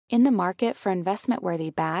In the market for investment-worthy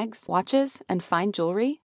bags, watches, and fine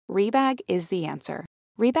jewelry, Rebag is the answer.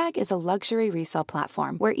 Rebag is a luxury resale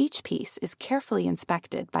platform where each piece is carefully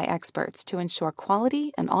inspected by experts to ensure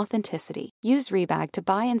quality and authenticity. Use Rebag to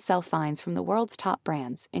buy and sell finds from the world's top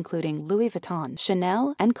brands, including Louis Vuitton,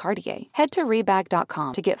 Chanel, and Cartier. Head to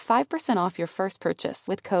Rebag.com to get 5% off your first purchase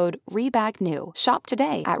with code REBAGNEW. Shop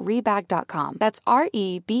today at Rebag.com. That's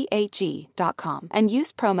REBAG.com. And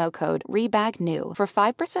use promo code REBAGNEW for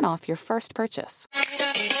 5% off your first purchase.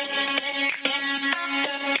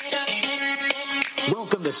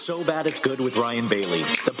 Welcome to So Bad It's Good with Ryan Bailey,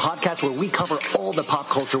 the podcast where we cover all the pop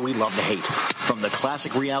culture we love to hate, from the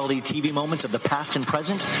classic reality TV moments of the past and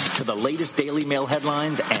present to the latest Daily Mail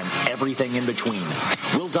headlines and everything in between.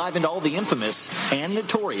 We'll dive into all the infamous and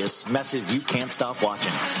notorious messes you can't stop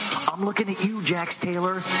watching. I'm looking at you, Jax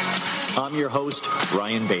Taylor. I'm your host,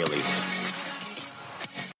 Ryan Bailey.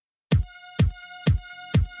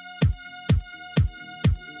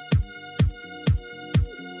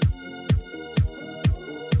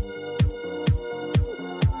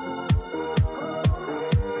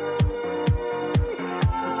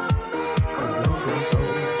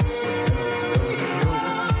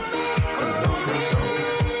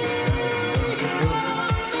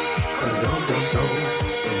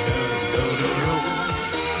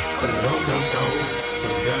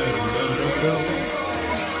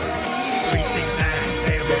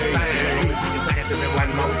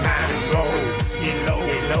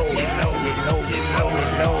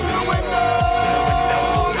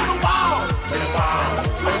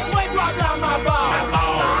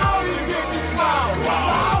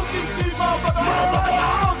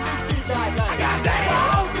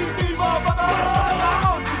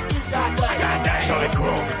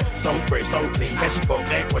 So clean, that she broke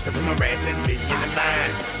that question from harassing me in the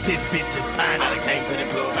line. This bitch is fine, I came to the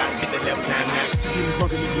club, I hit the level time now. She getting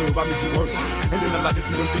drunk in the club, I miss you working. And then I like to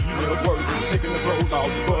see them females working. Taking the clothes off,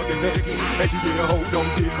 fucking naked. And you get a hold on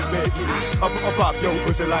disrespect it. I pop your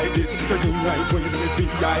pussy like this. 13 night twins in this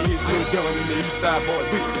VIS. Real John in the east side boy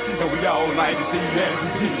bitch. And we all like to see ass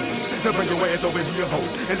and titties. Now bring your ass over here, ho,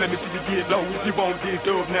 and let me see you get low. If you want this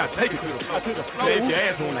dub, now take it to the floor. Lay your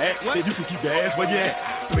ass on that, then you can keep your ass where you at.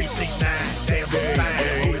 369, damn, fine.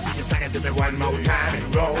 Hold it to your second to me one more time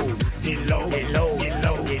and roll. Get low, get low, get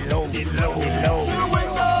low, get low, get low, get low. To the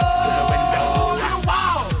window, to the window, to the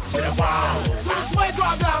wall, to the wall. To the sweat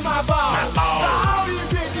drop down my ball. My ball. So all these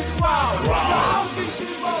bitches wild. All these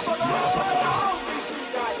people,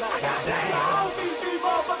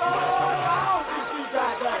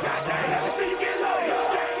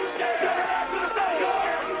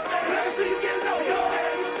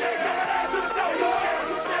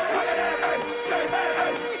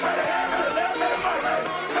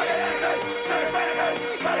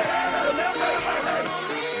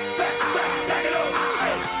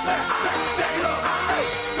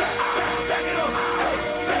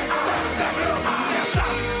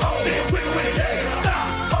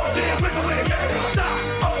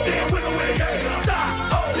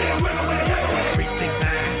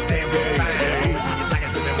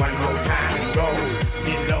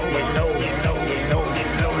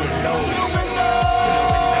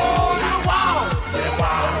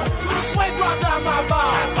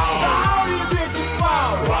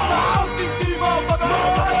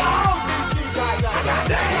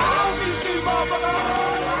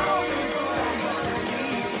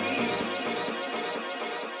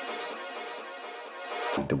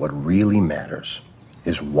 What really matters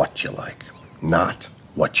is what you like, not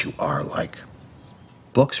what you are like.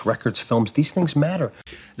 Books, records, films, these things matter.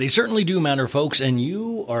 They certainly do matter, folks, and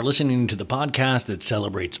you are listening to the podcast that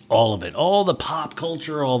celebrates all of it. All the pop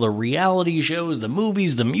culture, all the reality shows, the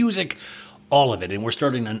movies, the music, all of it. And we're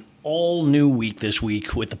starting an all-new week this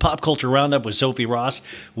week with the Pop Culture Roundup with Sophie Ross.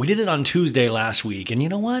 We did it on Tuesday last week, and you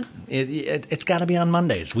know what? It's got to be on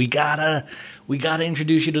Mondays. We gotta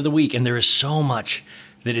introduce you to the week, and there is so much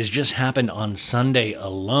that has just happened on Sunday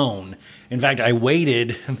alone. In fact, I waited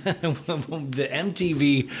the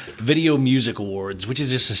MTV Video Music Awards, which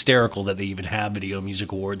is just hysterical that they even have Video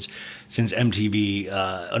Music Awards, since MTV,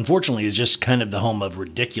 unfortunately, is just kind of the home of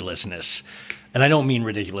ridiculousness. And I don't mean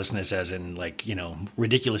ridiculousness as in, like, you know,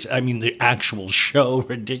 ridiculous. I mean the actual show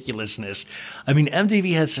ridiculousness. I mean,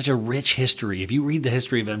 MTV has such a rich history. If you read the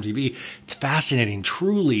history of MTV, it's fascinating.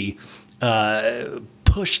 Truly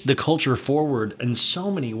pushed the culture forward in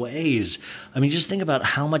so many ways. I mean, just think about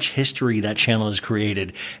how much history that channel has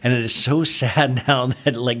created. And it is so sad now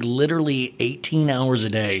that, like, literally 18 hours a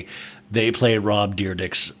day, they play Rob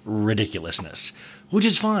Dyrdek's ridiculousness, which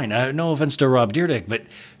is fine. No offense to Rob Dyrdek, but,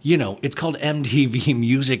 it's called MTV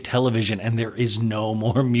Music Television, and there is no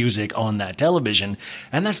more music on that television.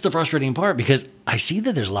 And that's the frustrating part, because I see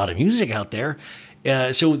that there's a lot of music out there.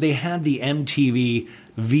 So they had the MTV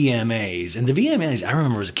VMAs, and the VMAs, I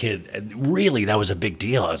remember as a kid, really, that was a big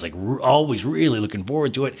deal. I was like always really looking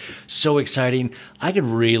forward to it. So exciting. I could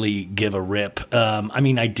really give a rip.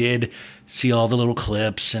 I did see all the little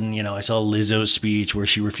clips, and, I saw Lizzo's speech where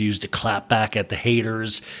she refused to clap back at the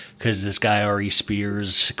haters because this guy, Ari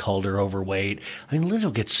Spears, called her overweight.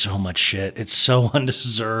 Lizzo gets so much shit. It's so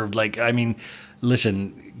undeserved.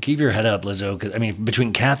 Listen, keep your head up, Lizzo, because,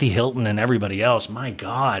 between Kathy Hilton and everybody else, my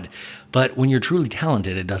God. But when you're truly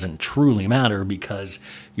talented, it doesn't truly matter, because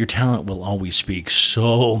your talent will always speak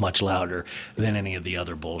so much louder than any of the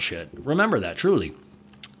other bullshit. Remember that, truly.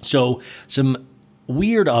 So, some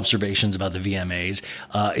weird observations about the VMAs.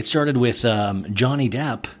 It started with Johnny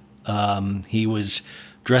Depp. He was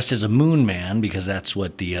dressed as a moon man, because that's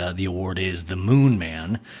what the award is, the Moon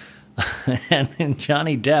Man. And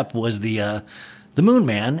Johnny Depp was the Moon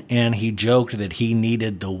Man, and he joked that he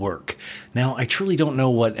needed the work. Now, I truly don't know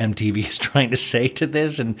what MTV is trying to say to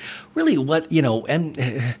this, and really what,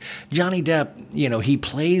 Johnny Depp, he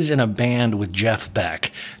plays in a band with Jeff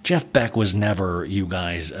Beck. Jeff Beck was never, you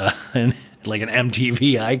guys, like an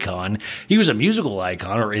MTV icon. He was a musical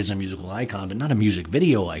icon, or is a musical icon, but not a music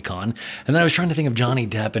video icon. And then I was trying to think of Johnny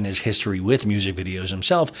Depp and his history with music videos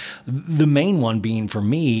himself. The main one being for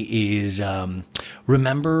me is,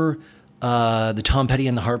 remember the Tom Petty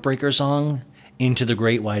and the Heartbreaker song, Into the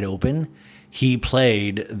Great Wide Open? He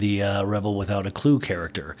played the Rebel Without a Clue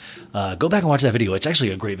character. Go back and watch that video. It's actually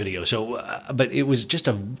a great video. So, but it was just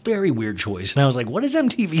a very weird choice. And I was like, what is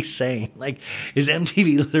MTV saying? Is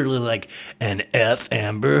MTV literally like an F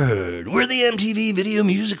Amber Heard? We're the MTV Video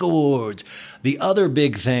Music Awards. The other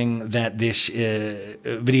big thing that this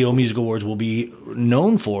Video Music Awards will be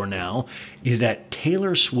known for now is that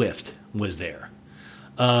Taylor Swift was there.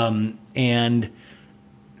 And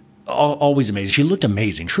always amazing. She looked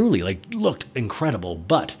amazing, truly, looked incredible,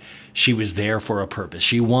 but she was there for a purpose.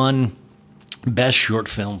 She won Best Short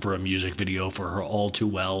Film for a music video for her All Too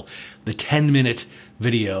Well, the 10-minute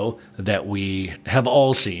video that we have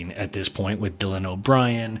all seen at this point with Dylan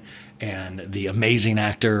O'Brien and the amazing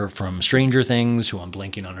actor from Stranger Things, who I'm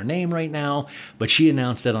blanking on her name right now, but she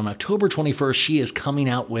announced that on October 21st, she is coming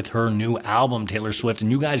out with her new album, Taylor Swift. And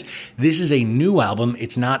you guys, this is a new album.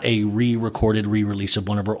 It's not a re-recorded re-release of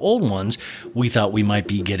one of her old ones. We thought we might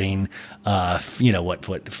be getting,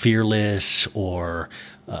 Fearless or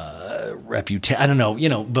Reputation. I don't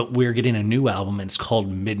know, but we're getting a new album, and it's called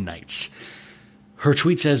Midnights. Her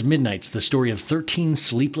tweet says, Midnights, the story of 13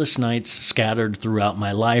 sleepless nights scattered throughout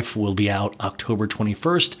my life, will be out October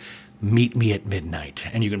 21st. Meet me at midnight.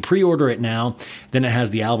 And you can pre-order it now. Then it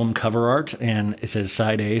has the album cover art, and it says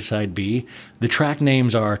Side A, Side B. The track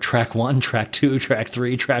names are Track 1, Track 2, Track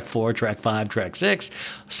 3, Track 4, Track 5, Track 6.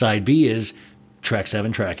 Side B is Track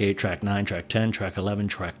 7, Track 8, Track 9, Track 10, Track 11,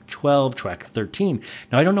 Track 12, Track 13.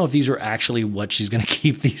 Now, I don't know if these are actually what she's going to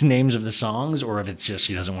keep these names of the songs, or if it's just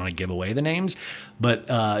she doesn't want to give away the names.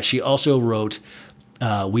 But she also wrote,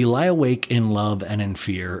 we lie awake in love and in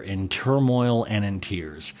fear, in turmoil and in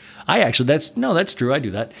tears. That's true. I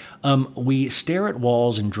do that. We stare at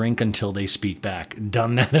walls and drink until they speak back.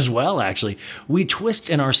 Done that as well, actually. We twist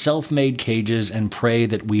in our self-made cages and pray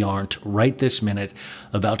that we aren't, right this minute,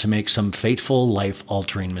 about to make some fateful,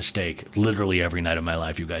 life-altering mistake. Literally every night of my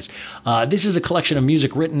life, you guys. This is a collection of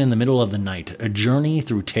music written in the middle of the night, a journey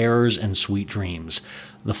through terrors and sweet dreams.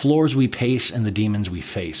 The floors we pace and the demons we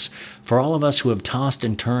face. For all of us who have tossed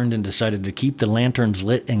and turned and decided to keep the lanterns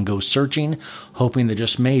lit and go searching, hoping that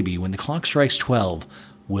just maybe, when the clock strikes 12,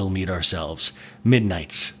 we'll meet ourselves.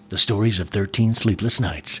 Midnights, the stories of 13 sleepless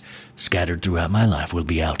nights scattered throughout my life, will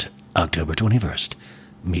be out October 21st.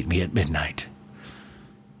 Meet me at midnight.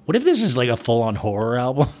 What if this is like a full-on horror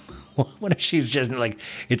album? What if she's just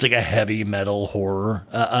it's like a heavy metal horror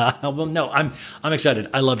album? No, I'm excited.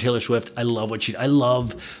 I love Taylor Swift. I love I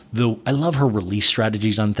love her release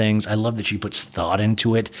strategies on things. I love that she puts thought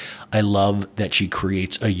into it. I love that she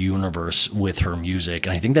creates a universe with her music.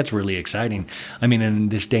 And I think that's really exciting. In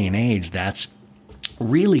this day and age, that's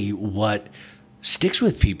really what sticks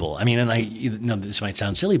with people. I mean, and this might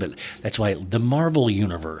sound silly, but that's why the Marvel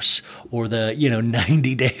universe or the,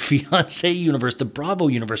 90 Day Fiancé universe, the Bravo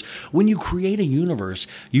universe, when you create a universe,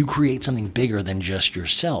 you create something bigger than just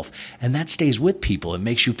yourself. And that stays with people. It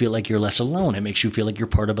makes you feel like you're less alone. It makes you feel like you're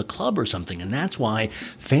part of a club or something. And that's why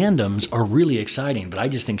fandoms are really exciting. But I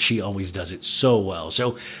just think she always does it so well.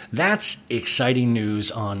 So that's exciting news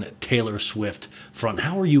on Taylor Swift front.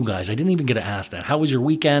 How are you guys? I didn't even get to ask that. How was your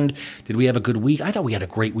weekend? Did we have a good week? I thought we had a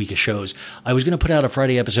great week of shows. I was going to put out a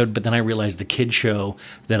Friday episode, but then I realized the kid show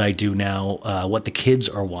that I do now, What the Kids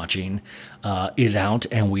Are Watching, is out,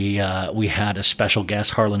 and we had a special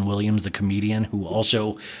guest, Harlan Williams, the comedian, who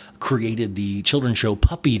also created the children's show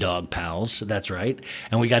Puppy Dog Pals. That's right.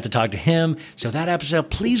 And we got to talk to him. So that episode,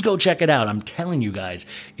 please go check it out. I'm telling you guys,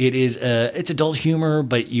 it's adult humor,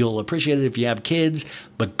 but you'll appreciate it if you have kids.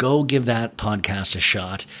 But go give that podcast a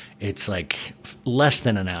shot. It's like less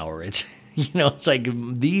than an hour. It's it's like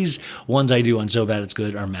these ones I do on So Bad It's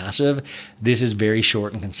Good are massive. This is very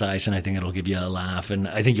short and concise, and I think it'll give you a laugh, and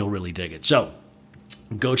I think you'll really dig it. So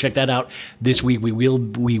go check that out. This week we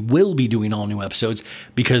will be doing all new episodes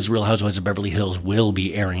because Real Housewives of Beverly Hills will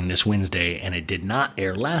be airing this Wednesday, and it did not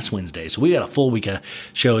air last Wednesday. So we got a full week of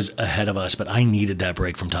shows ahead of us, but I needed that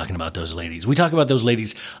break from talking about those ladies. We talk about those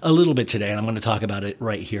ladies a little bit today, and I'm going to talk about it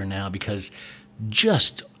right here now because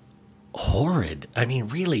just horrid. I mean,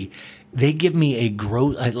 really, they give me a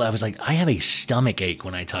gross. I was like, I have a stomach ache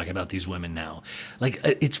when I talk about these women now. Like,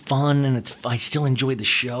 it's fun and I still enjoy the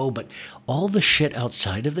show, but all the shit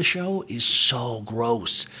outside of the show is so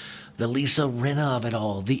gross. The Lisa Rinna of it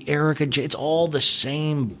all, the Erica J, it's all the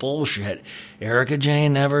same bullshit. Erica J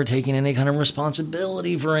never taking any kind of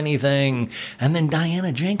responsibility for anything. And then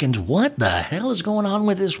Diana Jenkins, what the hell is going on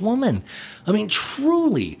with this woman? I mean,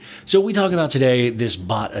 truly. So we talk about today this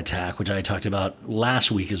bot attack, which I talked about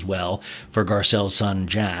last week as well, for Garcelle's son,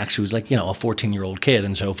 Jax, who's like, a 14-year-old kid.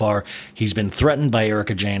 And so far, he's been threatened by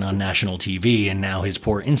Erica Jane on national TV. And now his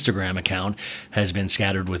poor Instagram account has been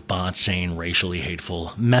scattered with bots saying racially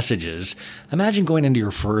hateful messages. Imagine going into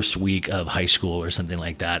your first week of high school or something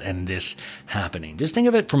like that and this happening. Just think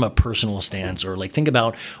of it from a personal stance, or like think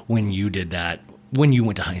about when you did that, when you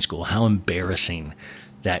went to high school, how embarrassing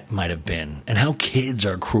that might have been, and how kids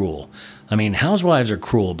are cruel. I mean, housewives are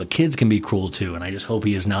cruel, but kids can be cruel too, and I just hope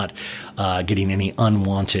he is not getting any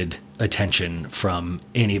unwanted attention from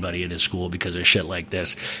anybody at his school because of shit like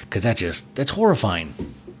this, because that's horrifying.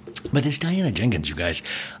 But this Diana Jenkins, you guys,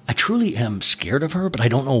 I truly am scared of her, but I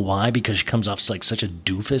don't know why, because she comes off like such a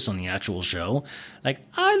doofus on the actual show. Like,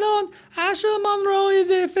 Asha Monroe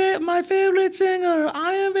is my favorite singer.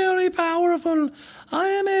 I am very powerful. I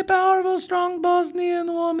am a powerful, strong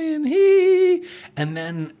Bosnian woman. And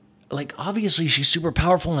then, like, obviously she's super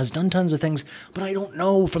powerful and has done tons of things, but I don't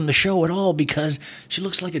know from the show at all because she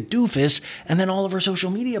looks like a doofus. And then all of her social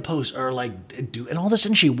media posts are like, and all of a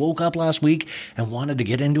sudden she woke up last week and wanted to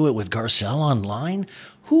get into it with Garcelle online.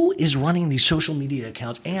 Who is running these social media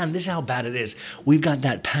accounts? And this is how bad it is. We've got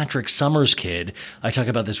that Patrick Summers kid. I talk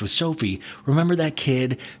about this with Sophie. Remember that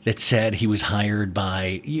kid that said he was hired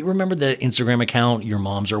by, you remember the Instagram account Your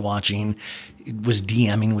Moms Are Watching? It was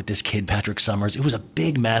DMing with this kid, Patrick Summers. It was a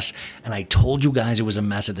big mess. And I told you guys it was a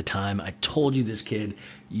mess at the time. I told you this kid,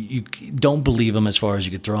 you don't believe him as far as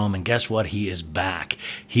you could throw him. And guess what? He is back.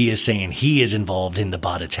 He is saying he is involved in the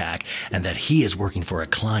bot attack and that he is working for a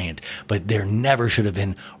client. But there never should have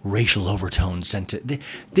been racial overtones sent to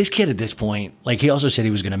this kid at this point. Like, he also said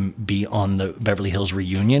he was going to be on the Beverly Hills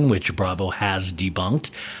reunion, which Bravo has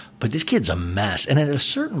debunked. But this kid's a mess. And at a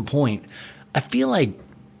certain point, I feel like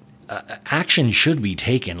action should be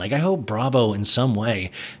taken. Like, I hope Bravo in some way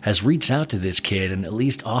has reached out to this kid and at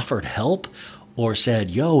least offered help, or said,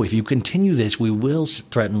 yo, if you continue this, we will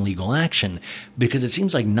threaten legal action, because it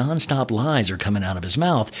seems like nonstop lies are coming out of his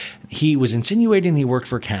mouth. He was insinuating he worked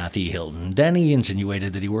for Kathy Hilton. Then he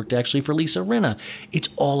insinuated that he worked actually for Lisa Rinna. It's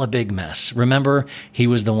all a big mess. Remember, he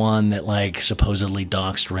was the one that like supposedly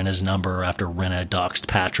doxed Rinna's number after Rinna doxed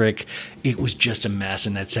Patrick. It was just a mess,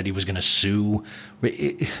 and that said he was going to sue.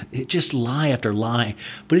 It just lie after lie,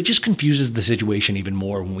 but it just confuses the situation even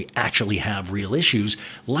more when we actually have real issues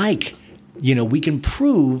like, we can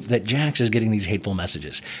prove that Jax is getting these hateful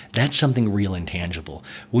messages. That's something real and tangible.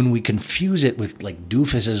 When we confuse it with like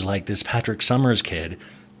doofuses like this Patrick Summers kid,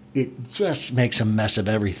 it just makes a mess of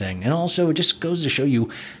everything. And also it just goes to show you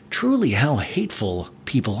truly how hateful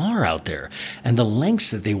people are out there and the lengths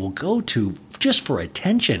that they will go to just for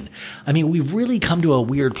attention. I mean, we've really come to a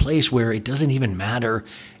weird place where it doesn't even matter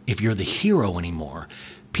if you're the hero anymore.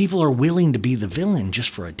 People are willing to be the villain just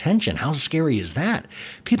for attention. How scary is that?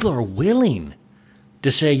 People are willing to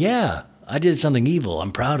say, yeah, I did something evil.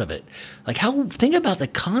 I'm proud of it. Like, think about the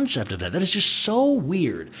concept of that. That is just so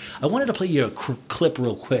weird. I wanted to play you a clip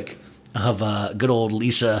real quick of good old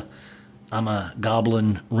Lisa, I'm a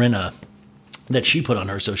Goblin Rinna, that she put on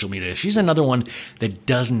her social media. She's another one that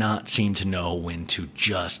does not seem to know when to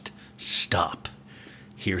just stop.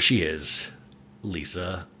 Here she is,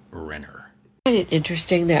 Lisa Rinna. I find it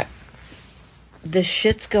interesting that the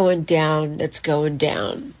shit's going down that's going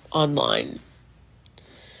down online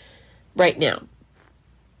right now.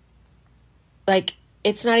 Like,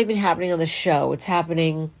 it's not even happening on the show. It's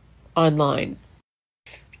happening online.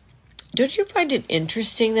 Don't you find it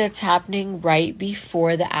interesting that it's happening right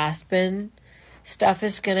before the Aspen stuff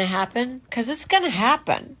is going to happen? Because it's going to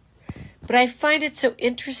happen. But I find it so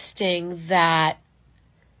interesting that,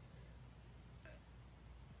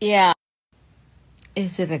 yeah.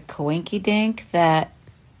 Is it a coinky-dink that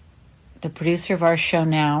the producer of our show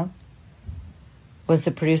now was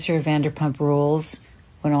the producer of Vanderpump Rules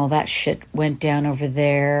when all that shit went down over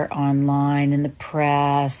there online in the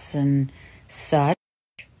press and such?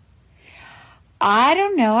 I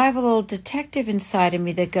don't know. I have a little detective inside of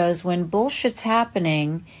me that goes, when bullshit's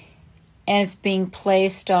happening and it's being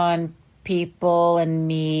placed on people and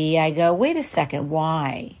me, I go, wait a second,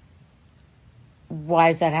 why? Why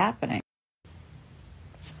is that happening?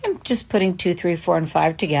 So I'm just putting 2, 3, 4, and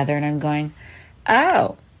 5 together, and I'm going,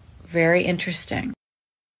 oh, very interesting.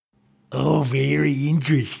 Oh, very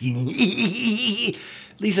interesting.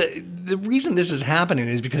 Lisa, the reason this is happening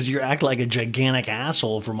is because you act like a gigantic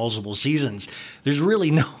asshole for multiple seasons. There's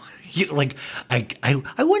really no... I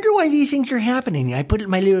wonder why these things are happening. I put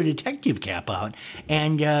my little detective cap on,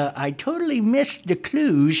 and I totally missed the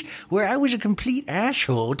clues where I was a complete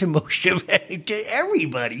asshole to most of to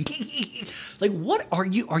everybody. Like, what are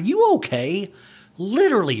you? Are you okay?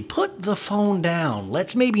 Literally, put the phone down.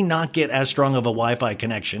 Let's maybe not get as strong of a Wi-Fi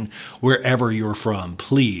connection wherever you're from,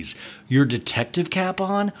 please. Your detective cap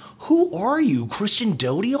on? Who are you, Christian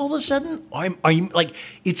Doty? All of a sudden, I'm like,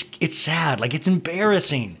 it's sad. Like, it's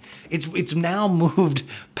embarrassing. It's now moved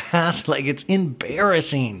past. Like, it's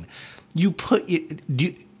embarrassing.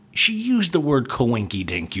 She used the word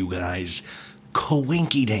coinky-dink, you guys.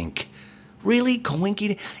 Coinky-dink. Really,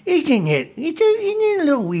 coinky-dink? Isn't it? Isn't it a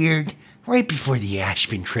little weird? Right before the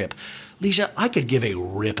Aspen trip. Lisa, I could give a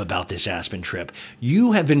rip about this Aspen trip.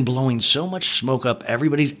 You have been blowing so much smoke up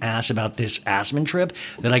everybody's ass about this Aspen trip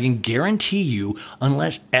that I can guarantee you,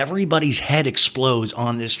 unless everybody's head explodes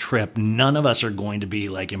on this trip, none of us are going to be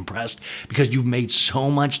like impressed because you've made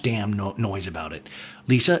so much damn noise about it.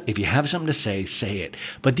 Lisa, if you have something to say it.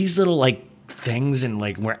 But these little like things and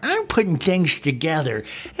like where I'm putting things together,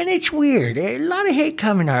 and it's weird. A lot of hate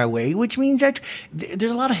coming our way, which means that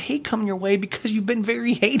there's a lot of hate coming your way because you've been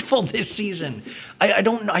very hateful this season. I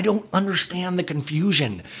don't understand the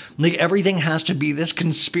confusion. Like, everything has to be this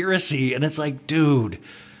conspiracy, and it's like, dude,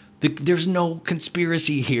 there's no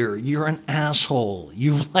conspiracy here. You're an asshole.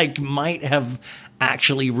 You might have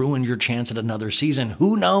actually ruined your chance at another season.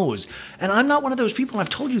 Who knows? And I'm not one of those people, and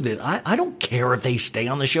I've told you this. I don't care if they stay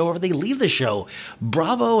on the show or if they leave the show.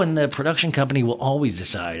 Bravo and the production company will always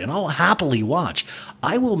decide, and I'll happily watch.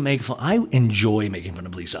 I enjoy making fun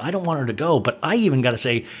of Lisa. I don't want her to go, but I even got to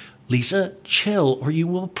say, Lisa, chill, or you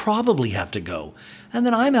will probably have to go. And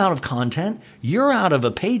then I'm out of content. You're out of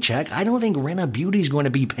a paycheck. I don't think Rinna Beauty's going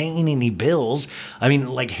to be paying any bills. I mean,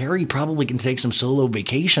 like, Harry probably can take some solo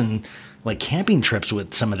vacation, like camping trips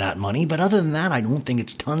with some of that money. But other than that, I don't think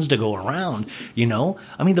it's tons to go around, you know?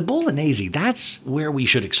 I mean, the Bolognese, that's where we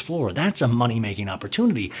should explore. That's a money-making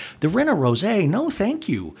opportunity. The Rinna Rosé, no thank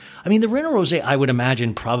you. I mean, the Rinna Rosé, I would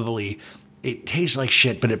imagine probably... it tastes like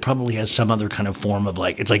shit, but it probably has some other kind of form of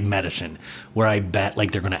it's like medicine, where I bet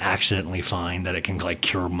they're going to accidentally find that it can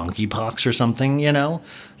cure monkeypox or something, you know?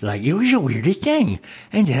 Like, it was the weirdest thing.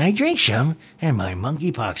 And then I drank some and my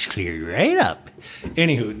monkeypox cleared right up.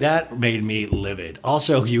 Anywho, that made me livid.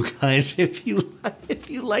 Also, you guys, if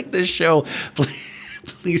you like this show,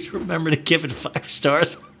 please remember to give it 5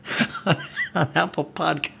 stars on Apple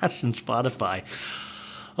Podcasts and Spotify.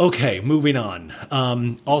 Okay, moving on.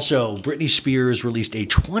 Also, Britney Spears released a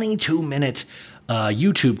 22-minute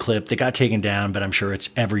YouTube clip that got taken down, but I'm sure it's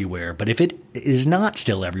everywhere. But if it is not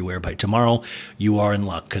still everywhere by tomorrow, you are in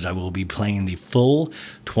luck, because I will be playing the full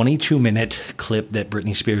 22-minute clip that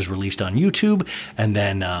Britney Spears released on YouTube, and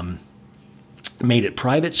then made it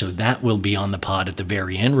private, so that will be on the pod at the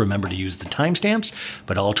very end. Remember to use the timestamps,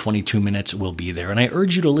 but all 22 minutes will be there, and I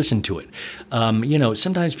urge you to listen to it.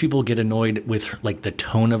 Sometimes people get annoyed with like the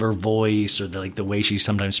tone of her voice or the way she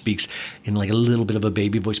sometimes speaks in like a little bit of a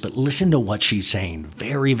baby voice, but listen to what she's saying.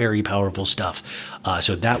 Very, very powerful stuff.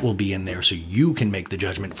 So that will be in there, so you can make the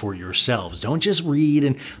judgment for yourselves. Don't just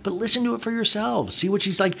read, but listen to it for yourselves. See what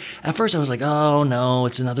she's like. At first, I was like, oh no,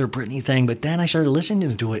 it's another Britney thing, but then I started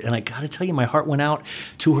listening to it, and I got to tell you, my heart went out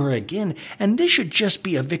to her again. And this should just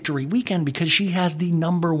be a victory weekend because she has the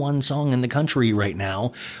 #1 song in the country right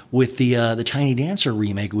now with the Tiny Dancer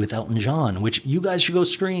remake with Elton John, which you guys should go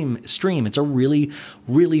stream. It's a really,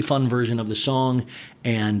 really fun version of the song.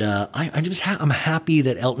 And I'm happy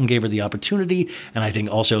that Elton gave her the opportunity. And I think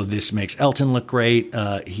also this makes Elton look great.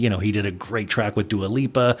 He did a great track with Dua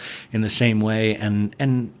Lipa in the same way.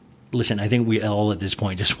 And listen, I think we all at this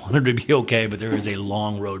point just want her to be okay, but there is a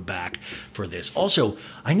long road back for this. Also,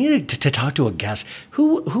 I needed to talk to a guest.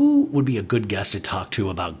 Who would be a good guest to talk to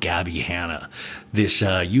about Gabby Hanna, this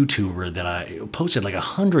YouTuber that I posted like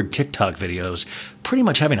 100 TikTok videos, pretty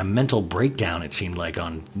much having a mental breakdown, it seemed like,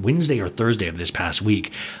 on Wednesday or Thursday of this past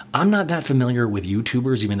week. I'm not that familiar with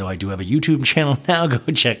YouTubers, even though I do have a YouTube channel now. Go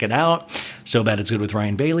check it out. So Bad It's Good with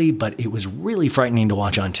Ryan Bailey, but it was really frightening to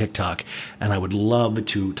watch on TikTok, and I would love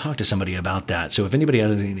to talk to somebody about that. So if anybody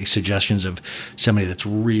has any suggestions of somebody that's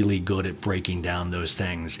really good at breaking down those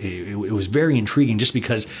things, it was very intriguing just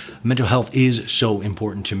because mental health is so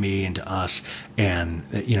important to me and to us and,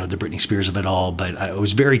 the Britney Spears of it all. But I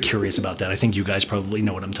was very curious about that. I think you guys probably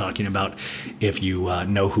know what I'm talking about if you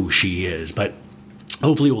know who she is. But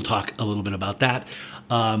hopefully we'll talk a little bit about that.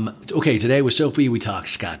 Okay, today with Sophie, we talk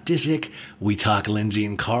Scott Disick, we talk Lindsay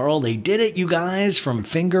and Carl. They did it, you guys, from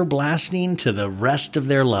finger blasting to the rest of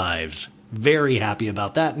their lives. Very happy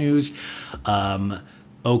about that news.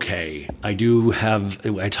 Okay,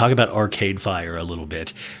 I talk about Arcade Fire a little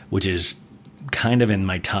bit, which is kind of in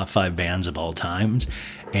my top 5 bands of all times.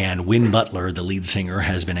 And Win Butler, the lead singer,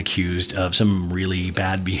 has been accused of some really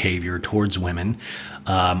bad behavior towards women.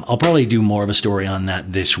 I'll probably do more of a story on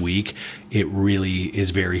that this week. It really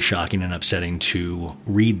is very shocking and upsetting to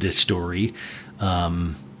read this story.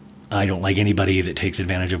 I don't like anybody that takes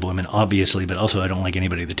advantage of women, obviously, but also I don't like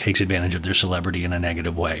anybody that takes advantage of their celebrity in a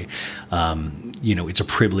negative way. It's a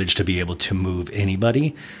privilege to be able to move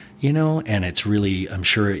anybody, and it's really, I'm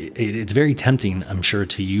sure, it's very tempting, I'm sure,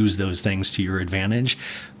 to use those things to your advantage.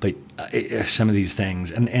 But some of these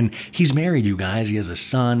things, and he's married, you guys. He has a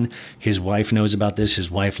son. His wife knows about this.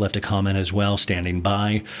 His wife left a comment as well, standing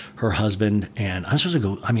by her husband. And I'm supposed to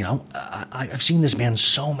go, I've seen this man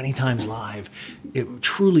so many times live. It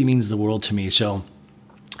truly means the world to me. So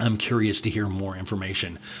I'm curious to hear more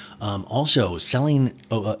information. Also, selling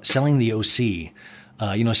the OC.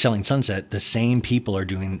 Selling Sunset, the same people are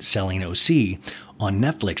doing Selling OC on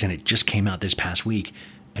Netflix, and it just came out this past week,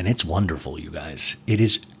 and it's wonderful, you guys. It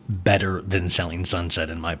is better than Selling Sunset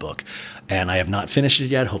in my book, and I have not finished it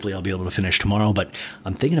yet. Hopefully I'll be able to finish tomorrow, but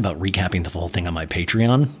I'm thinking about recapping the full thing on my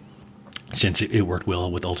Patreon, since it worked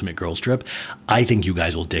well with Ultimate Girls Trip. I think you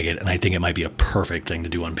guys will dig it, and I think it might be a perfect thing to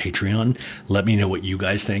do on Patreon. Let me know what you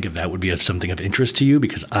guys think, if that would be something of interest to you,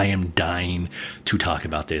 because I am dying to talk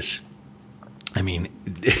about this. I mean,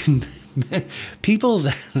 people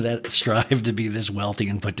that strive to be this wealthy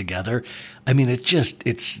and put together, I mean,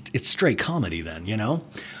 it's straight comedy then,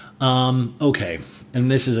 Okay, and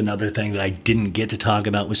this is another thing that I didn't get to talk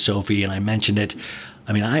about with Sophie, and I mentioned it.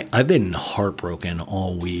 I mean, I've been heartbroken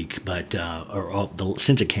all week, but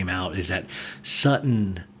since it came out, is that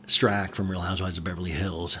Sutton Strack from Real Housewives of Beverly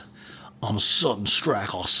Hills. I'm Sutton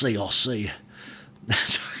Strack, I'll see.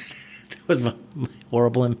 That was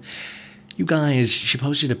horrible. You guys, she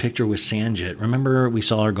posted a picture with Sanjit. Remember we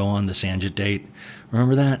saw her go on the Sanjit date?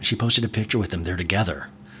 Remember that? She posted a picture with them. They're together.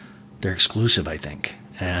 They're exclusive, I think.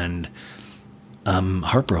 And I'm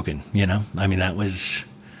heartbroken, I mean,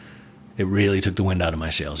 it really took the wind out of my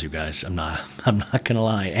sails, you guys. I'm not going to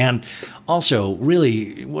lie. And also,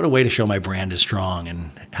 really, what a way to show my brand is strong,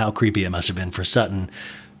 and how creepy it must have been for Sutton,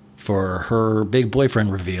 for her big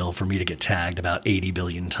boyfriend reveal, for me to get tagged about 80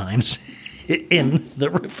 billion times in the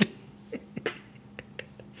reveal.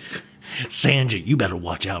 Sanjit, you better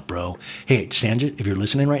watch out, bro. Hey, Sanjit, if you're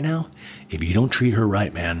listening right now, if you don't treat her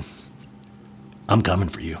right, man, I'm coming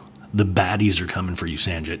for you. The baddies are coming for you,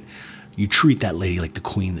 Sanjit. You treat that lady like the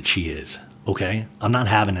queen that she is, okay? I'm not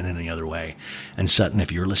having it any other way. And Sutton,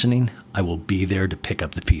 if you're listening, I will be there to pick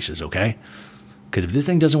up the pieces, okay? Because if this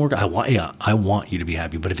thing doesn't work, I want you to be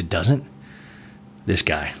happy. But if it doesn't, this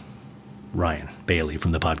guy, Ryan Bailey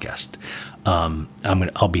from the podcast,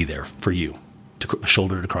 I'll be there for you. a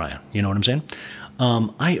shoulder to cry on. You know what I'm saying?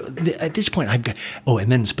 At this point, I've got. Oh,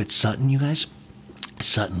 and then but Sutton, you guys.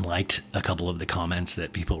 Sutton liked a couple of the comments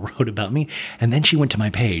that people wrote about me, and then she went to my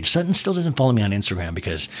page. Sutton still doesn't follow me on Instagram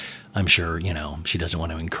because I'm sure, she doesn't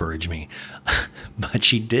want to encourage me. But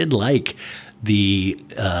she did like the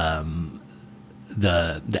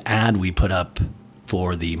ad we put up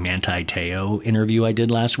for the Manti Te'o interview I did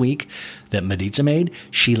last week that Mediza made.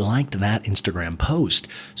 She liked that Instagram post.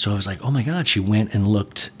 So I was like, oh my God, she went and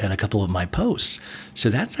looked at a couple of my posts. So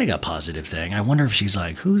that's like a positive thing. I wonder if she's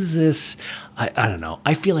like, who's this? I don't know.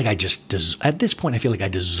 I feel like at this point, I feel like I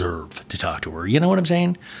deserve to talk to her. You know what I'm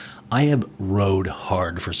saying? I have rode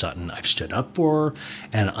hard for Sutton. I've stood up for her,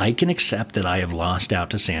 and I can accept that I have lost out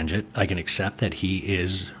to Sanjit. I can accept that he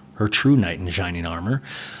is her true knight in shining armor.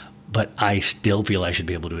 But I still feel I should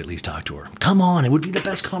be able to at least talk to her. Come on, it would be the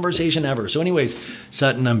best conversation ever. So anyways,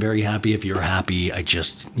 Sutton, I'm very happy if you're happy. I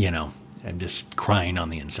just, I'm just crying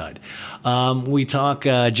on the inside. We talk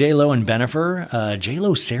J-Lo and Bennifer.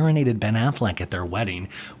 J-Lo serenaded Ben Affleck at their wedding.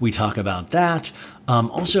 We talk about that.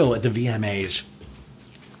 Also at the VMAs,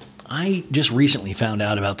 I just recently found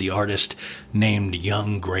out about the artist named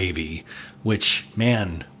Young Gravy, which,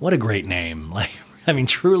 man, what a great name.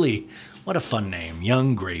 Truly, what a fun name,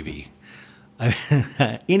 Young Gravy.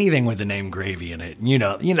 Anything with the name Gravy in it,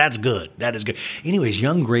 that's good. That is good. Anyways,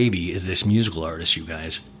 Young Gravy is this musical artist, you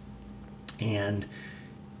guys. And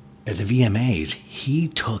at the VMAs, he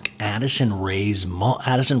took Addison Rae,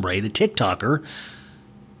 the TikToker.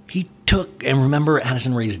 He took, and remember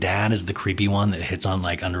Addison Rae's dad is the creepy one that hits on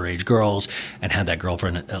underage girls and had that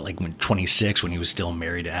girlfriend when 26 when he was still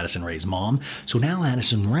married to Addison Rae's mom. So now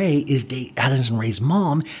Addison Rae's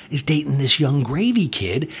mom is dating this Young Gravy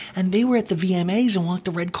kid, and they were at the VMAs and walked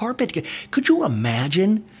the red carpet. Could you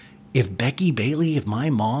imagine if Becky Bailey, if my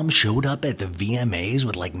mom showed up at the VMAs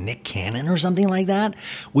with Nick Cannon or something like that?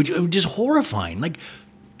 Which it was just horrifying.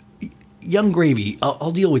 Young Gravy,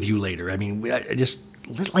 I'll deal with you later.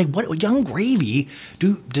 What Young Gravy?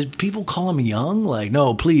 Do people call him Young?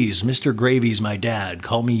 No, please, Mr. Gravy's my dad.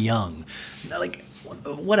 Call me Young.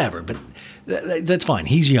 Whatever. But that's fine.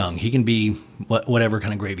 He's young. He can be whatever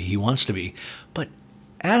kind of gravy he wants to be. But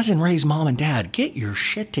Addison Rae's mom and dad, get your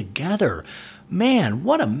shit together. Man,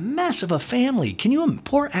 what a mess of a family.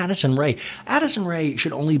 Poor Addison Rae. Addison Rae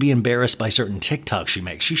should only be embarrassed by certain TikToks she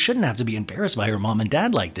makes. She shouldn't have to be embarrassed by her mom and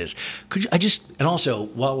dad like this. And also,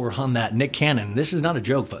 while we're on that, Nick Cannon, this is not a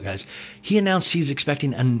joke, guys. He announced he's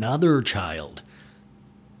expecting another child.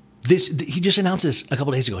 He just announced this a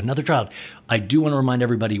couple days ago, another child. I do want to remind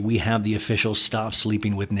everybody we have the official Stop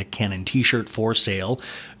Sleeping with Nick Cannon t-shirt for sale.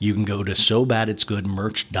 You can go to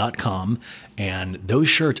SoBadIt'sGoodMerch.com, and those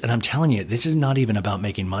shirts, and I'm telling you, this is not even about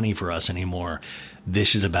making money for us anymore.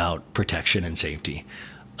 This is about protection and safety.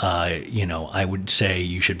 I would say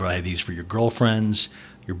you should buy these for your girlfriends,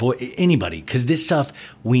 your boy, anybody, because this stuff,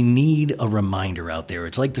 we need a reminder out there.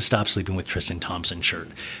 It's like the Stop Sleeping with Tristan Thompson shirt.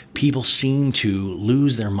 People seem to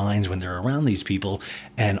lose their minds when they're around these people,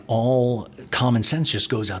 and all common sense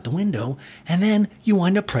just goes out the window, and then you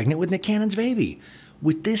wind up pregnant with Nick Cannon's baby.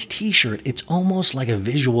 With this t-shirt, it's almost like a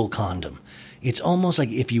visual condom. It's almost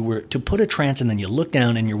like if you were to put a trance and then you look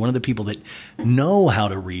down and you're one of the people that know how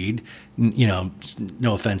to read, no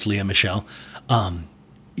offense, Leah Michelle,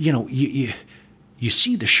 you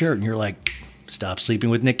see the shirt and you're like, Stop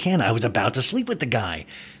Sleeping with Nick Cannon. I was about to sleep with the guy.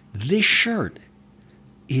 This shirt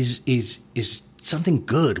is something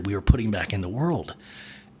good we are putting back in the world.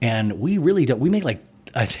 And we really don't. We make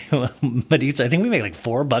I think we make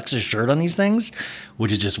 $4 a shirt on these things,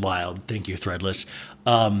 which is just wild. Thank you, Threadless.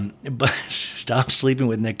 But Stop Sleeping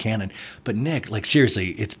with Nick Cannon. But Nick, seriously,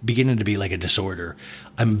 it's beginning to be like a disorder.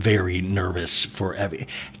 I'm very nervous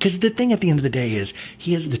because the thing at the end of the day is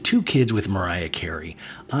he has the 2 kids with Mariah Carey.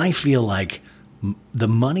 I feel like the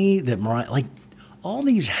money that Mariah, all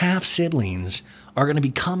these half siblings are going to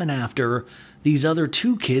be coming after these other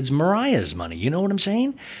 2 kids, Mariah's money. You know what I'm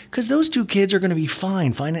saying? Because those 2 kids are going to be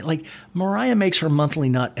fine. Mariah makes her monthly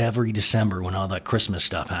nut every December when all that Christmas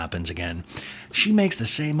stuff happens again. She makes the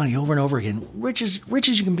same money over and over again, rich as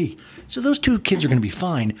you can be. So those 2 kids are going to be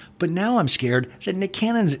fine. But now I'm scared that Nick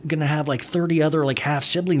Cannon's going to have 30 other half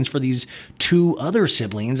siblings for these 2 other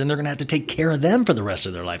siblings, and they're going to have to take care of them for the rest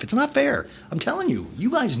of their life. It's not fair. I'm telling you.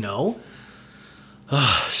 You guys know.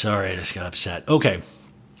 Oh, sorry, I just got upset. Okay.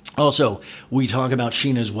 Also, we talk about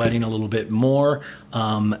Scheana's wedding a little bit more.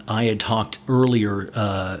 I had talked earlier,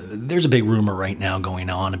 there's a big rumor right now going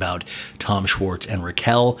on about Tom Schwartz and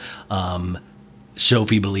Raquel.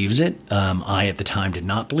 Sophie believes it. I, at the time, did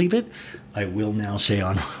not believe it. I will now say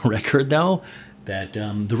on record, though, that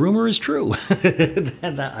the rumor is true. It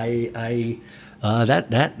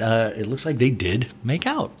looks like they did make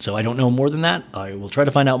out. So I don't know more than that. I will try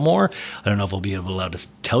to find out more. I don't know if I'll be allowed to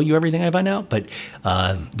tell you everything I find out, but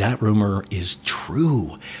that rumor is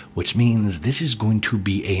true, which means this is going to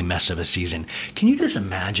be a mess of a season. Can you just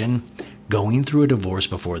imagine going through a divorce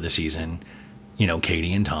before the season,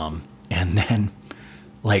 Katie and Tom, and then,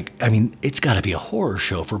 it's got to be a horror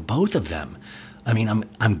show for both of them. I mean,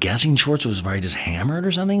 I'm guessing Schwartz was probably just hammered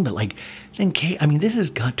or something, but then Kate, this has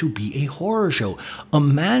got to be a horror show.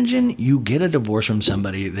 Imagine you get a divorce from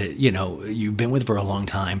somebody that, you've been with for a long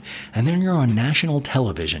time, and then you're on national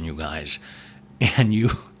television, you guys, and you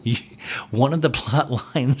one of the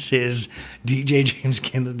plot lines is DJ James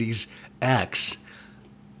Kennedy's ex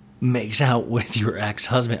makes out with your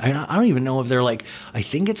ex-husband. I don't even know if they're I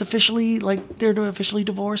think it's officially, they're officially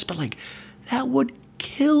divorced, but that would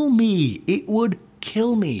kill me. It would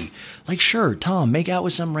kill me. Sure, Tom, make out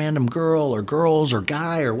with some random girl or girls or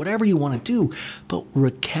guy or whatever you want to do. But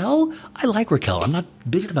Raquel, I like Raquel. I'm not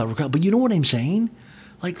bigoted about Raquel, but you know what I'm saying?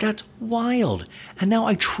 That's wild. And now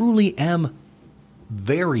I truly am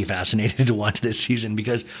very fascinated to watch this season,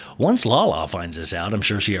 because once Lala finds this out, I'm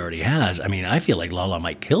sure she already has. I feel like Lala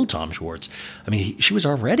might kill Tom Schwartz. She was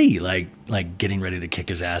already getting ready to kick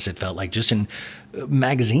his ass. It felt like just in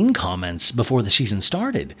magazine comments before the season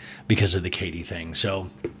started because of the Katie thing. So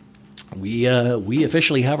we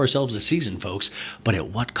officially have ourselves a season, folks, but at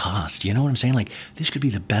what cost? You know what I'm saying? This could be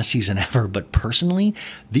the best season ever, but personally,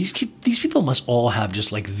 these people must all have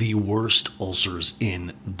just the worst ulcers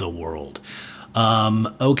in the world.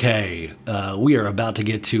 Okay. We are about to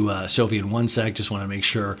get to Sophie in one sec. Just want to make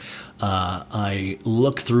sure I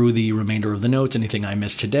look through the remainder of the notes. Anything I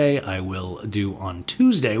missed today, I will do on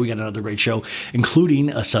Tuesday. We got another great show, including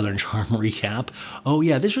a Southern Charm recap. Oh,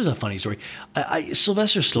 yeah, this was a funny story.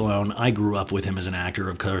 Sylvester Stallone, I grew up with him as an actor,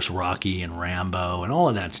 of course, Rocky and Rambo and all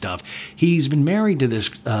of that stuff. He's been married to this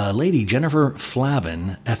lady, Jennifer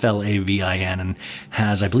Flavin, Flavin, and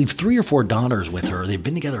has, I believe, 3 or 4 daughters with her. They've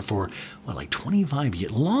been together for, 25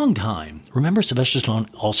 years, long time. Remember, Sylvester Stallone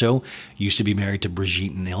also used to be married to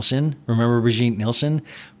Brigitte Nielsen. Remember Brigitte Nielsen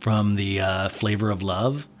from the Flavor of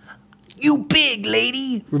Love? You big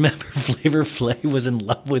lady! Remember Flavor Flav was in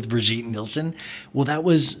love with Brigitte Nielsen? Well, that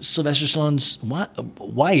was Sylvester Stallone's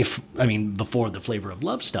wife, before the Flavor of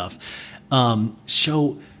Love stuff.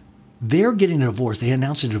 So they're getting a divorce. They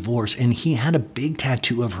announced a divorce, and he had a big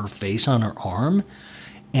tattoo of her face on her arm.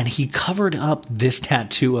 And he covered up this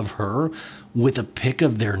tattoo of her with a pic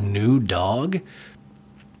of their new dog.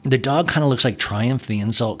 The dog kind of looks like Triumph the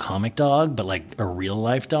Insult comic dog, but a real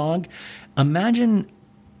life dog. Imagine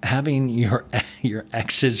having your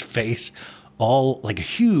ex's face all a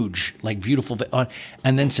huge, beautiful,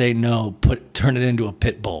 and then say, no, turn it into a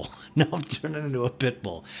pit bull. No, turn it into a pit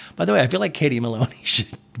bull. By the way, I feel like Katie Maloney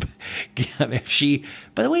should,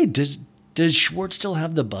 by the way, does Schwartz still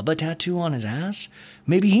have the Bubba tattoo on his ass?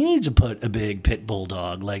 Maybe he needs to put a big pit bull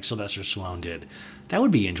dog like Sylvester Stallone did. That would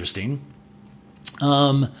be interesting.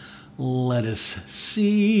 Let us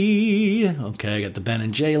see. Okay, I got the Ben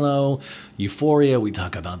and J-Lo, Euphoria. We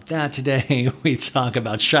talk about that today. We talk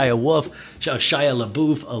about Shia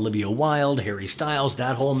LaBeouf, Olivia Wilde, Harry Styles,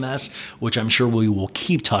 that whole mess, which I'm sure we will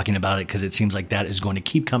keep talking about it because it seems like that is going to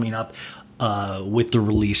keep coming up. With the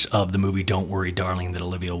release of the movie Don't Worry, Darling that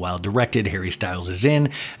Olivia Wilde directed. Harry Styles is in,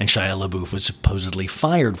 and Shia LaBeouf was supposedly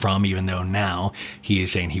fired from, even though now he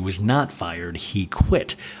is saying he was not fired, he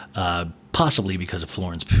quit, possibly because of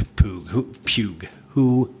Florence Pugh.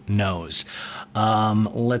 Who knows?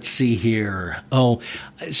 Let's see here. Oh,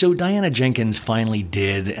 so Diana Jenkins finally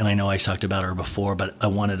did, and I know I talked about her before, but I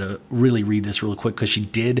wanted to really read this real quick because she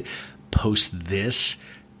did post this.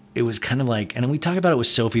 It was kind of and we talked about it with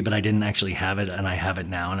Sophie, but I didn't actually have it, and I have it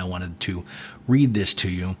now, and I wanted to read this to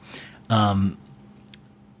you.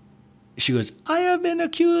 She goes, I have been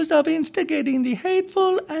accused of instigating the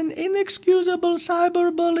hateful and inexcusable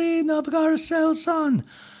cyberbullying of Garcelle's son.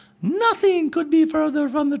 Nothing could be further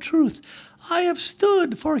from the truth. I have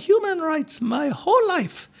stood for human rights my whole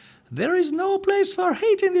life. There is no place for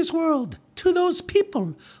hate in this world. To those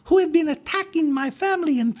people who have been attacking my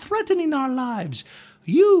family and threatening our lives,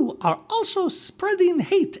 you are also spreading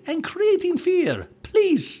hate and creating fear.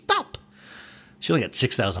 Please stop. She only got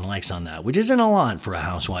 6,000 likes on that, which isn't a lot for a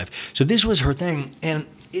housewife. So this was her thing. And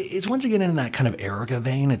it's once again in that kind of Erica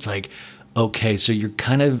vein. It's okay, so you're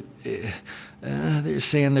kind of, they're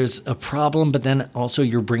saying there's a problem, but then also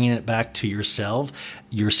you're bringing it back to yourselves,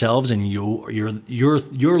 and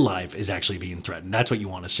your life is actually being threatened. That's what you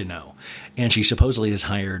want us to know. And she supposedly has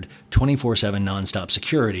hired 24/7 nonstop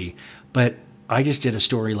security, but I just did a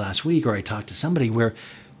story last week, or I talked to somebody where,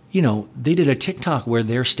 they did a TikTok where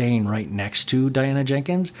they're staying right next to Diana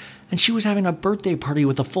Jenkins, and she was having a birthday party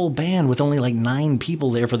with a full band with only like 9 people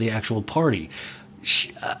there for the actual party.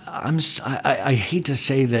 I hate to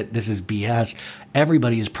say that this is BS.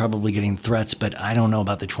 Everybody is probably getting threats, but I don't know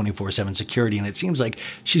about the 24/7 security. And it seems like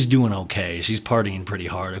she's doing okay. She's partying pretty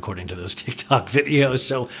hard according to those TikTok videos.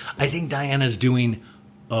 So I think Diana's doing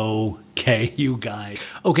okay, you guys.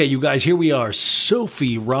 Okay, you guys, here we are.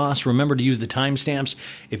 Sophie Ross. Remember to use the timestamps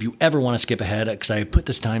if you ever want to skip ahead, because I put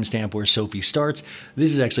this timestamp where Sophie starts.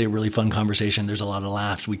 This is actually a really fun conversation. There's a lot of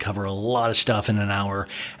laughs. We cover a lot of stuff in an hour.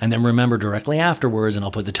 And then remember directly afterwards, and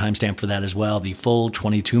I'll put the timestamp for that as well, the full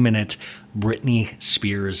 22-minute Britney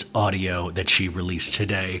Spears audio that she released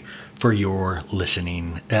today for your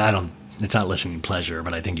listening. It's not listening pleasure,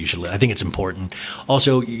 but I think you should. I think it's important.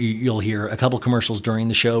 Also, you'll hear a couple commercials during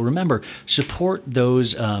the show. Remember, support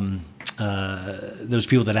those people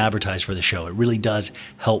that advertise for the show. It really does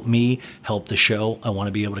help me, help the show. I want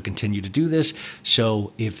to be able to continue to do this.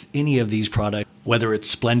 So if any of these products, whether it's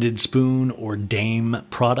Splendid Spoon or Dame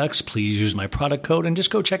products, please use my product code and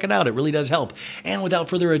just go check it out. It really does help. And without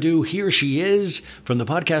further ado, here she is from the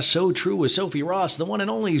podcast So True with Sophie Ross, the one and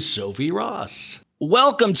only Sophie Ross.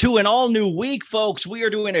 Welcome to an all-new week, folks. We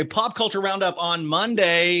are doing a Pop Culture Roundup on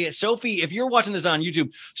Monday. Sophie, if you're watching this on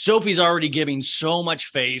YouTube, Sophie's already giving so much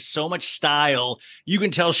face, so much style. You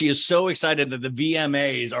can tell she is so excited that the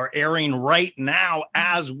VMAs are airing right now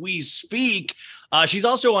as we speak. She's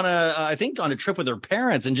also on a trip with her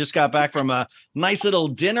parents and just got back from a nice little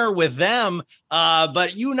dinner with them.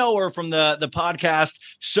 But you know her from the podcast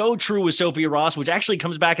So True with Sophie Ross, which actually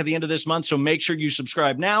comes back at the end of this month. So make sure you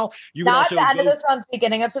subscribe now. You Not can also the end of this month,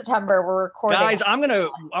 beginning of September. We're recording. Guys, I'm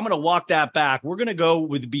gonna walk that back. We're gonna go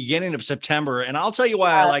with the beginning of September, and I'll tell you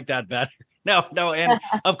why I like that better. No, and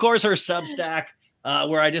of course her Substack.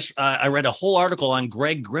 Where I read a whole article on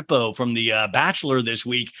Greg Grippo from The Bachelor this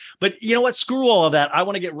week. But you know what? Screw all of that. I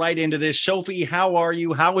want to get right into this. Sophie, how are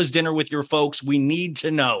you? How was dinner with your folks? We need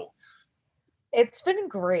to know. It's been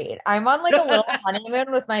great. I'm on like a little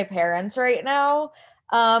honeymoon with my parents right now.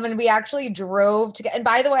 And we actually drove to get, and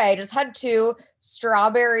by the way, I just had 2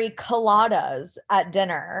 strawberry coladas at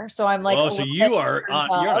dinner. So I'm like, so you're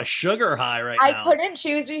on a sugar high right now. I couldn't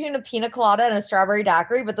choose between a pina colada and a strawberry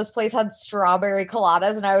daiquiri, but this place had strawberry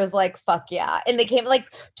coladas and I was like, fuck yeah. And they came like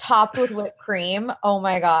topped with whipped cream. Oh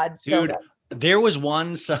my God. So dude, good. There was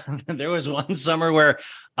one summer where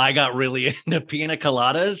I got really into pina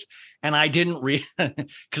coladas and I didn't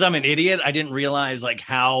because I'm an idiot. I didn't realize like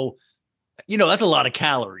how, that's a lot of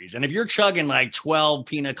calories. And if you're chugging like 12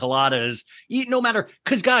 pina coladas, no matter,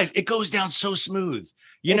 because guys, it goes down so smooth.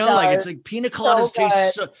 It's like pina coladas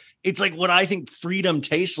taste so, it's like what I think freedom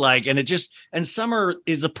tastes like. And and summer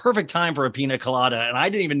is the perfect time for a pina colada. And I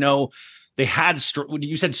didn't even know they had,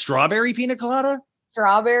 you said strawberry pina colada?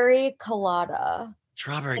 Strawberry colada.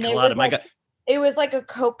 My God. It was like a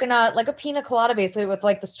coconut, like a pina colada, basically with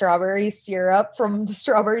like the strawberry syrup from the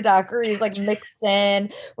strawberry daiquiris, like mixed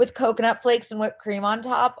in with coconut flakes and whipped cream on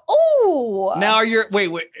top. Oh, now are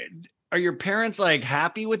your parents like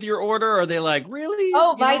happy with your order? Or are they like, really?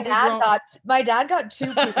 Oh, my dad got 2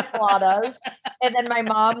 pina coladas, and then my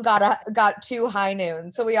mom got 2 high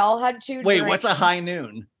noons. So we all had 2. Wait, drinks. What's a high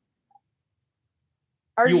noon?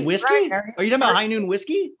 Are you whiskey? Right? Are you talking about high noon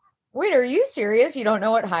whiskey? Wait, are you serious? You don't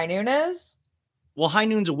know what high noon is? Well, High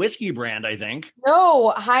Noon's a whiskey brand, I think.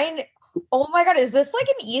 No, oh my God, is this like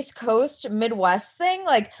an East Coast Midwest thing?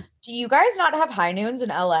 Like, do you guys not have High Noons in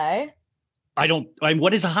LA?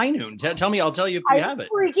 What is a High Noon? Tell me, I'll tell you if we have it.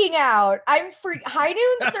 I'm freaking out. High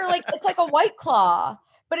Noons are like, it's like a White Claw,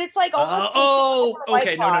 but it's like almost.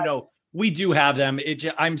 Okay. No. We do have them.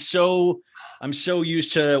 I'm so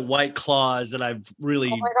used to White Claws that I've really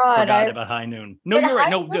forgot about High Noon. No, you're right.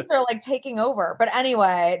 No, they're like taking over. But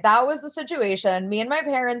anyway, that was the situation. Me and my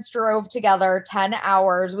parents drove together 10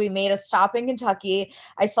 hours. We made a stop in Kentucky.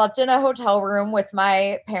 I slept in a hotel room with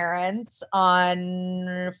my parents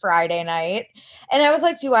on Friday night. And I was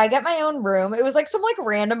like, do I get my own room? It was like some like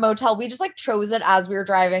random motel. We just like chose it as we were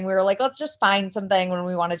driving. We were like, let's just find something when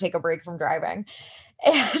we want to take a break from driving.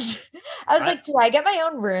 And I was like, do I get my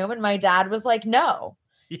own room? And my dad was like, no.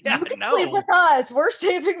 Yeah, you can sleep with us. We're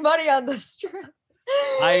saving money on this trip.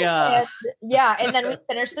 And then we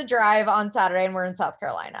finished the drive on Saturday and we're in South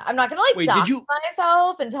Carolina. I'm not gonna dox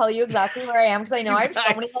myself and tell you exactly where I am because I know I have so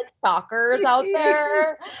many like stalkers out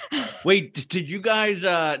there. Wait, did you guys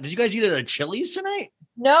eat at a Chili's tonight?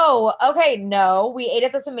 No. Okay, no. We ate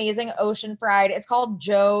at this amazing ocean fried. It's called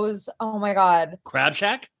Joe's. Oh my God. Crab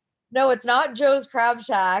Shack? No, it's not Joe's Crab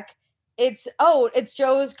Shack. It's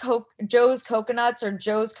Joe's Coconuts or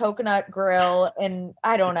Joe's Coconut Grill, and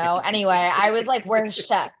I don't know. Anyway, I was like, where's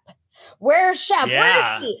Shep? Where's Shep?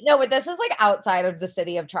 Yeah. Where's he? No, but this is like outside of the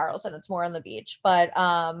city of Charleston. It's more on the beach. But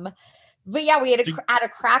yeah, we had at a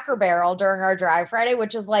Cracker Barrel during our drive Friday,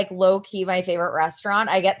 which is like low key my favorite restaurant.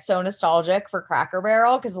 I get so nostalgic for Cracker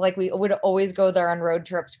Barrel because like we would always go there on road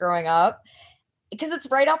trips growing up because it's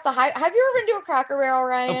right off the high. Have you ever been to a Cracker Barrel,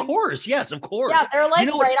 Ryan? Of course. Yes, of course. Yeah, they're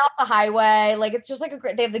like right off the highway. Like it's just like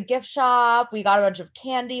they have the gift shop. We got a bunch of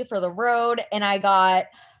candy for the road, and I got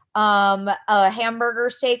a hamburger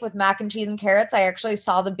steak with mac and cheese and carrots. I actually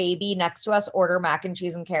saw the baby next to us order mac and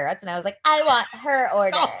cheese and carrots, and I was like, I want her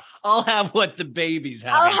order. I'll have what the baby's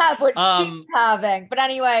having. I'll have what she's having. But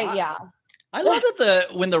anyway, yeah. I love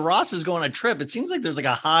that when the Ross is going on a trip, it seems like there's like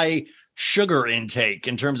a high sugar intake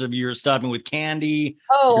in terms of you're stopping with candy.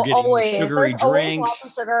 Oh, you're always. Sugary There's always drinks. lots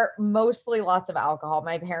of sugar, mostly lots of alcohol.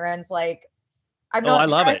 My parents I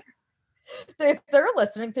love it. If they're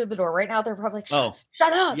listening through the door right now, they're probably like, shut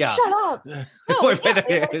up, yeah. shut up. No,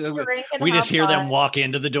 we just hear them walk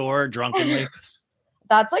into the door drunkenly.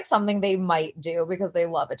 That's like something they might do because they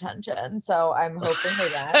love attention. So I'm hoping they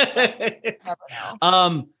don't. Never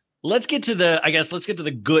know. Let's get to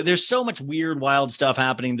the good. There's so much weird, wild stuff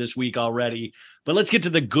happening this week already, but let's get to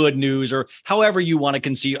the good news, or however you want to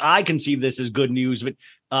conceive. I conceive this as good news, but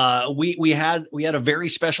we had a very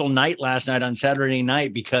special night last night on Saturday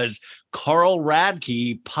night because Carl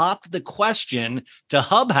Radke popped the question to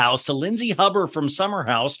Hub House, to Lindsay Hubbard from Summer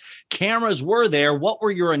House. Cameras were there. What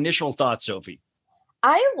were your initial thoughts, Sophie?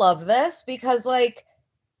 I love this because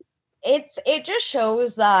it just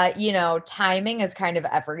shows that, timing is kind of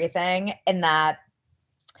everything, and that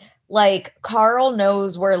like Carl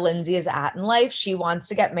knows where Lindsay is at in life. She wants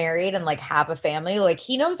to get married and like have a family. Like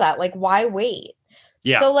he knows that. Like, why wait?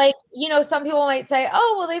 Yeah. So some people might say,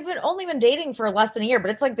 oh, well, they've only been dating for less than a year, but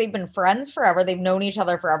it's like they've been friends forever. They've known each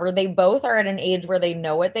other forever. They both are at an age where they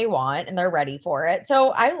know what they want and they're ready for it.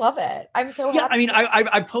 So I love it. I'm so happy. I mean,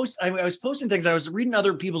 I was posting things. I was reading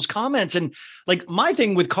other people's comments, and like my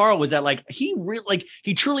thing with Carl was that like he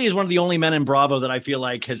truly is one of the only men in Bravo that I feel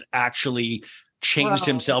like has actually changed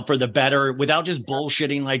himself for the better without just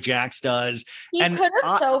bullshitting like Jax does. He could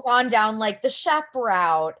have gone down like the Shep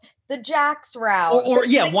route, the Jax route, or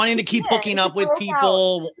wanting to keep hooking up with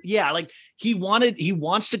people. Out. Yeah, like he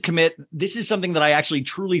wants to commit. This is something that I actually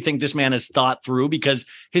truly think this man has thought through because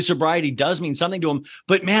his sobriety does mean something to him.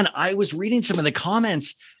 But man, I was reading some of the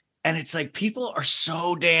comments and it's like people are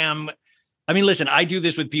so damn. I mean, listen, I do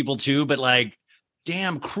this with people too, but like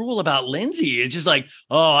damn cruel about Lindsay. It's just like,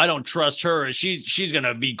 oh, I don't trust her. She's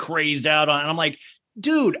gonna be crazed out on. And I'm like,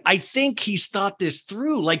 dude, I think he's thought this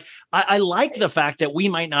through. Like, I like the fact that we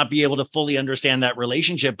might not be able to fully understand that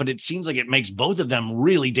relationship, but it seems like it makes both of them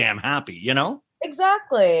really damn happy,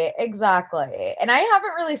 Exactly. And I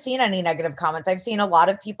haven't really seen any negative comments. I've seen a lot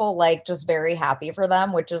of people like just very happy for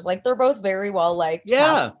them, which is like they're both very well liked.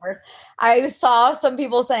 Yeah. I saw some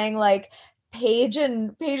people saying like Paige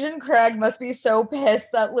and Craig must be so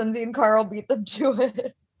pissed that Lindsay and Carl beat them to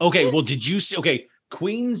it. Okay, well, did you see? Okay,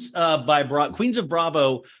 Queens of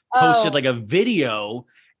Bravo posted like a video,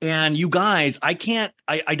 and you guys, I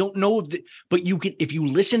don't know but you can, if you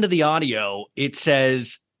listen to the audio, it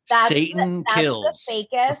says Satan kills. The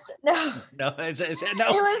fakest. No, it's no.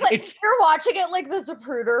 It was like you're watching it like the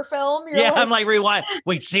Zapruder film. I'm like rewind.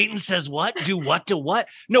 Wait, Satan says what? Do what to what?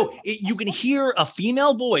 No, you can hear a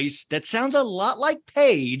female voice that sounds a lot like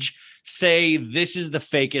Paige say, "This is the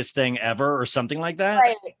fakest thing ever," or something like that.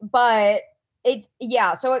 Right, but.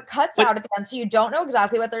 So it cuts out at the end, so you don't know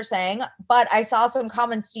exactly what they're saying, but I saw some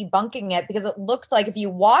comments debunking it because it looks like if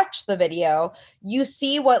you watch the video, you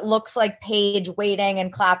see what looks like Paige waiting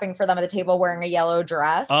and clapping for them at the table wearing a yellow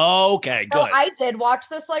dress. Oh, okay, so good. I did watch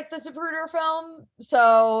this like the Zapruder film,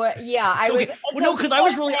 so yeah, I was. Well, no, because I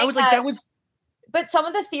was like that was. But some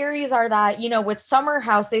of the theories are that, with Summer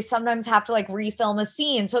House, they sometimes have to like refilm a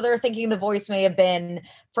scene. So they're thinking the voice may have been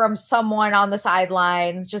from someone on the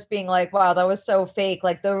sidelines, just being like, wow, that was so fake.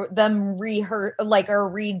 Like them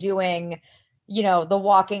redoing, the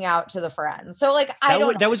walking out to the friends. So like,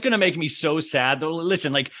 that was going to make me so sad though.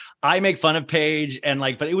 Listen, like I make fun of Paige and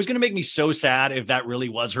like, but it was going to make me so sad if that really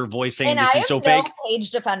was her voice saying this is so fake.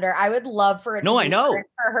 Paige defender. I would love for it. No, I know.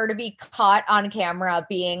 For her to be caught on camera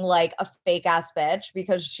being like a fake ass bitch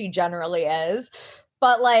because she generally is.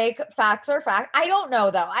 But like facts are fact. I don't know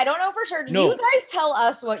though. I don't know for sure. No. You guys tell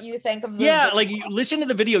us what you think of this. Yeah, like you listen to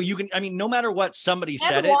the video. You can, I mean, no matter what somebody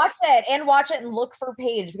said watch it and look for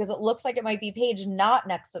Paige because it looks like it might be Paige not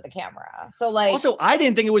next to the camera. So like also I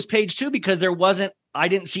didn't think it was Paige too because I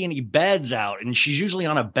didn't see any beds out and she's usually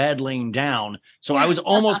on a bed laying down. So I was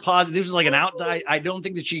almost positive this was like an I don't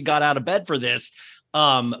think that she got out of bed for this.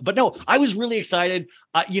 But no, I was really excited.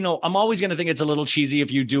 I'm always going to think it's a little cheesy if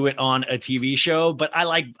you do it on a TV show, but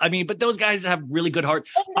but those guys have really good heart.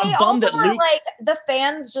 I'm bummed that Luke, like the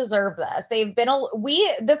fans deserve this.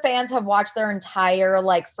 The fans have watched their entire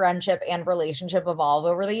like friendship and relationship evolve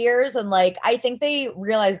over the years. And like, I think they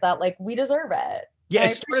realize that like we deserve it. Yeah,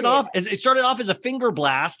 it started off as a finger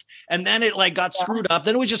blast and then it like got screwed up.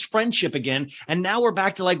 Then it was just friendship again. And now we're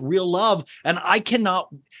back to like real love. And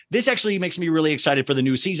this actually makes me really excited for the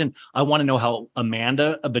new season. I want to know how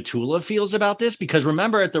Amanda Batula feels about this because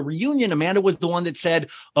remember at the reunion, Amanda was the one that said,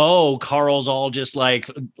 oh, Carl's all just like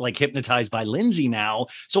hypnotized by Lindsay now.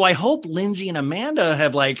 So I hope Lindsay and Amanda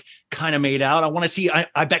have like kind of made out. I want to see,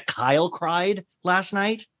 I bet Kyle cried last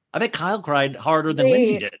night. I bet Kyle cried harder than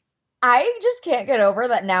Lindsay did. I just can't get over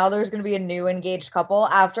that now there's going to be a new engaged couple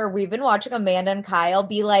after we've been watching Amanda and Kyle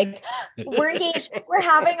be like, we're engaged. We're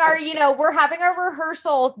having our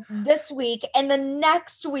rehearsal this week. And the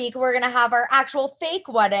next week we're going to have our actual fake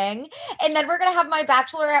wedding. And then we're going to have my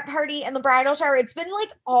bachelorette party and the bridal shower. It's been like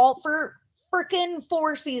all for freaking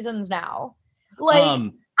 4 seasons now.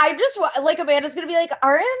 Like, I just like Amanda's going to be like,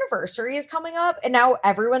 our anniversary is coming up. And now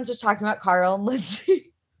everyone's just talking about Carl and Lindsay.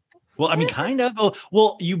 Well, I mean, kind of. Oh,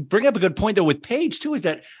 well, you bring up a good point, though, with Paige, too, is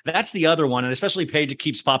that's the other one. And especially Paige, it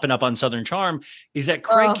keeps popping up on Southern Charm, is that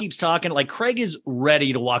Craig keeps talking like Craig is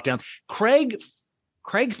ready to walk down. Craig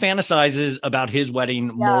fantasizes about his wedding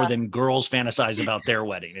more than girls fantasize about their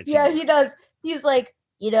wedding. He does. He's like,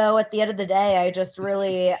 at the end of the day, I just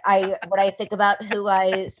really, when I think about who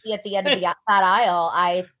I see at the end of that aisle,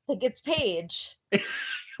 I think it's Paige.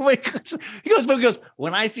 He goes,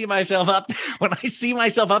 when I see myself up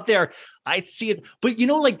there, I see it. But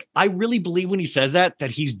I really believe when he says that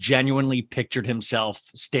he's genuinely pictured himself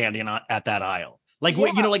standing at that aisle.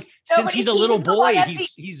 Since he's a little boy,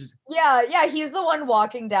 he's he's the one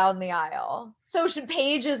walking down the aisle. So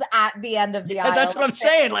Paige is at the end of the aisle. That's what I'm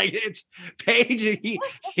saying. Like it's Paige.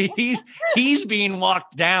 He's being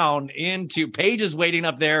walked down into. Paige is waiting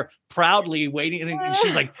up there proudly waiting, and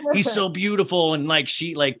she's like, he's so beautiful, and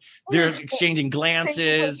they're exchanging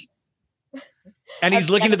glances. And he's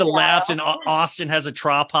looking to the left, and Austin has a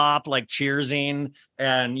trop hop, like cheersing,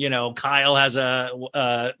 and Kyle has a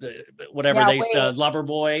lover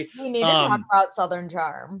boy. We need to talk about Southern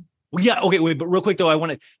Charm. Yeah, okay, wait, but real quick though, I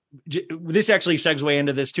want to. This actually segue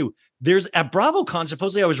into this too. There's at BravoCon,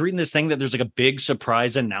 supposedly I was reading this thing that there's like a big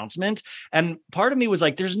surprise announcement, and part of me was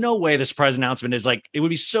like, "There's no way the surprise announcement is like it would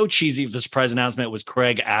be so cheesy if the surprise announcement was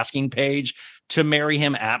Craig asking Paige to marry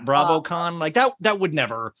him at BravoCon. Like that would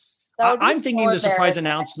never." I'm thinking the surprise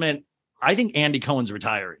announcement. I think Andy Cohen's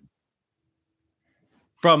retiring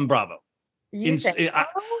from Bravo.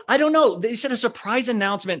 I don't know. They said a surprise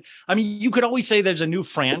announcement. I mean, you could always say there's a new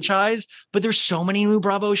franchise, but there's so many new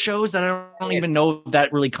Bravo shows that I don't even know if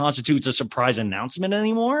that really constitutes a surprise announcement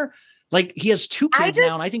anymore. Like he has 2 kids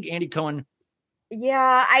now, and I think Andy Cohen.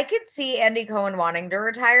 Yeah, I could see Andy Cohen wanting to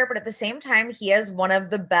retire, but at the same time, he has one of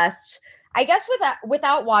the best. I guess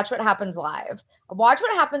without Watch What Happens Live. Watch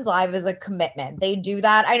What Happens Live is a commitment. They do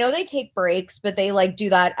that. I know they take breaks, but they do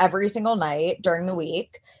that every single night during the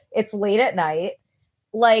week. It's late at night.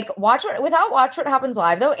 Without Watch What Happens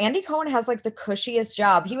Live, though, Andy Cohen has the cushiest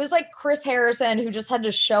job. He was like Chris Harrison, who just had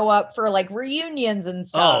to show up for reunions and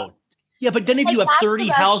stuff. Oh, yeah. But then if you have 30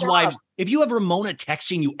 housewives, if you have Ramona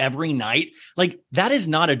texting you every night, that is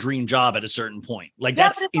not a dream job at a certain point.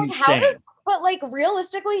 That's insane. But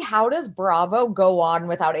realistically, how does Bravo go on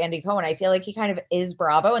without Andy Cohen? I feel like he kind of is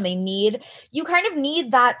Bravo, and you kind of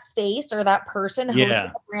need that face or that person hosting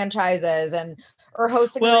the franchises or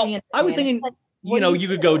hosting. Well, I was thinking, you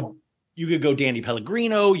could go Danny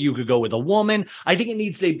Pellegrino, you could go with a woman. I think it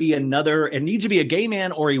needs to be a gay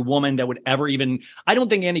man or a woman that would ever I don't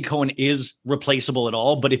think Andy Cohen is replaceable at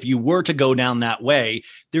all, but if you were to go down that way,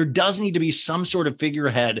 there does need to be some sort of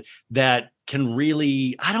figurehead that can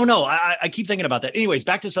really, I don't know. I keep thinking about that. Anyways,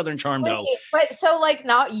 back to Southern Charm though. But so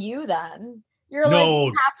not you then. You're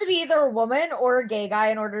you have to be either a woman or a gay guy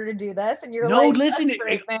in order to do this. And you're listen, a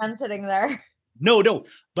straight man sitting there. No.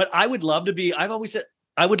 But I would love to be, I've always said,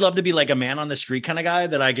 I would love to be a man on the street kind of guy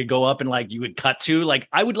that I could go up and you would cut to.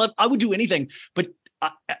 I would do anything, but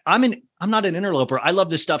I'm not an interloper. I love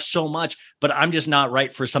this stuff so much, but I'm just not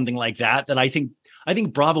right for something like that I think I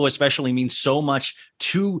think Bravo especially means so much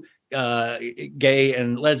to gay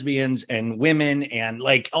and lesbians and women and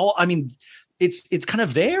like all. I mean, it's kind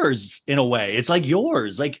of theirs in a way. It's like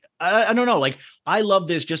yours. Like I don't know. Like I love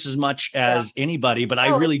this just as much as anybody, but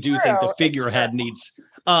I really do think the figurehead needs.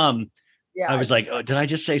 I was like, oh, did I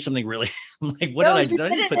just say something really? I'm like, what did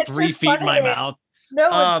I just put 3 feet in my mouth? No,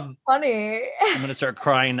 it's funny. I'm gonna start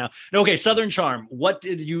crying now. Okay, Southern Charm. What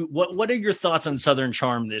are your thoughts on Southern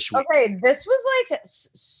Charm this week? Okay, this was like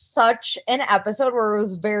such an episode where it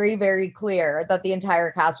was very, very clear that the entire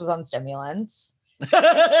cast was on stimulants.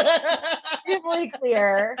 Really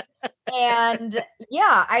clear. And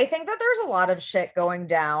yeah, I think that there's a lot of shit going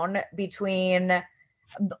down between.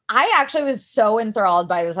 I actually was so enthralled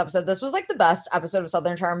by this episode. This was like the best episode of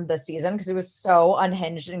Southern Charm this season because it was so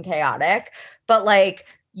unhinged and chaotic. But like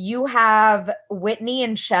you have Whitney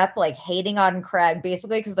and Shep like hating on Craig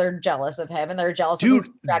basically because they're jealous of him and they're jealous of his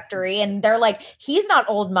trajectory. And they're like, he's not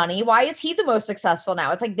old money. Why is he the most successful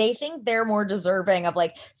now? It's like they think they're more deserving of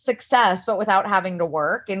like success, but without having to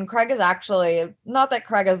work. And Craig is actually, not that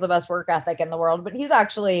Craig has the best work ethic in the world, but he's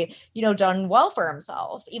actually, done well for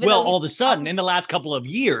himself. Even well, all of a sudden in the last couple of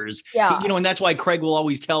years, and that's why Craig will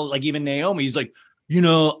always tell, like even Naomi, he's like,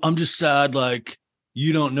 I'm just sad, like,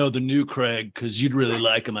 you don't know the new Craig because you'd really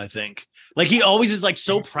like him, I think. Like he always is like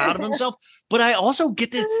so proud of himself. But I also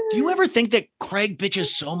get this. Do you ever think that Craig bitches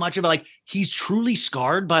so much about like he's truly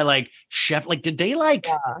scarred by like Shep? Like, did they like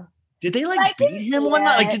beat him one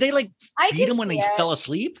night? Like, did they like beat him when he fell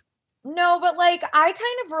asleep? No, but like I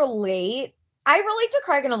kind of relate. I relate to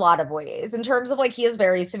Craig in a lot of ways in terms of like he has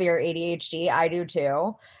very severe ADHD. I do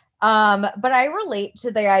too. But I relate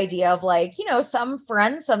to the idea of like, some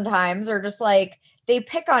friends sometimes are just like, they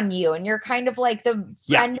pick on you and you're kind of like the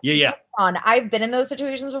friend. Yeah. On. I've been in those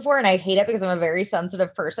situations before and I hate it because I'm a very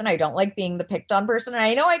sensitive person. I don't like being the picked on person. And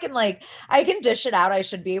I know I can dish it out. I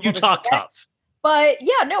should be able to. You talk tough. But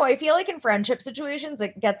yeah, no, I feel like in friendship situations,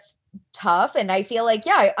 it gets tough. And I feel like,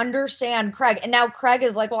 I understand Craig. And now Craig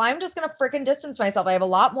is like, well, I'm just going to freaking distance myself. I have a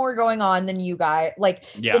lot more going on than you guys. Like,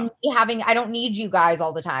 I don't need you guys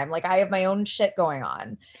all the time. Like, I have my own shit going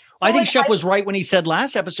on. So, I think Shep was right when he said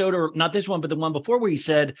last episode, or not this one, but the one before, where he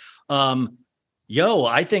said,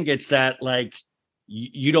 I think it's that like,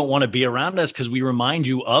 you don't want to be around us because we remind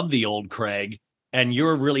you of the old Craig. And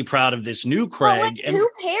you're really proud of this new Craig. Well, like, who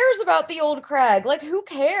cares about the old Craig? Like, who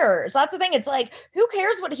cares? That's the thing. It's like, who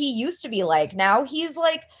cares what he used to be like? Now he's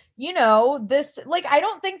like, this, like, I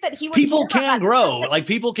don't think that he would. People can grow. Like,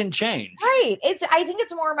 people can change. Right. I think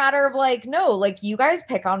it's more a matter of like, no, like you guys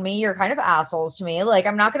pick on me. You're kind of assholes to me. Like,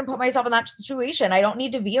 I'm not going to put myself in that situation. I don't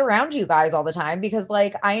need to be around you guys all the time because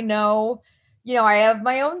like, I know, I have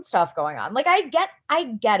my own stuff going on. Like, I get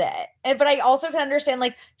it. But I also can understand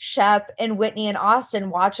like Shep and Whitney and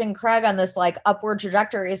Austin watching Craig on this like upward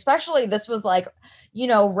trajectory, especially this was like,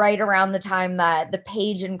 right around the time that the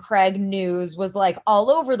Paige and Craig news was like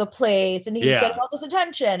all over the place and he was getting all this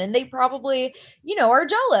attention and they probably, are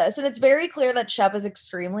jealous. And it's very clear that Shep is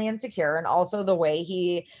extremely insecure. And also the way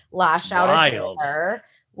he lashed out at her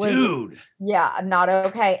was not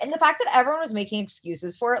okay. And the fact that everyone was making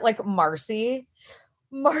excuses for it, like Marcy,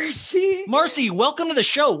 welcome to the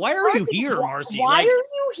show. Why are you here, Marcy? Why are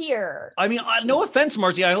you here? I mean, no offense,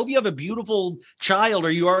 Marcy. I hope you have a beautiful child,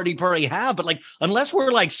 or you probably have. But like, unless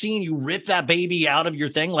we're like seeing you rip that baby out of your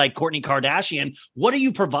thing, like Kourtney Kardashian, what do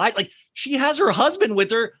you provide? Like, she has her husband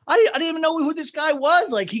with her. I didn't even know who this guy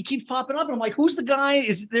was. Like, he keeps popping up, and I'm like, who's the guy?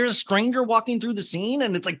 Is there a stranger walking through the scene?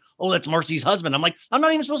 And it's like, oh, that's Marcy's husband. I'm like, I'm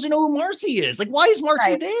not even supposed to know who Marcy is. Like, why is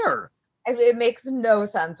Marcy there? It makes no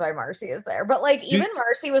sense why Marcy is there. But like, even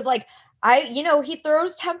Marcy was like, he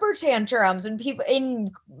throws temper tantrums and people in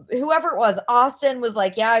whoever it was, Austin was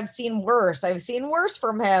like, I've seen worse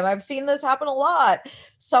from him. I've seen this happen a lot.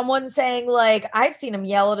 Someone saying like, I've seen him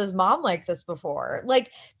yell at his mom like this before.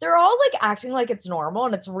 Like, they're all like acting like it's normal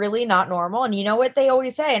and it's really not normal. And you know what they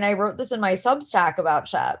always say? And I wrote this in my Substack about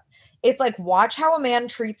Shep. It's like, watch how a man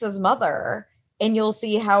treats his mother and you'll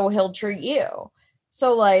see how he'll treat you.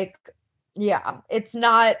 So like, it's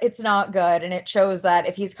not good. And it shows that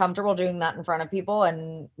if he's comfortable doing that in front of people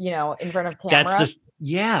and, in front of camera.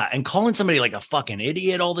 And calling somebody like a fucking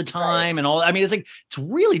idiot all the time and all. I mean, it's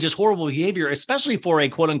really just horrible behavior, especially for a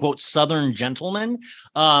quote unquote Southern gentleman.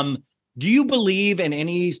 Do you believe in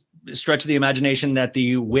any stretch of the imagination that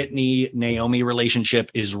the Whitney-Naomi relationship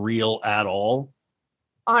is real at all?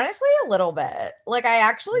 Honestly, a little bit. Like, I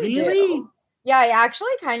actually do. Yeah, I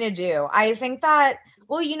actually kind of do. I think that,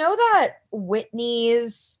 well, that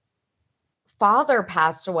Whitney's father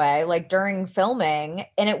passed away like during filming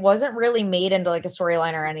and it wasn't really made into like a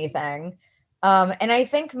storyline or anything. And I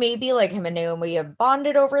think maybe like him and Naomi have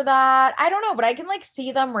bonded over that. I don't know, but I can like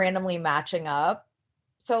see them randomly matching up.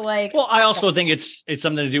 So like, well, I also think it's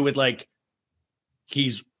something to do with like,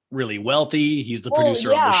 he's really wealthy. He's the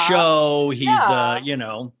producer of the show. He's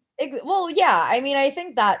the. Well, yeah. I mean, I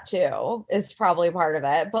think that too is probably part of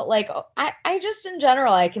it. But like, I just in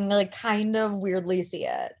general, I can like kind of weirdly see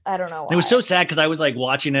it. I don't know why. It was so sad because I was like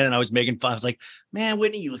watching it and I was making fun. I was like, man,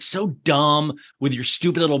 Whitney, you look so dumb with your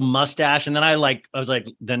stupid little mustache. And then I was like,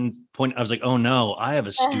 oh no, I have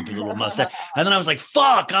a stupid little mustache. And then I was like,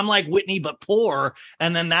 fuck, I'm like Whitney, but poor.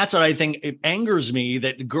 And then that's what I think it angers me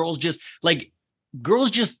that girls just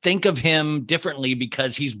think of him differently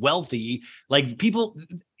because he's wealthy. Like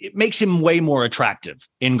it makes him way more attractive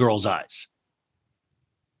in girls' eyes.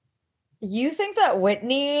 You think that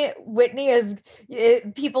Whitney is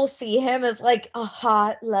people see him as like a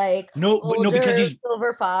hot, like no, because he's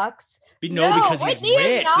silver fox. Because Whitney he's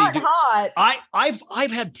rich. Is not hot.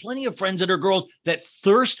 I've had plenty of friends that are girls that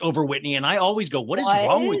thirst over Whitney, and I always go, "What is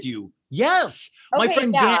wrong with you?" Yes, my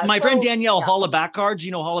friend Danielle Hollaback-Cards,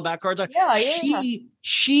 you know Hollaback-Cards?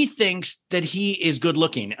 She thinks that he is good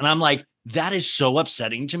looking, and I'm like, that is so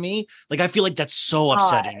upsetting to me. Like, I feel like that's so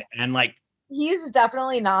upsetting, and like, he's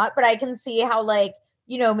definitely not. But I can see how, like,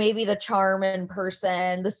 maybe the charm in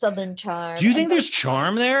person, the Southern charm. Do you think there's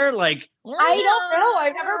charm there? Like, I don't know.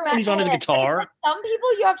 I've never met. He's on his guitar. Like, some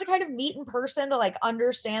people you have to kind of meet in person to like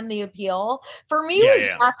understand the appeal. For me, it was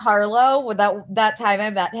Jack Harlow. With that time I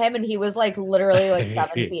met him, and he was like literally like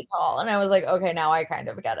 7 feet tall, and I was like, okay, now I kind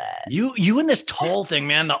of get it. You and this tall thing,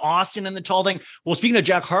 man. The Austin and the tall thing. Well, speaking of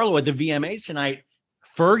Jack Harlow at the VMAs tonight,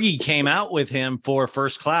 Fergie came out with him for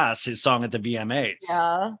First Class, his song at the VMAs.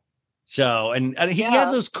 Yeah. So, and he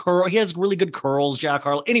has those he has really good curls, Jack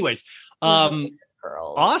Harlow. Anyways, Austin's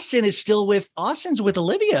with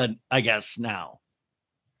Olivia, I guess now.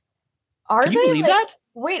 Can you believe that?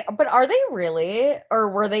 Wait, but are they really?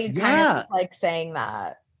 Or were they kind of like saying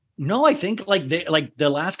that? No, I think like the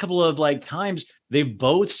last couple of like times they've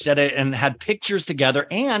both said it and had pictures together.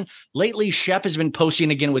 And lately Shep has been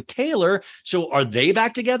posting again with Taylor. So are they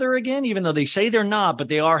back together again? Even though they say they're not, but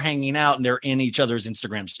they are hanging out and they're in each other's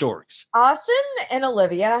Instagram stories. Austin and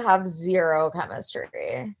Olivia have zero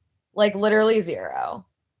chemistry, like literally zero.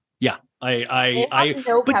 Yeah, I have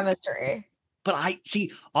no chemistry. But I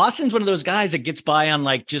see Austin's one of those guys that gets by on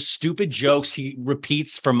like just stupid jokes he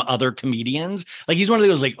repeats from other comedians. Like he's one of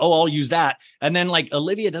those like, oh, I'll use that. And then like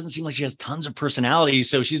Olivia doesn't seem like she has tons of personality.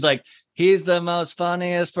 So she's like, he's the most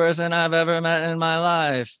funniest person I've ever met in my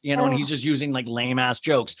life. And he's just using like lame ass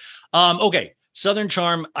jokes. Okay. Southern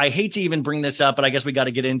Charm. I hate to even bring this up, but I guess we got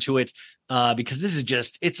to get into it because this is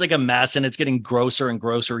it's like a mess and it's getting grosser and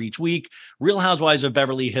grosser each week. Real Housewives of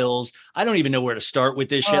Beverly Hills. I don't even know where to start with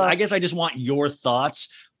this shit. I guess I just want your thoughts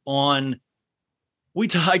on.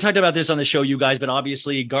 I talked about this on the show, you guys, but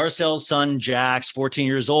obviously Garcelle's son, Jax, 14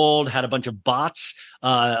 years old, had a bunch of bots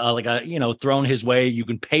thrown his way. You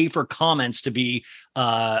can pay for comments to be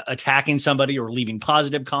attacking somebody or leaving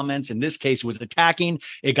positive comments. In this case, it was attacking.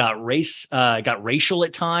 It got racial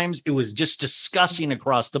at times. It was just disgusting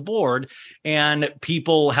across the board. And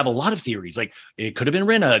people have a lot of theories. Like it could have been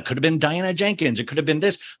Rinna, it could have been Diana Jenkins, it could have been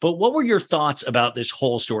this. But what were your thoughts about this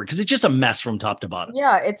whole story? Because it's just a mess from top to bottom.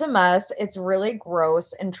 Yeah, it's a mess. It's really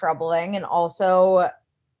gross and troubling. And also,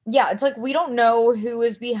 it's like we don't know who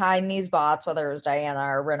is behind these bots, whether it was Diana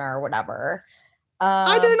or Rinna or whatever.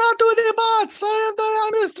 I did not do any bots.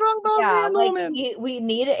 I'm a strong boss. Like we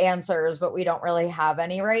need answers, but we don't really have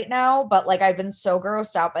any right now. But like I've been so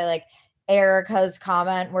grossed out by like Erica's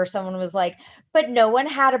comment where someone was like, but no one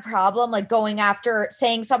had a problem like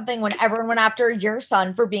saying something when everyone went after your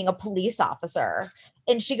son for being a police officer.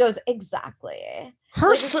 And she goes, exactly.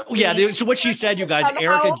 So what she said, you guys,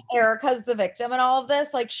 Erica's the victim in all of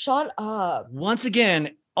this. Like, shut up. Once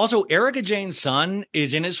again, also Erica Jane's son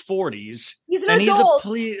is in his 40s. He's an adult.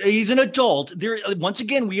 He's an adult. Once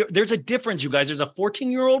again, there's a difference, you guys. There's a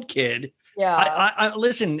 14-year-old kid. Yeah. I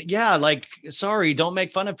listen. Yeah. Like, sorry, don't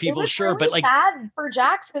make fun of people. Sure. Really but like sad for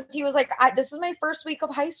Jax because he was like, this is my first week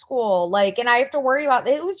of high school. Like, and I have to worry about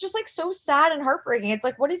it. It was just like so sad and heartbreaking. It's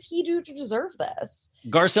like, what did he do to deserve this?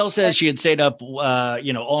 Garcelle says she had stayed up,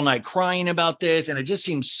 all night crying about this. And it just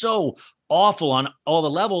seems so awful on all the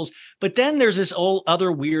levels. But then there's this whole other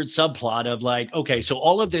weird subplot of like, okay, so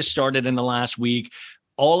all of this started in the last week.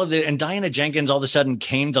 And Diana Jenkins all of a sudden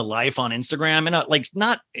came to life on Instagram and like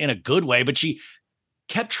not in a good way, but she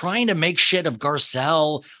kept trying to make shit of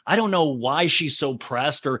Garcelle. I don't know why she's so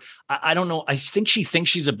pressed, or I don't know. I think she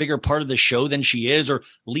thinks she's a bigger part of the show than she is, or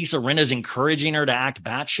Lisa Rinna's encouraging her to act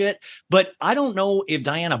batshit. But I don't know if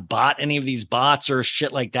Diana bought any of these bots or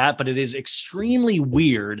shit like that, but it is extremely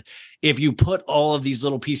weird if you put all of these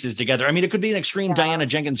little pieces together. I mean, it could be an extreme Diana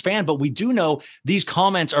Jenkins fan, but we do know these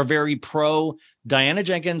comments are very pro Diana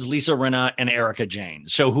Jenkins, Lisa Rinna, and Erica Jane.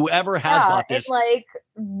 So whoever has bought this, like,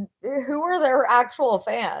 who are their actual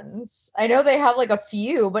fans? I know they have like a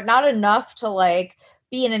few, but not enough to like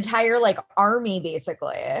be an entire like army,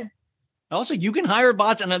 basically. Also, you can hire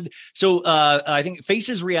bots. And so I think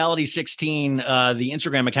Faces Reality 16, the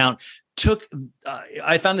Instagram account,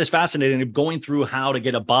 I found this fascinating of going through how to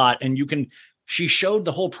get a bot. And she showed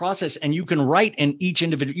the whole process, and you can write in each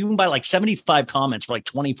individual. You can buy like 75 comments for like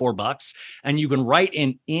 $24, and you can write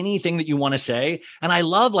in anything that you want to say. And I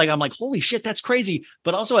love, like, I'm like, holy shit, that's crazy.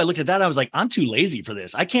 But also I looked at that, and I was like, I'm too lazy for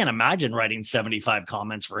this. I can't imagine writing 75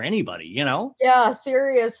 comments for anybody, you know? Yeah,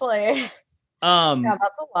 seriously. Yeah,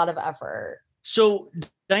 that's a lot of effort. So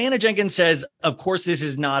Diana Jenkins says, of course, this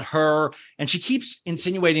is not her. And she keeps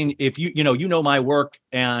insinuating, if you know my work,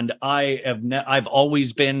 and I've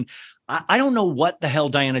always been, I don't know what the hell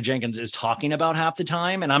Diana Jenkins is talking about half the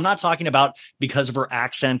time. And I'm not talking about because of her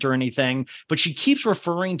accent or anything, but she keeps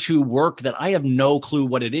referring to work that I have no clue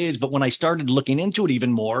what it is. But when I started looking into it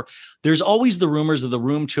even more, there's always the rumors of the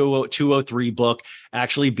Room 203 book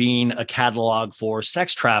actually being a catalog for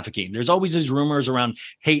sex trafficking. There's always these rumors around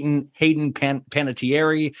Hayden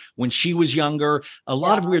Panettiere when she was younger, a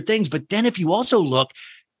lot of weird things. But then if you also look,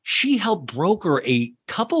 she helped broker a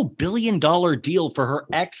couple $2 billion deal for her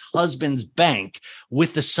ex-husband's bank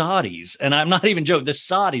with the Saudis. And I'm not even joking, the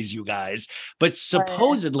Saudis, you guys. But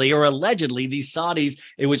supposedly or allegedly, these Saudis,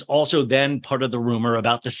 it was also then part of the rumor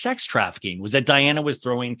about the sex trafficking, was that Diana was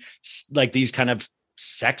throwing like these kind of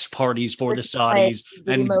sex parties for the Saudis,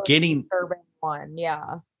 like, and getting urban one.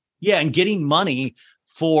 and getting money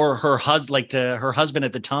for her her husband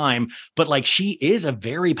at the time. But like, she is a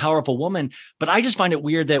very powerful woman. But I just find it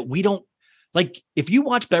weird that we don't, like, if you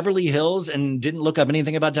watch Beverly Hills and didn't look up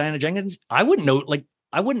anything about Diana Jenkins, I wouldn't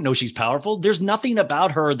know she's powerful. There's nothing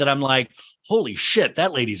about her that I'm like, holy shit,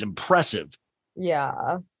 that lady's impressive.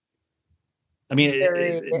 Yeah. I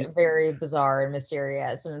mean, very bizarre and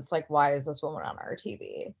mysterious. And it's like, why is this woman on our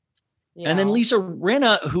TV? And then Lisa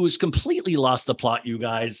Rinna, who's completely lost the plot, you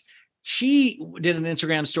guys. She did an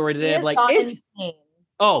Instagram story today. I'm like, she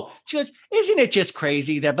goes, isn't it just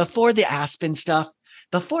crazy that before the Aspen stuff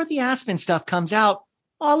comes out,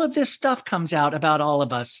 all of this stuff comes out about all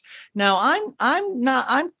of us. Now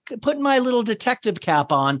I'm putting my little detective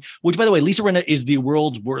cap on, which, by the way, Lisa Rinna is the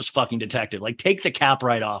world's worst fucking detective. Like, take the cap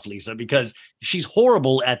right off, Lisa, because she's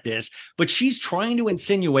horrible at this, but she's trying to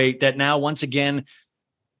insinuate that now, once again,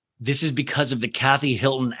 this is because of the Kathy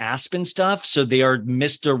Hilton Aspen stuff. So they are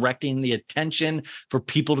misdirecting the attention for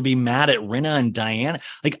people to be mad at Rinna and Diana.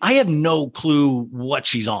 Like, I have no clue what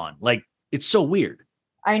she's on. Like, it's so weird.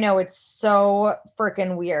 I know, it's so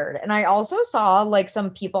freaking weird. And I also saw like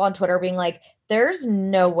some people on Twitter being like, there's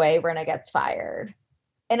no way Rinna gets fired.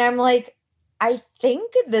 And I'm like, I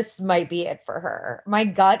think this might be it for her. My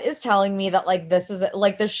gut is telling me that like this is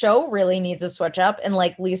like the show really needs a switch up, and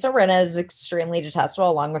like Lisa Rinna is extremely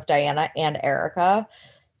detestable along with Diana and Erica.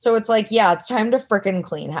 So it's like, yeah, it's time to freaking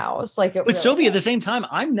clean house. Like, but really Sophie, at the same time,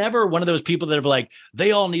 I'm never one of those people that are like,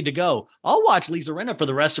 they all need to go. I'll watch Lisa Rinna for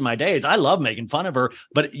the rest of my days. I love making fun of her.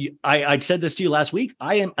 But I said this to you last week.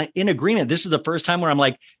 I am in agreement. This is the first time where I'm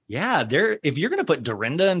like, yeah, if you're going to put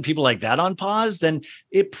Dorinda and people like that on pause, then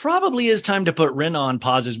it probably is time to put Rinna on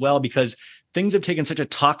pause as well, because things have taken such a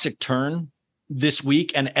toxic turn this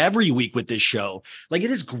week and every week with this show. Like, it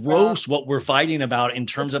is gross what we're fighting about in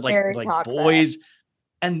terms of like boys.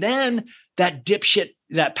 And then that dipshit,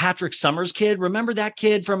 that Patrick Summers kid, remember that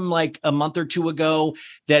kid from like a month or two ago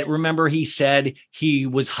that, remember, he said he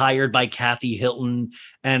was hired by Kathy Hilton,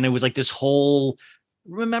 and it was like this whole,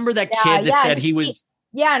 remember that kid that said he was.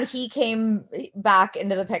 Yeah. And he came back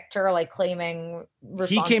into the picture, like claiming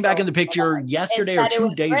he came back in the picture yesterday or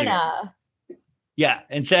 2 days ago. Yeah.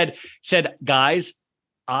 And said, guys,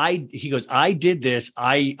 I did this.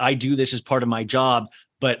 I do this as part of my job,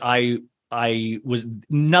 but I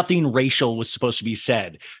nothing racial was supposed to be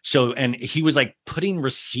said. So, and he was like putting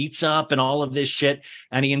receipts up and all of this shit.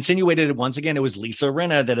 And he insinuated it once again, it was Lisa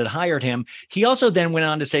Rinna that had hired him. He also then went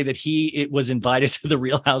on to say that it was invited to the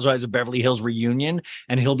Real Housewives of Beverly Hills reunion,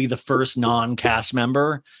 and he'll be the first non-cast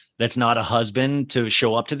member that's not a husband to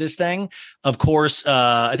show up to this thing. Of course,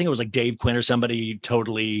 I think it was like Dave Quinn or somebody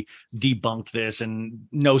totally debunked this, and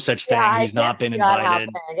no such thing. He's not been invited.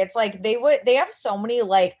 Happening. It's like they have so many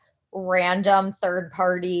like random third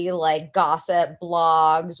party like gossip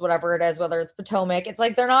blogs, whatever it is, whether it's Potomac. It's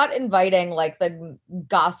like they're not inviting like the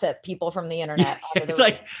gossip people from the internet. It's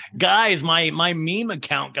like, guys, my meme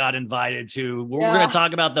account got invited to. We're going to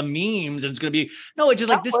talk about the memes, and it's going to be it's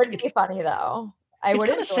just like this. Would be funny though. It's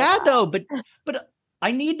kind of sad though, but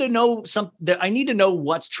I need to know I need to know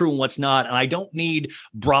what's true and what's not. And I don't need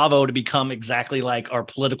Bravo to become exactly like our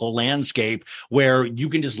political landscape where you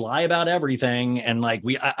can just lie about everything. And like,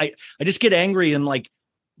 I just get angry. And like,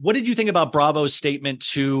 what did you think about Bravo's statement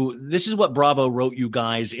this is what Bravo wrote you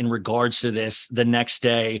guys in regards to this the next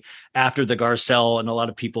day after the Garcelle, and a lot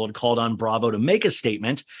of people had called on Bravo to make a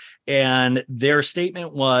statement. And their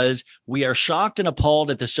statement was, "We are shocked and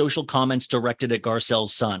appalled at the social comments directed at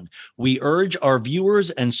Garcelle's son. We urge our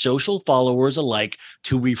viewers and social followers alike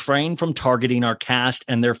to refrain from targeting our cast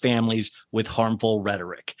and their families with harmful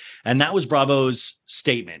rhetoric." And that was Bravo's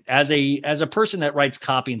statement. As a person that writes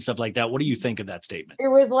copy and stuff like that, what do you think of that statement? It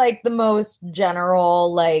was like the most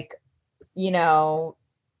general, like,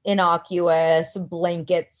 innocuous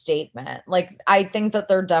blanket statement. Like, I think that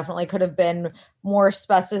there definitely could have been more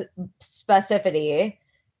specificity,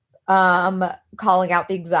 calling out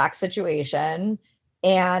the exact situation,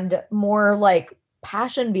 and more like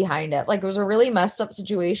passion behind it. Like, it was a really messed up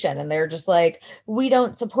situation, and they're just like, we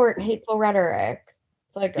don't support hateful rhetoric.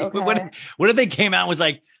 It's like, okay. What if they came out and was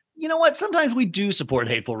like, you know what? Sometimes we do support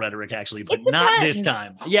hateful rhetoric, actually, but not this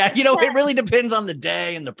time. Yeah, it really depends on the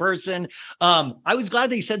day and the person. I was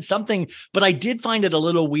glad they said something, but I did find it a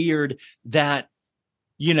little weird that,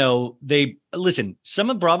 they listen,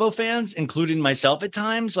 some of Bravo fans, including myself at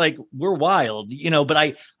times, like, we're wild, but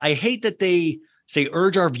I hate that they say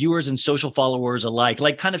urge our viewers and social followers alike,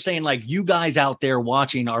 like kind of saying like, you guys out there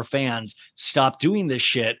watching, our fans, stop doing this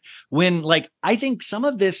shit. When like, I think some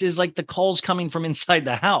of this is like the calls coming from inside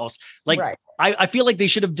the house. Like, right. I feel like they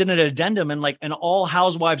should have done an addendum and like, and all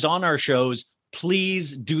housewives on our shows,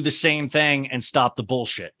 please do the same thing and stop the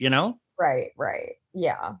bullshit, Right.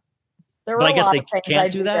 Yeah. There were but I guess lot they of things can't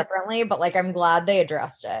I'd do that differently, but like, I'm glad they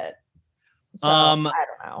addressed it. So, I don't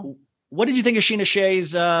know. What did you think of Scheana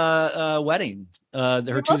Shea's wedding?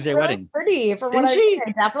 Her Tuesday really wedding. Pretty from what I've seen.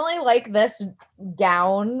 I definitely like this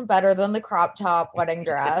gown better than the crop top wedding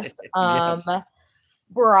dress. Yes.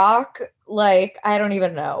 Brock, like, I don't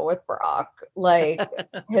even know with Brock, like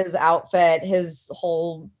his outfit, his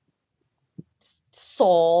whole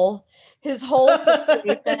soul, his whole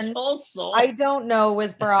situation. His whole soul. I don't know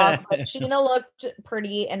with Brock, but Scheana looked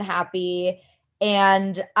pretty and happy.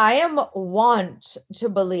 And I want to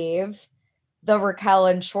believe the Raquel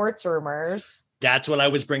and Schwartz rumors. That's what I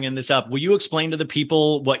was bringing this up. Will you explain to the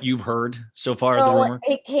people what you've heard so far? So the rumor?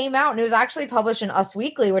 It came out and it was actually published in Us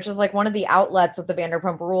Weekly, which is like one of the outlets that the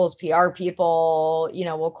Vanderpump Rules PR people,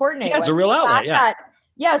 will coordinate. Yeah, it's a real outlet.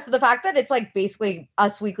 Yeah. So the fact that it's like basically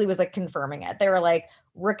Us Weekly was like confirming it. They were like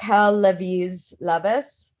Raquel Levis.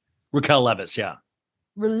 Raquel Levis, yeah.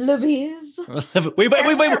 Levis. Wait.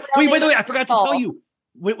 I forgot to tell you.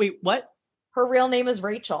 Wait, what? Her real name is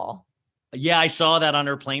Rachel. Yeah, I saw that on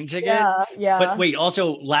her plane ticket. Yeah. But wait,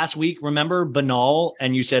 also last week, remember Banal?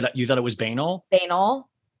 And you said you thought it was Banal? Banal.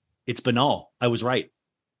 It's Banal. I was right.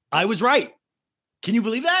 Can you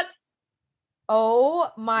believe that? Oh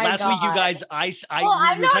my God. Last week, you guys, we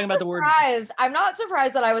were talking about the word. I'm not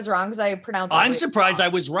surprised that I was wrong because I pronounced it. I'm surprised I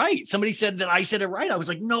was right. Somebody said that I said it right. I was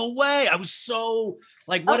like, no way. I was so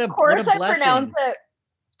like, what a blessing. Of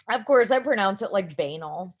course, I pronounce it like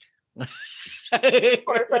banal. Of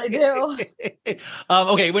course I do. Okay.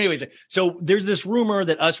 Well, anyways, so there's this rumor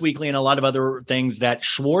that Us Weekly and a lot of other things that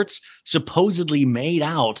Schwartz supposedly made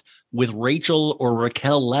out with Rachel or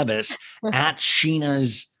Raquel Levis at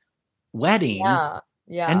Scheana's wedding.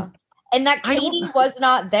 Yeah. And that Katie was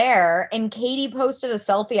not there. And Katie posted a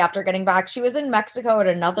selfie after getting back. She was in Mexico at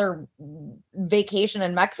another vacation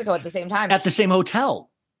in Mexico at the same time. At the same hotel.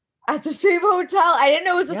 I didn't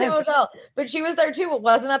know it was the same hotel, but she was there too. It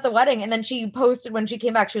wasn't at the wedding. And then she posted when she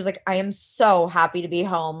came back, she was like, I am so happy to be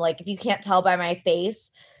home. Like, if you can't tell by my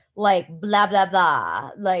face, like blah, blah,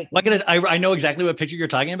 blah. Like, I know exactly what picture you're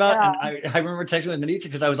talking about. Yeah. And I remember texting with Manisha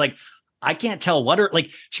because I was like, I can't tell what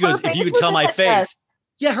she goes, if you could tell my face.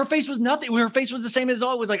 Yeah, her face was nothing. Her face was the same as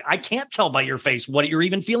always. Like, I can't tell by your face what you're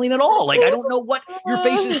even feeling at all. Like, I don't know what your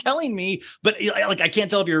face is telling me, but like, I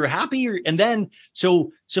can't tell if you're happy or, and then,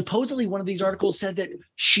 so supposedly one of these articles said that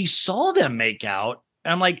she saw them make out.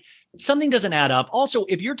 And I'm like, something doesn't add up. Also,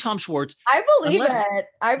 if you're Tom Schwartz, I believe it.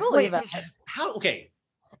 I believe it. How? Okay.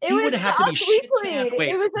 It was have to be Us Weekly.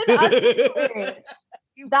 It was in Us Weekly.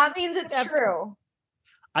 That means it's true.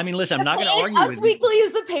 I mean, listen, I'm not going to argue Us with Weekly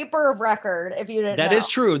is the paper of record, if you didn't know. That is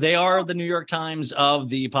true. They are the New York Times of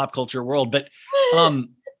the pop culture world. But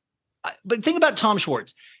think about Tom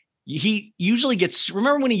Schwartz. He usually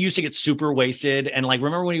remember when he used to get super wasted, and like,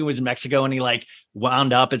 remember when he was in Mexico and he like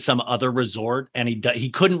wound up at some other resort and he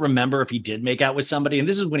couldn't remember if he did make out with somebody. And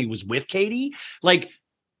this is when he was with Katie. Like,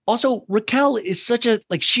 also, Raquel is such a,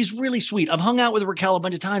 like, she's really sweet. I've hung out with Raquel a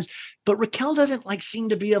bunch of times, but Raquel doesn't like seem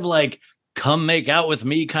to be of like, come make out with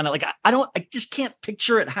me kind of like, I just can't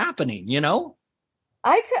picture it happening, you know?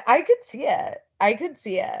 I could see it. I could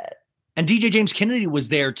see it. And DJ James Kennedy was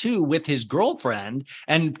there too with his girlfriend,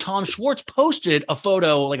 and Tom Schwartz posted a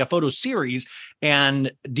photo, like a photo series,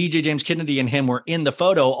 and DJ James Kennedy and him were in the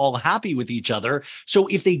photo all happy with each other. So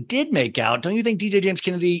if they did make out, don't you think DJ James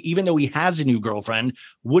Kennedy, even though he has a new girlfriend,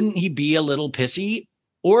 wouldn't he be a little pissy?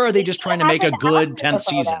 Or are they just trying to make a good 10th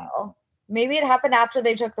season? Maybe it happened after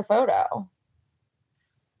they took the photo.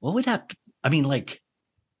 What would that?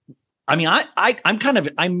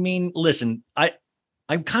 Listen,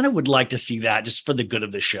 I kind of would like to see that just for the good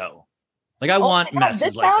of the show. Like, I want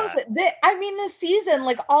messes like that. This season,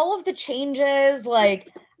 like all of the changes, like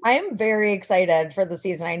I am very excited for the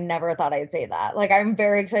season. I never thought I'd say that. Like, I'm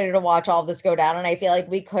very excited to watch all this go down. And I feel like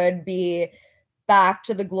we could be back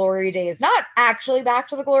to the glory days, not actually back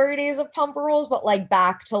to the glory days of Pump Rules, but like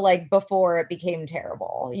back to like before it became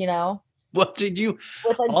terrible, you know? What did you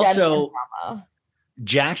also?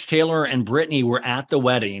 Jax Taylor and Britney were at the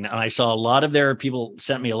wedding, and I saw a lot of their people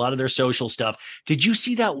sent me a lot of their social stuff. Did you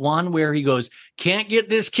see that one where he goes, can't get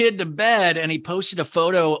this kid to bed? And he posted a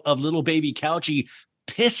photo of little baby Couchy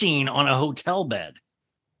pissing on a hotel bed.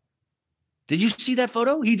 Did you see that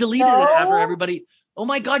photo? He deleted it after everybody. Oh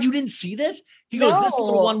my God, you didn't see this? He goes, this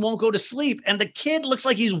little one won't go to sleep. And the kid looks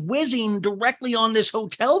like he's whizzing directly on this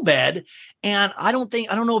hotel bed. And I don't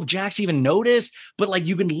know if Jax even noticed, but like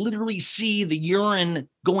you can literally see the urine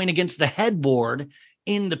going against the headboard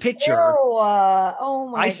in the picture. Oh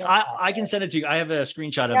my God. I can send it to you. I have a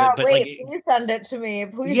screenshot of it. But please send it to me.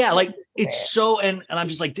 Please. Yeah, like it's so, and I'm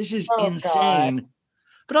just like, this is insane. God.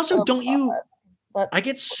 But also, I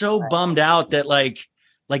get so bummed out that like,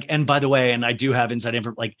 and by the way, and I do have inside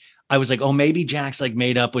info, like, I was like, oh, maybe Jax like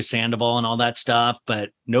made up with Sandoval and all that stuff,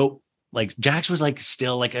 but nope. Like Jax was like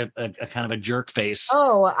still like a kind of a jerk face.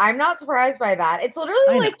 Oh, I'm not surprised by that. It's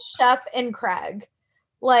literally like Shep and Craig.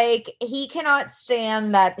 Like, he cannot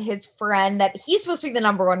stand that his friend, that he's supposed to be the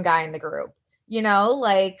number one guy in the group, you know,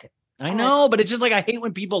 like. I know, but it's just like, I hate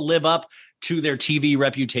when people live up to their TV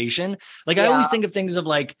reputation. Like, I always think of things of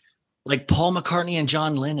like Paul McCartney and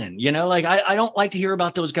John Lennon, you know, like I don't like to hear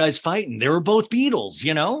about those guys fighting. They were both Beatles,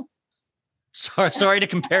 you know. Sorry to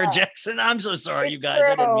compare Jackson. I'm so sorry, you guys.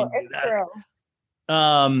 I didn't mean to do that. True.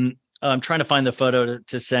 I'm trying to find the photo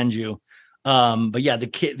to send you. But yeah, the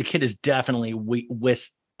kid is definitely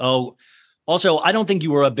also, I don't think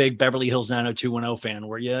you were a big Beverly Hills 90210 fan,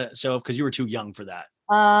 were you? So, because you were too young for that.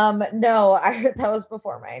 No, that was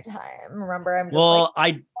before my time. Remember, I'm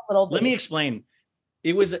just let me explain.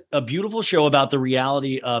 It was a beautiful show about the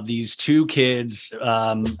reality of these two kids,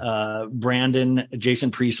 Brandon, Jason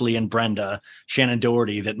Priestley, and Brenda, Shannon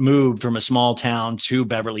Doherty, that moved from a small town to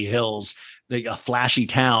Beverly Hills, a flashy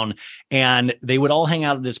town. And they would all hang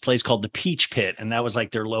out at this place called the Peach Pit. And that was like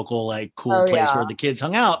their local, like cool place where the kids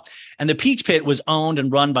hung out. And the Peach Pit was owned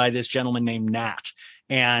and run by this gentleman named Nat.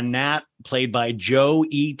 And Nat, played by Joe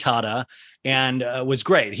E. Tata, and was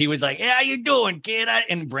great. He was like, yeah, how you doing, kid?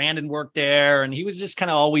 And Brandon worked there, and he was just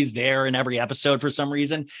kind of always there in every episode for some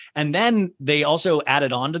reason. And then they also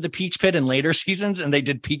added on to the Peach Pit in later seasons, and they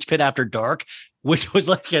did Peach Pit After Dark, which was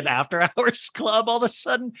like an after hours club all of a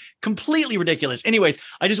sudden. Completely ridiculous. Anyways,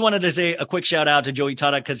 I just wanted to say a quick shout out to Joey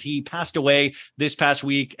Tata, because he passed away this past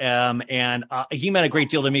week. And he meant a great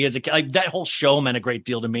deal to me as that whole show meant a great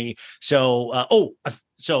deal to me. So,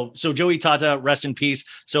 So Joey Tata, rest in peace.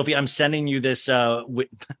 Sophie, I'm sending you this. I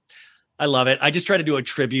love it. I just try to do a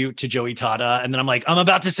tribute to Joey Tata, and then I'm like, I'm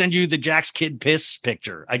about to send you the Jax kid piss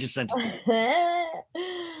picture. I just sent it to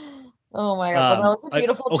you. Oh my God. That was a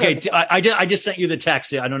beautiful okay. I just sent you the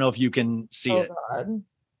text. I don't know if you can see it.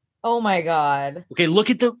 Oh my God. Okay. Look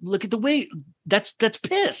at the way that's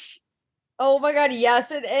piss. Oh my God.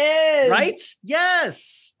 Yes, it is. Right?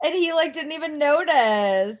 Yes. And he like didn't even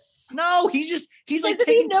notice. No, he's like Did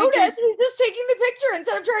he taking notice? pictures. He's just taking the picture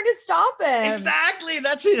instead of trying to stop him. Exactly.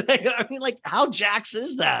 That's it. I mean, like, how Jax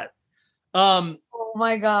is that? Oh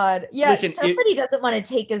my God. Yeah, listen, somebody doesn't want to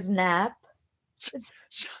take his nap.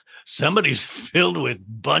 Somebody's filled with a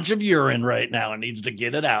bunch of urine right now and needs to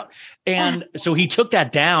get it out. And so he took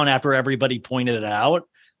that down after everybody pointed it out.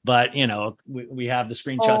 But, you know, we have the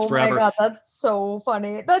screenshots forever. Oh my God, that's so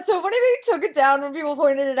funny. That's so funny that he took it down when people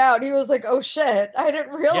pointed it out. He was like, oh shit, I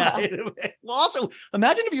didn't realize. Yeah. Well, also,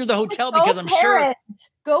 imagine if you're the hotel, like, because I'm sure.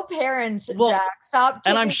 Go parent, Jack. Stop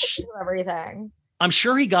taking pictures of everything. I'm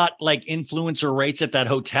sure he got like influencer rates at that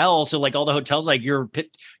hotel. So like all the hotels, like you're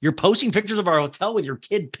posting pictures of our hotel with your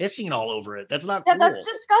kid pissing all over it. That's not cool. That's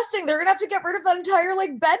disgusting. They're gonna have to get rid of that entire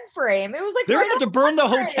like bed frame. It was like they're gonna have to burn the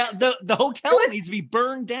hotel. The hotel needs to be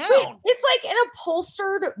burned down. It's like an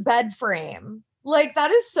upholstered bed frame. Like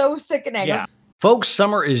that is so sickening. Yeah. Folks,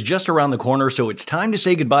 summer is just around the corner, so it's time to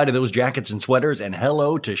say goodbye to those jackets and sweaters and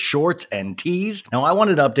hello to shorts and tees. Now, I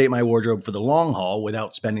wanted to update my wardrobe for the long haul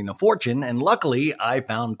without spending a fortune, and luckily, I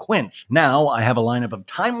found Quince. Now, I have a lineup of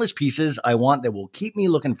timeless pieces I want that will keep me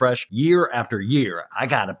looking fresh year after year. I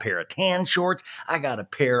got a pair of tan shorts. I got a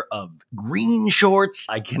pair of green shorts.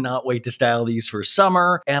 I cannot wait to style these for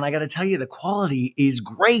summer, and I gotta tell you, the quality is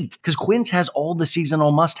great, because Quince has all the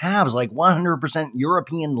seasonal must-haves, like 100%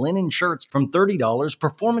 European linen shirts from $30,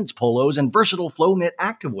 performance polos, and versatile flow knit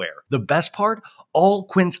activewear. The best part? All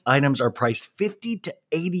Quince items are priced 50 to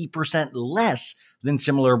 80% less than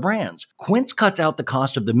similar brands. Quince cuts out the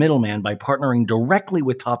cost of the middleman by partnering directly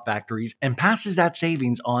with top factories and passes that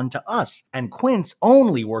savings on to us. And Quince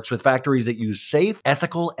only works with factories that use safe,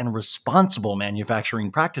 ethical, and responsible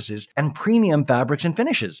manufacturing practices and premium fabrics and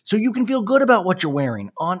finishes, so you can feel good about what you're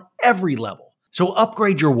wearing on every level. So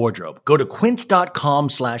upgrade your wardrobe. Go to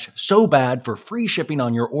quince.com/sobad for free shipping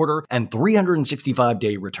on your order and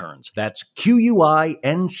 365-day returns. That's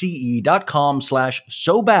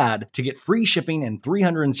QUINCE.com/sobad to get free shipping and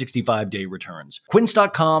 365-day returns.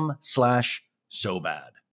 Quince.com/sobad.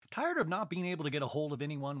 Tired of not being able to get a hold of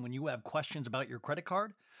anyone when you have questions about your credit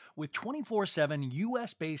card? With 24/7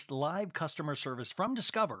 US-based live customer service from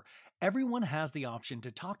Discover, everyone has the option to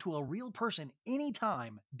talk to a real person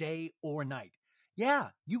anytime, day or night. Yeah,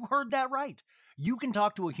 you heard that right. You can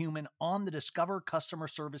talk to a human on the Discover customer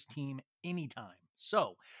service team anytime.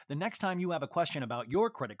 So, the next time you have a question about your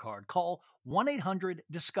credit card, call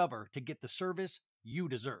 1-800-DISCOVER to get the service you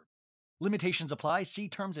deserve. Limitations apply. See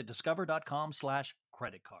terms at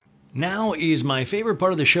discover.com/credit card. Now is my favorite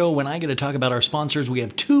part of the show when I get to talk about our sponsors. We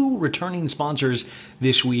have 2 returning sponsors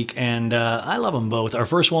this week, and I love them both. Our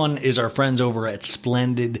first one is our friends over at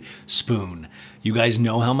Splendid Spoon. You guys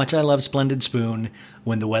know how much I love Splendid Spoon.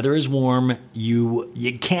 When the weather is warm, you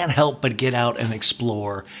can't help but get out and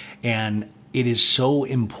explore, and it is so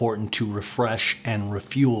important to refresh and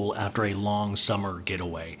refuel after a long summer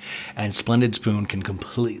getaway. And Splendid Spoon can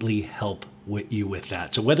completely help you with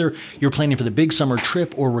that. So whether you're planning for the big summer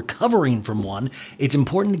trip or recovering from one, it's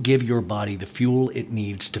important to give your body the fuel it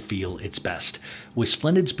needs to feel its best. With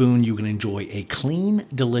Splendid Spoon, you can enjoy a clean,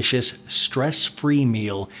 delicious, stress-free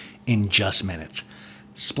meal in just minutes.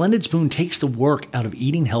 Splendid Spoon takes the work out of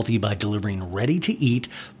eating healthy by delivering ready-to-eat,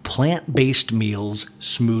 plant-based meals,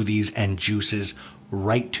 smoothies, and juices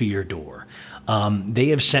right to your door. They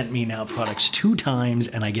have sent me now products 2 times,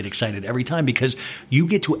 and I get excited every time because you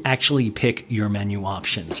get to actually pick your menu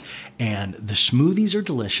options. And the smoothies are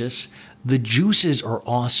delicious. The juices are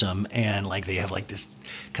awesome, and like they have like this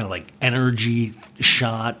kind of like energy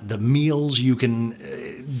shot. The meals you can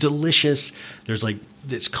delicious. There's like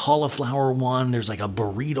this cauliflower one. There's like a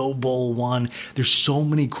burrito bowl one. There's so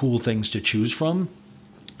many cool things to choose from.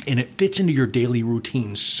 And it fits into your daily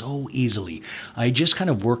routine so easily. I just kind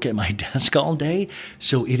of work at my desk all day,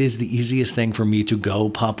 so it is the easiest thing for me to go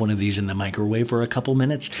pop one of these in the microwave for a couple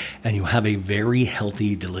minutes, and you have a very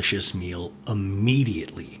healthy, delicious meal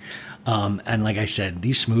immediately. And like I said,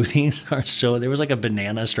 these smoothies are so, there was like a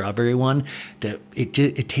banana strawberry one that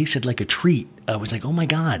it tasted like a treat. I was like, oh my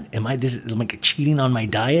God, am I like cheating on my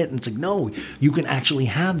diet? And it's like, no, you can actually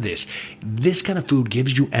have this. This kind of food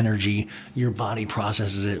gives you energy. Your body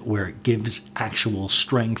processes it where it gives actual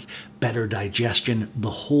strength, better digestion,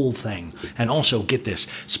 the whole thing. And also, get this,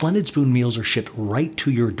 Splendid Spoon meals are shipped right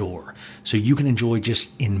to your door, so you can enjoy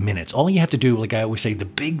just in minutes. All you have to do, like I always say, the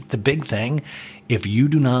big thing, if you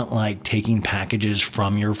do not like taking packages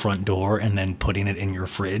from your front door and then putting it in your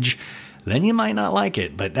fridge, then you might not like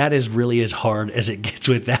it. But that is really as hard as it gets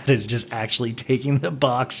with that, is just actually taking the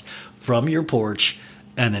box from your porch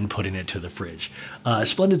and then putting it to the fridge.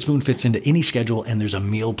 Splendid Spoon fits into any schedule, and there's a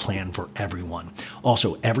meal plan for everyone.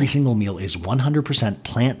 Also, every single meal is 100%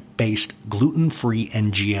 plant-based, gluten-free,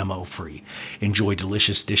 and GMO-free. Enjoy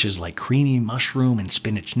delicious dishes like creamy mushroom and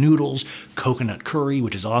spinach noodles, coconut curry,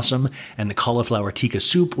 which is awesome, and the cauliflower tikka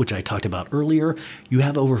soup, which I talked about earlier. You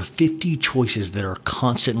have over 50 choices that are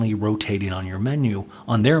constantly rotating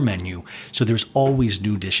on their menu, so there's always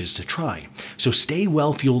new dishes to try. So stay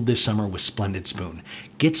well-fueled this summer with Splendid Spoon.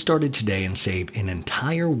 Get started today and save an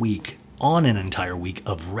entire week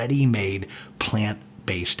of ready-made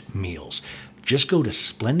plant-based meals. Just go to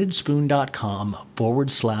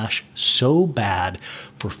splendidspoon.com/so-bad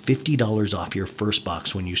for $50 off your first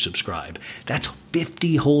box when you subscribe. That's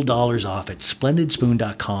 $50 whole off at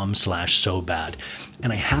splendidspoon.com/so-bad.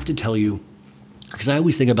 And I have to tell you, because I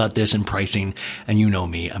always think about this in pricing, and you know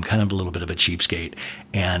me, I'm kind of a little bit of a cheapskate,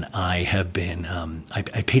 and I have been, I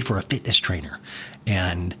paid for a fitness trainer,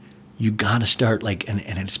 and you got to start and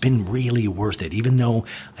it's been really worth it, even though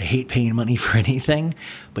I hate paying money for anything.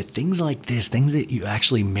 But things like this, things that you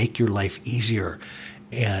actually make your life easier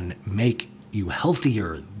and make you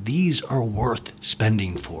healthier, these are worth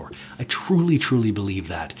spending for. I truly, truly believe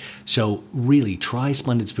that. So really try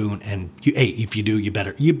Splendid Spoon, and if you do, you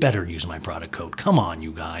better use my product code. Come on,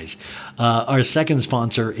 you guys. Our second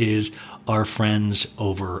sponsor is our friends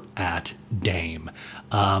over at Dame.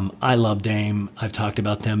 I love Dame. I've talked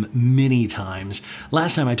about them many times.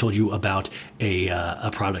 Last time I told you about a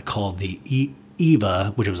product called the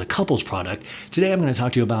Eva, which was a couples product. Today I'm going to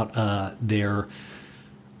talk to you about their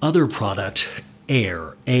other product,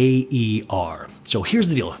 Air, A-E-R. So here's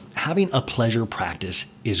the deal. Having a pleasure practice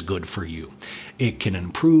is good for you. It can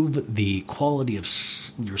improve the quality of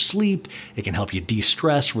your sleep. It can help you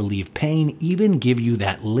de-stress, relieve pain, even give you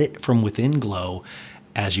that lit from within glow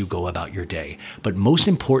as you go about your day. But most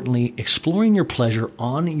importantly, exploring your pleasure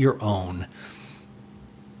on your own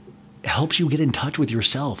helps you get in touch with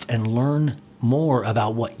yourself and learn more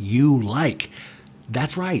about what you like.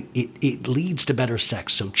 That's right. It leads to better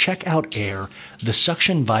sex. So check out Air, the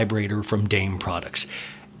suction vibrator from Dame Products.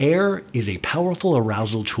 Air is a powerful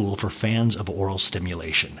arousal tool for fans of oral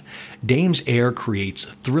stimulation. Dame's Air creates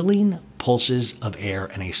thrilling pulses of air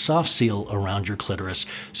and a soft seal around your clitoris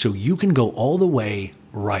so you can go all the way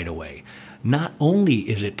right away. Not only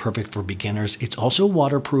is it perfect for beginners, it's also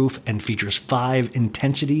waterproof and features 5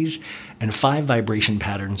 intensities and 5 vibration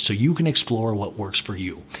patterns so you can explore what works for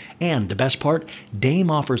you. And the best part, Dame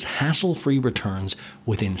offers hassle-free returns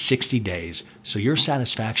within 60 days, so your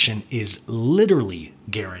satisfaction is literally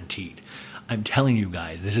guaranteed. I'm telling you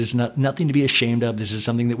guys, this is nothing to be ashamed of. This is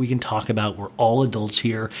something that we can talk about. We're all adults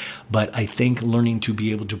here, but I think learning to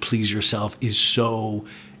be able to please yourself is so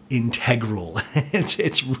integral.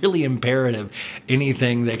 It's really imperative.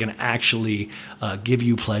 Anything that can actually give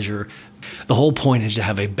you pleasure. The whole point is to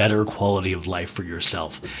have a better quality of life for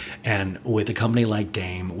yourself. And with a company like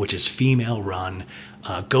Dame, which is female run,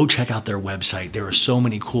 go check out their website. There are so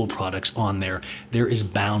many cool products on there. There is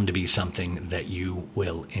bound to be something that you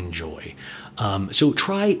will enjoy. So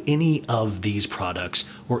try any of these products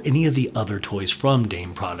or any of the other toys from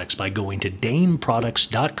Dame Products by going to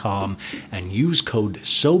dameproducts.com and use code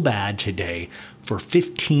SOBAD today for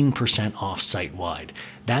 15% off site-wide.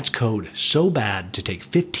 That's code SOBAD to take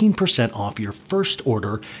 15% off your first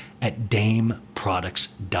order at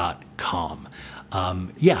dameproducts.com.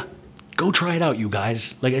 Go try it out, you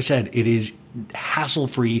guys. Like I said, it is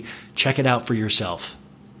hassle-free. Check it out for yourself.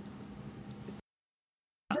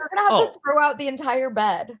 You're going to have to throw out the entire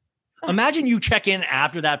bed. Imagine you check in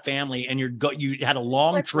after that family and you had a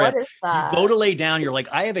long trip. What is that? You go to lay down. You're like,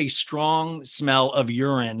 I have a strong smell of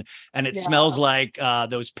urine, and it smells like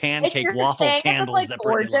those pancake waffle candles that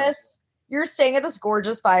gorgeous. You're staying at this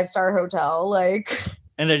gorgeous 5-star hotel,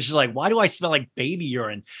 and they're just like, why do I smell like baby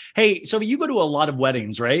urine? Hey, so you go to a lot of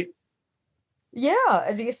weddings, right? Yeah,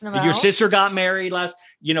 a decent amount. Your sister got married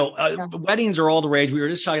weddings are all the rage. We were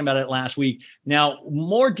just talking about it last week. Now,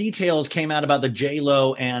 more details came out about the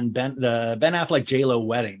J-Lo and the Ben Affleck J-Lo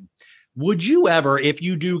wedding. Would you ever, if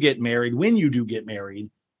you do get married, when you do get married,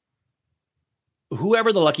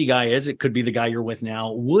 whoever the lucky guy is, it could be the guy you're with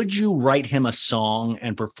now, would you write him a song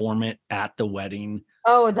and perform it at the wedding?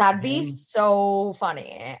 Oh, that'd be so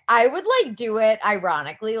funny. I would do it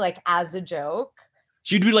ironically, as a joke.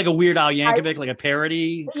 So you'd do like a Weird Al Yankovic, like a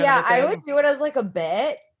parody? Yeah, I would do it as a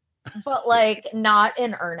bit, but not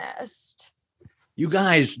in earnest. You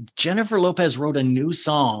guys, Jennifer Lopez wrote a new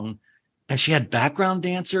song and she had background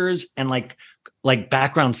dancers and like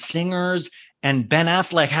background singers, and Ben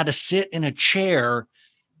Affleck had to sit in a chair,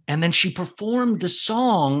 and then she performed the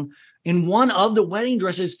song in one of the wedding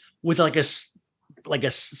dresses with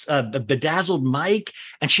a bedazzled mic,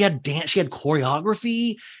 and she had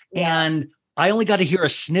choreography, and I only got to hear a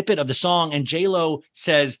snippet of the song, and J-Lo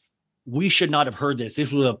says, we should not have heard this.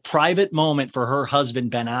 This was a private moment for her husband,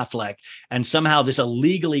 Ben Affleck. And somehow this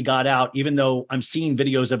illegally got out, even though I'm seeing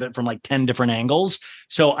videos of it from like 10 different angles.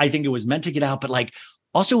 So I think it was meant to get out. But like,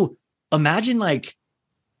 also imagine like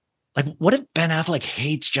what if Ben Affleck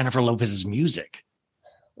hates Jennifer Lopez's music?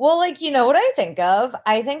 Well, like, you know what I think of?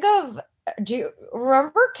 Do you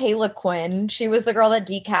remember Kayla Quinn? She was the girl that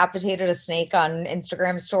decapitated a snake on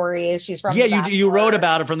Instagram stories. She's from you wrote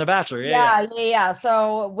about it from The Bachelor. Yeah.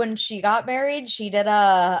 So when she got married, she did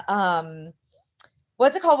a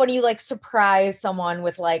what's it called when you like surprise someone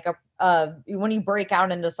with like a when you break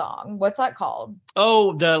out into song? What's that called?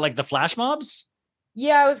 Oh, the flash mobs?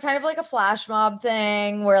 Yeah, it was kind of like a flash mob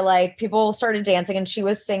thing where like people started dancing and she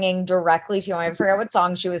was singing directly to him. I forget what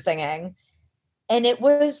song she was singing. And it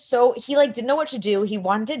was he like didn't know what to do. He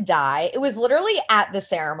wanted to die. It was literally at the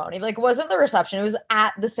ceremony. Like it wasn't the reception. It was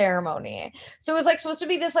at the ceremony. So it was like supposed to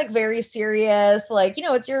be this like very serious, like, you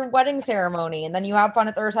know, it's your wedding ceremony and then you have fun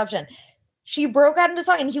at the reception. She broke out into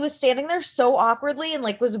song and he was standing there so awkwardly and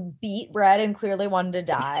like was beat red and clearly wanted to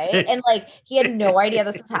die. And like he had no idea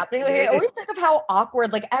this was happening. Like, I always think of how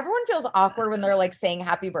awkward, like everyone feels awkward when they're like saying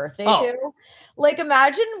happy birthday to. Like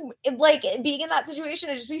imagine like being in that situation,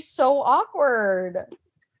 it'd just be so awkward.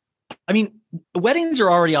 I mean, weddings are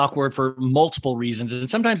already awkward for multiple reasons, and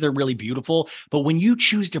sometimes they're really beautiful. But when you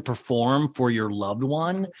choose to perform for your loved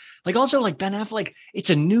one, like also like Ben Affleck, it's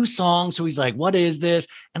a new song. So he's like, what is this?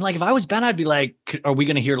 And like, if I was Ben, I'd be like, are we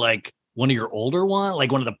going to hear like one of your older ones?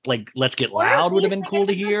 Like one of the, like, Let's Get Loud would have been cool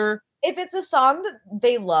to hear. If it's a song that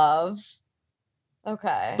they love.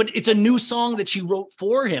 Okay. But it's a new song that she wrote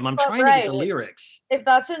for him. I'm trying to get the lyrics. If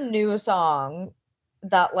that's a new song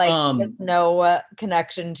that like he has no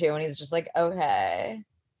connection to, and he's just like, okay.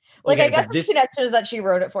 Like, okay, I guess his connection is that she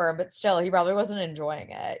wrote it for him, but still, he probably wasn't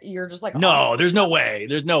enjoying it. You're just like, no, there's no way.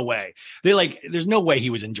 There's no way. There's no way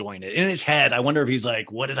he was enjoying it. In his head, I wonder if he's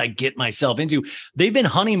like, what did I get myself into? They've been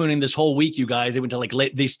honeymooning this whole week, you guys. They went to like,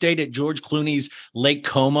 they stayed at George Clooney's Lake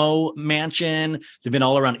Como mansion. They've been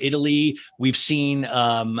all around Italy. We've seen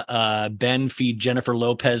Ben feed Jennifer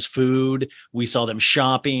Lopez food. We saw them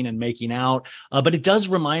shopping and making out. But it does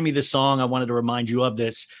remind me, this song, I wanted to remind you of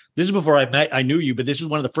this. This is before I knew you, but this was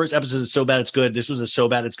one of the first episodes of So Bad It's Good. This was a So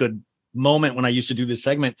Bad It's Good moment when I used to do this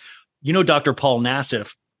segment. You know, Dr. Paul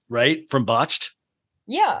Nassif, right? From Botched.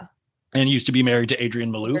 Yeah. And used to be married to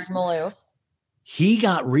Adrienne Maloof. He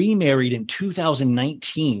got remarried in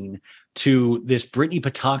 2019 to this Britney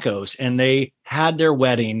Patakos, and they had their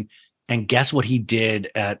wedding. And guess what he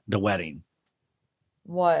did at the wedding?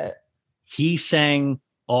 What? He sang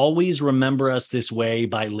Always Remember Us This Way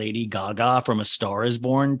by Lady Gaga from A Star Is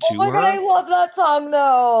Born to her. Oh my God, I love that song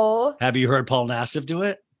though. Have you heard Paul Nassif do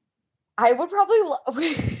it? I would probably when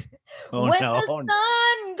the sun goes down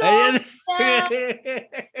and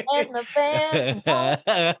the band won't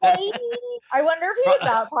play. I wonder if he did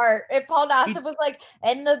that part. If Paul Nassif was like,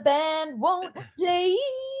 and the band won't play.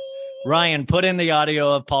 Ryan, put in the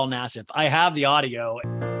audio of Paul Nassif. I have the audio.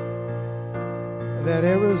 That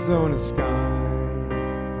Arizona sky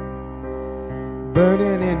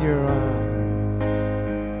burning in your eye.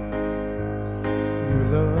 You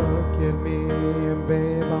look at me and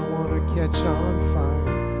babe, I wanna catch on fire.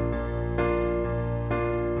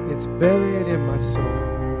 It's buried in my soul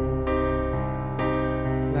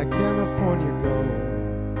like California gold.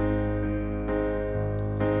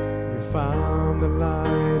 You found the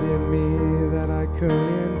light in me that I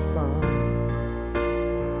couldn't find.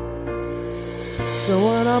 So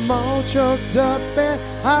when I'm all choked up and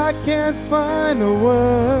I can't find the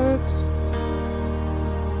words,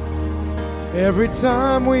 every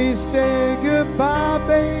time we say goodbye,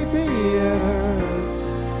 baby, it hurts.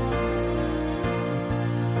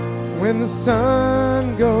 When the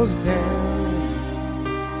sun goes down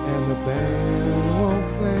and the band won't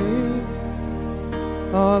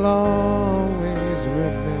play, I'll always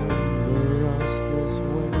remember us this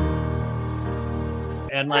way.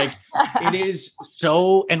 And like, it is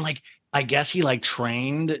so, and like, I guess he like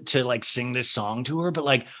trained to like sing this song to her, but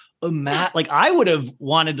like, like I would have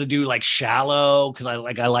wanted to do like Shallow, because I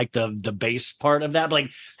like the bass part of that. But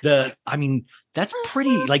like I mean, that's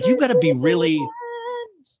pretty, like you got to be really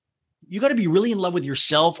in love with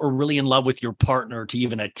yourself or really in love with your partner to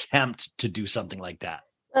even attempt to do something like that.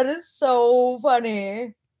 That is so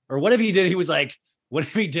funny. Or what if he did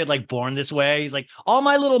like Born This Way? He's like, all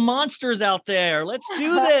my little monsters out there, let's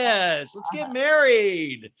do this. Let's get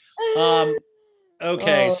married.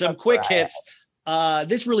 Okay, some quick hits.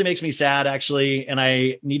 this really makes me sad, actually, and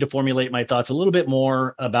I need to formulate my thoughts a little bit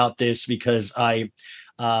more about this because the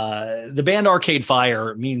band Arcade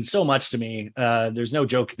Fire means so much to me. There's no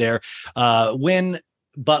joke there. When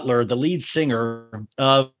Butler, the lead singer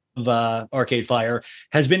of Arcade Fire,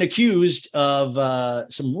 has been accused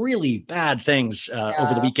of some really bad things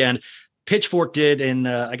over the weekend. Pitchfork did, and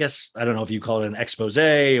I guess, I don't know if you call it an expose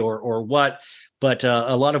or what, but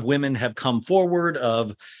a lot of women have come forward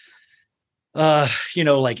of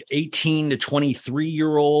like 18 to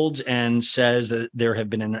 23-year-olds, and says that there have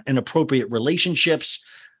been inappropriate relationships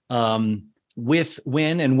with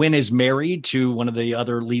Wynn, and Wynn is married to one of the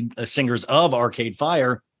other lead singers of Arcade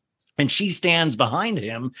Fire. And she stands behind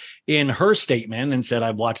him in her statement and said,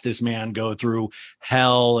 I've watched this man go through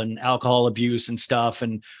hell and alcohol abuse and stuff.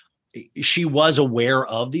 And she was aware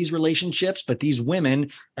of these relationships, but these women,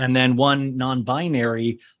 and then one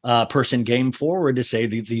non-binary person came forward to say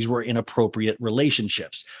that these were inappropriate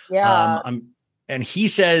relationships. And he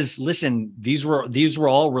says, listen, these were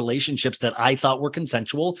all relationships that I thought were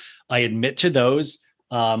consensual. I admit to those,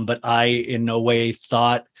 but I in no way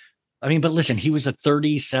thought, but listen, he was a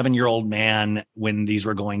 37-year-old man when these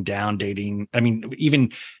were going down, dating.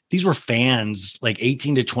 Even these were fans, like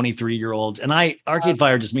 18 to 23-year-olds. And Arcade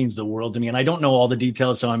Fire just means the world to me. And I don't know all the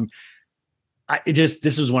details. So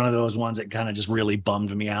this is one of those ones that kind of just really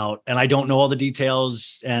bummed me out. And I don't know all the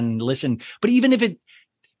details. And listen, but even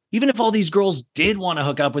if all these girls did want to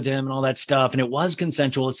hook up with him and all that stuff, and it was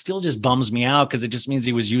consensual, it still just bums me out because it just means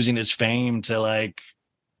he was using his fame to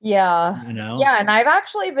Yeah. And I've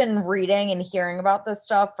actually been reading and hearing about this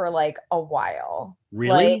stuff for like a while.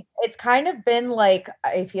 Really? It's kind of been like,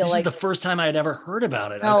 I feel this like is the first time I had ever heard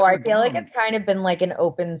about it. No, I feel like it's kind of been like an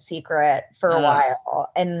open secret for a while.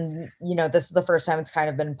 And, this is the first time it's kind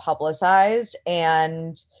of been publicized.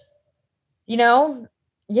 And, he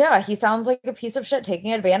sounds like a piece of shit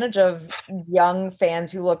taking advantage of young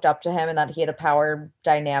fans who looked up to him and that he had a power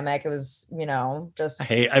dynamic. It was, just not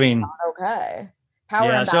okay. Power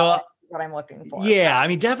imbalance is what I'm looking for. Yeah,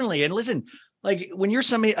 definitely. And listen, like when you're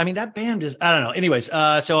somebody, that band is, I don't know. Anyways,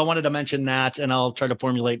 so I wanted to mention that, and I'll try to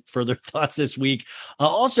formulate further thoughts this week.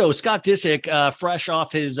 Also, Scott Disick, fresh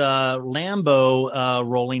off his Lambo,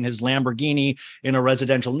 rolling his Lamborghini in a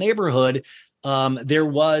residential neighborhood. There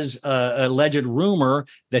was a alleged rumor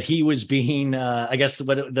that he was being,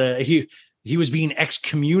 he was being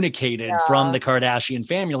excommunicated from the Kardashian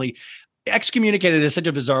family. Excommunicated is such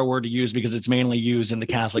a bizarre word to use because it's mainly used in the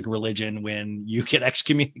Catholic religion when you get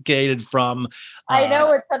excommunicated from. I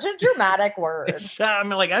know, it's such a dramatic word. It's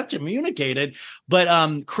excommunicated,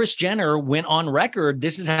 but Kris Jenner went on record.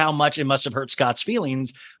 This is how much it must have hurt Scott's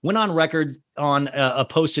feelings. Went on record on a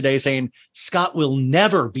post today saying Scott will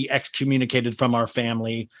never be excommunicated from our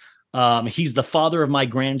family. He's the father of my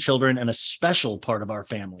grandchildren and a special part of our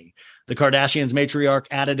family. The Kardashians matriarch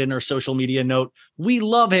added in her social media note, "We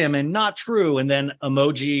love him," and not true. And then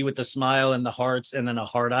emoji with the smile and the hearts and then a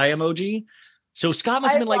heart eye emoji. So Scott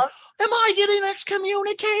must have been like, am I getting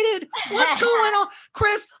excommunicated? What's going on?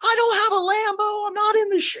 Kris, I don't have a Lambo. I'm not in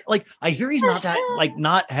the show. I hear he's not that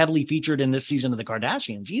not heavily featured in this season of the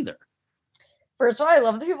Kardashians either. First of all, I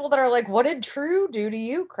love the people that are like, what did True do to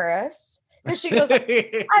you, Kris? Because she goes,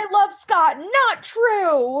 I love Scott. Not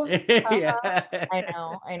true. I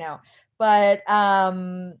know. But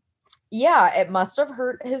it must have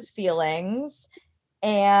hurt his feelings.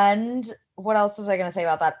 And what else was I going to say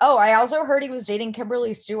about that? Oh, I also heard he was dating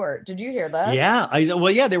Kimberly Stewart. Did you hear this? Yeah.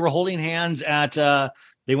 They were holding hands at,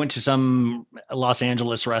 they went to some Los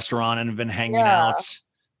Angeles restaurant and have been hanging out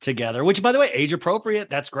together, which, by the way, age appropriate.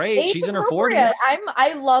 That's great. She's in her 40s.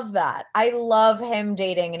 I love that. I love him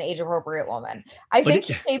dating an age appropriate woman. I think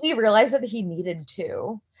he maybe realized that he needed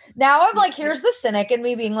to. Now I'm like, here's the cynic in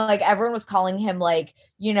me being like, everyone was calling him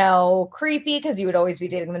creepy because he would always be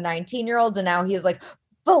dating the 19-year-olds, and now he's like,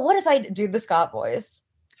 but what if I do the Scott voice?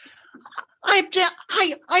 I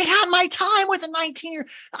had my time with a 19-year.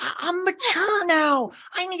 I'm mature now.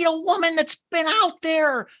 I need a woman that's been out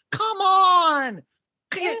there. Come on.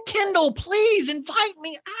 Kendall, please invite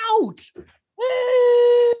me out.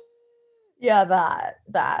 Yeah, that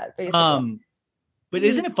basically. But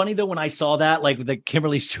isn't it funny though, when I saw that, the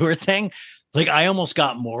Kimberly Stewart thing, I almost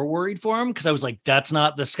got more worried for him because I was like, that's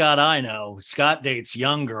not the Scott I know. Scott dates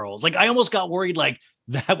young girls. I almost got worried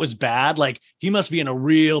that was bad. He must be in a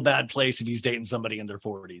real bad place if he's dating somebody in their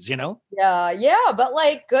 40s, Yeah, but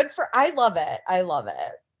good for, I love it. I love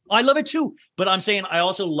it too. But I'm saying I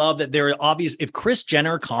also love that there are obvious, if Kris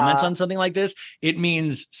Jenner comments on something like this, it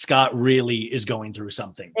means Scott really is going through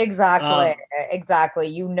something. Exactly.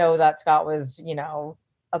 Exactly. That Scott was,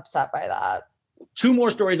 upset by that. Two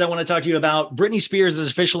more stories I want to talk to you about. Britney Spears has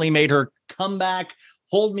officially made her comeback.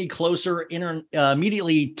 Hold Me Closer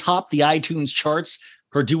immediately topped the iTunes charts.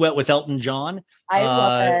 Her duet with Elton John. I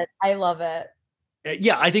love it. I love it.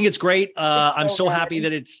 Yeah, I think it's great. I'm so good. happy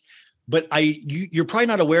that but you're probably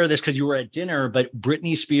not aware of this because you were at dinner, but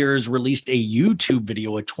Britney Spears released a YouTube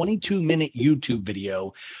video, a 22-minute YouTube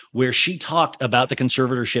video where she talked about the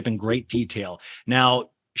conservatorship in great detail. Now,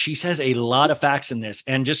 she says a lot of facts in this.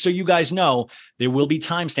 And just so you guys know, there will be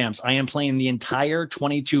timestamps. I am playing the entire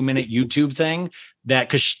 22-minute YouTube thing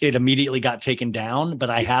because it immediately got taken down, but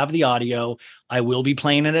I have the audio. I will be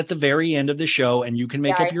playing it at the very end of the show, and you can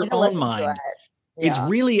make up your own mind. Yeah. It's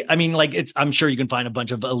really, I mean, like I'm sure you can find a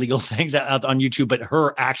bunch of illegal things out on YouTube, but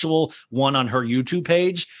her actual one on her YouTube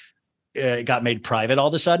page got made private all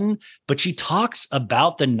of a sudden. But she talks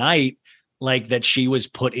about the night like that she was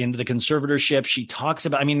put into the conservatorship. She talks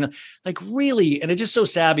about, I mean, like really, and it's just so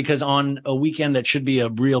sad because on a weekend that should be a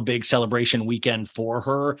real big celebration weekend for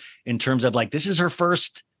her in terms of like, this is her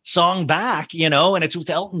first song back, and it's with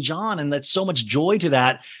Elton John, and that's so much joy to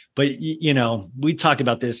that. But, we talked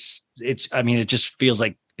about this. It just feels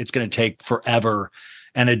like it's going to take forever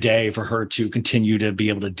and a day for her to continue to be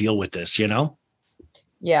able to deal with this,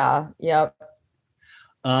 Yeah. Yep.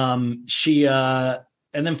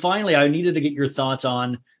 And then finally, I needed to get your thoughts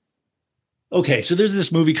on, okay, so there's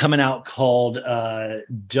this movie coming out called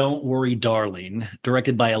Don't Worry, Darling,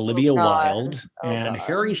 directed by Olivia Wilde. And God.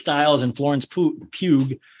 Harry Styles and Florence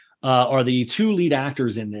Pugh are the two lead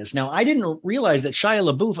actors in this. Now, I didn't realize that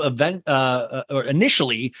Shia LaBeouf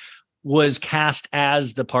initially was cast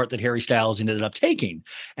as the part that Harry Styles ended up taking.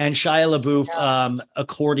 And Shia LaBeouf,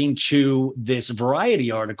 according to this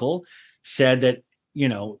Variety article, said that,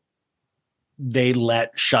 they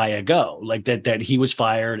let Shia go, like that he was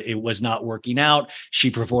fired. It was not working out.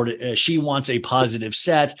 She wants a positive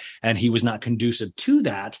set, and he was not conducive to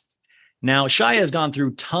that. Now, Shia has gone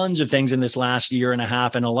through tons of things in this last year and a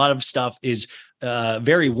half, and a lot of stuff is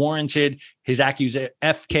very warranted. His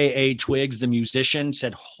FKA Twigs, the musician,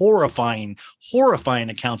 said horrifying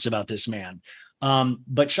accounts about this man.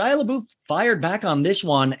 But Shia LaBeouf fired back on this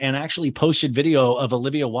one and actually posted video of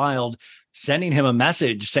Olivia Wilde sending him a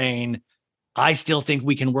message saying, I still think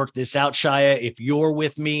we can work this out, Shia. If you're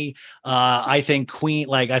with me, I think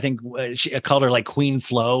she called her like Queen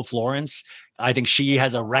Florence. I think she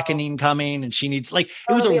has a reckoning coming, and she needs it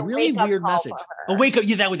was a really weird message. A wake up.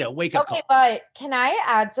 Yeah, that was a wake up call. Okay, but can I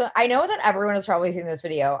add I know that everyone has probably seen this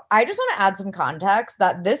video. I just want to add some context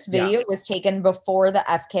that this video was taken before the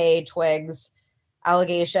FK Twigs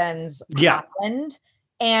allegations happened.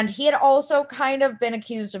 And he had also kind of been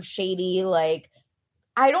accused of shady,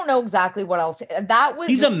 I don't know exactly what else.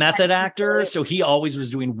 He's a method actor, so he always was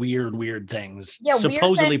doing weird things,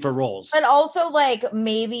 supposedly for roles. But also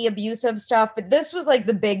maybe abusive stuff. But this was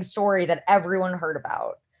the big story that everyone heard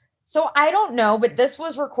about. So I don't know, but this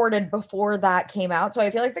was recorded before that came out. So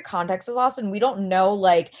I feel like the context is lost, and we don't know,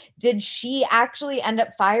 did she actually end up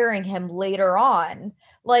firing him later on?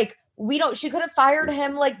 She could have fired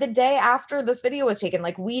him the day after this video was taken.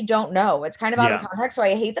 We don't know. It's kind of out of context. So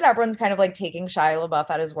I hate that everyone's kind of taking Shia LaBeouf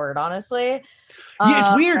at his word, honestly. Yeah,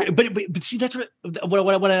 it's weird. But see, that's what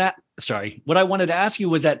I wanted to ask you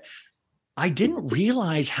was that I didn't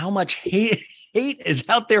realize how much hate is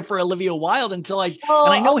out there for Olivia Wilde until and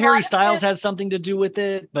I know Harry Styles has something to do with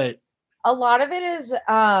it, but a lot of it is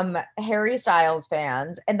Harry Styles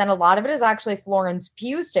fans. And then a lot of it is actually Florence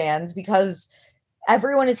Pugh stands, because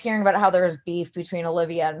everyone is hearing about how there's beef between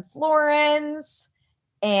Olivia and Florence,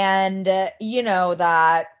 and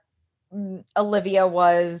that Olivia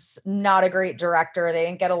was not a great director. They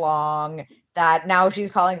didn't get along, that now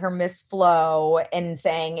she's calling her Miss Flo and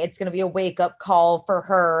saying it's going to be a wake-up call for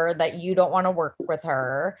her, that you don't want to work with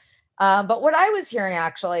her. But what I was hearing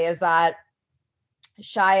actually is that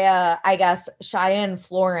Shia and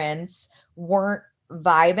Florence weren't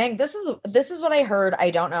vibing. This is what I heard.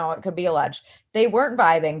 I don't know. It could be alleged. They weren't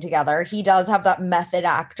vibing together. He does have that method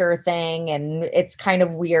actor thing, and it's kind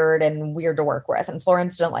of weird to work with. And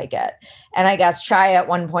Florence didn't like it. And I guess Shia at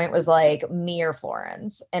one point was like, me or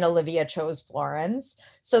Florence, and Olivia chose Florence.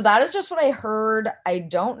 So that is just what I heard. I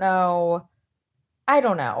don't know.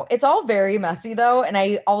 It's all very messy though. And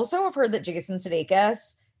I also have heard that Jason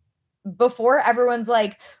Sudeikis, before everyone's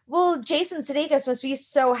like, well, Jason Sudeikis must be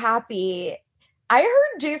so happy. I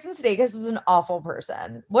heard Jason Sudeikis is an awful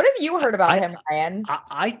person. What have you heard about him, Ryan?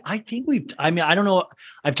 I think I don't know.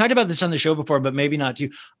 I've talked about this on the show before, but maybe not to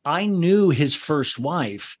you. I knew his first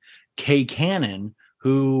wife, Kay Cannon,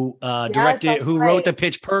 who wrote the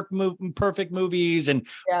Pitch Perfect movies and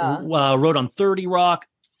wrote on 30 Rock.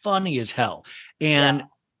 Funny as hell. And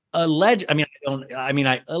alleged. I mean, I don't. I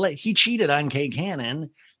mean, he cheated on Kay Cannon.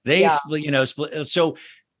 They Yeah. split. So,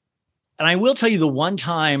 and I will tell you the one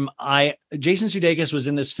time Jason Sudeikis was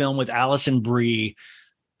in this film with Alison Brie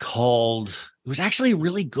called. It was actually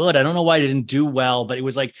really good. I don't know why it didn't do well, but it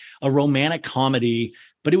was like a romantic comedy.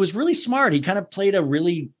 But it was really smart. He kind of played a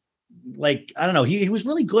really, like, I don't know, he was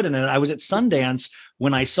really good in it. I was at Sundance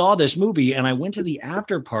when I saw this movie, and I went to the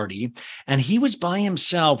after party, and he was by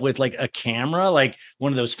himself with like a camera, like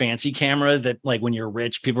one of those fancy cameras that, like, when you're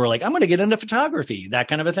rich, people are like, I'm going to get into photography, that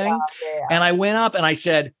kind of a thing. Yeah. And I went up and I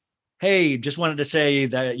said, hey, just wanted to say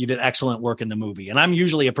that you did excellent work in the movie. And I'm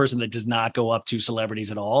usually a person that does not go up to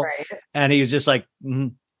celebrities at all. Right. And he was just like,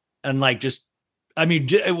 and like, just, I mean,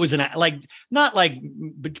 it was not like,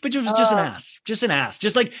 but it was just an ass,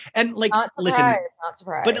 just like, and like, not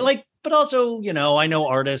surprised. but also, I know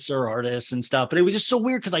artists are artists and stuff, but it was just so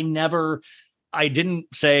weird because I didn't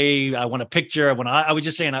say I want a picture. I was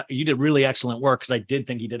just saying you did really excellent work, because I did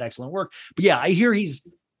think he did excellent work. But yeah, I hear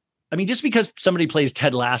just because somebody plays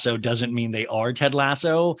Ted Lasso doesn't mean they are Ted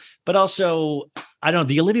Lasso. But also, I don't know,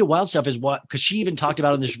 the Olivia Wilde stuff is because she even talked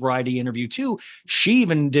about in this Variety interview too. She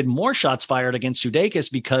even did more shots fired against Sudeikis,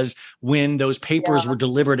 because when those papers were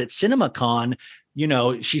delivered at CinemaCon,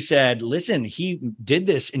 she said, listen, he did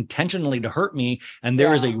this intentionally to hurt me. And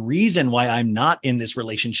there is a reason why I'm not in this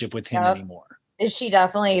relationship with him anymore. She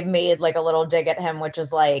definitely made like a little dig at him, which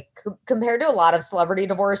is like, compared to a lot of celebrity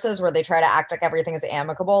divorces where they try to act like everything is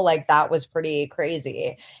amicable, like that was pretty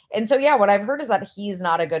crazy. And so, yeah, what I've heard is that he's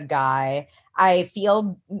not a good guy. I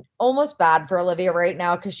feel almost bad for Olivia right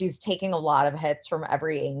now, because she's taking a lot of hits from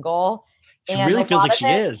every angle. She really feels like she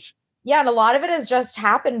is. Yeah. And a lot of it has just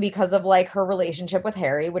happened because of like her relationship with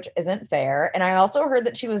Harry, which isn't fair. And I also heard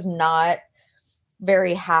that she was not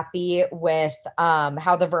very happy with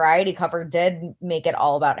how the Variety cover did make it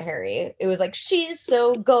all about Harry. It was like, she's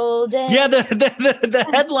so golden. Yeah, the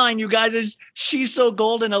headline, you guys, is she's so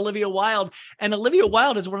golden, Olivia Wilde. And Olivia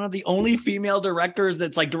Wilde is one of the only female directors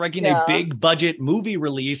that's like directing a big budget movie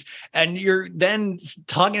release. And you're then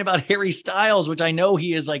talking about Harry Styles, which I know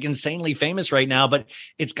he is like insanely famous right now, but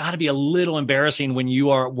it's got to be a little embarrassing when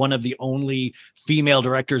you are one of the only female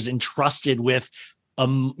directors entrusted with a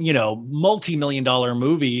multi-million-dollar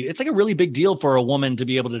movie. It's like a really big deal for a woman to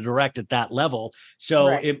be able to direct at that level. So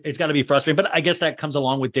it's got to be frustrating, but I guess that comes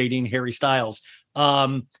along with dating Harry Styles.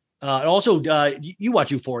 Also, you watch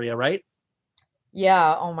Euphoria, right?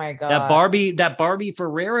 Yeah. Oh my God. That Barbie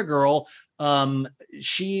Ferreira girl,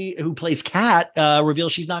 she who plays Kat,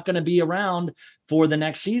 reveals she's not going to be around for the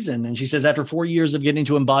next season. And she says, after 4 years of getting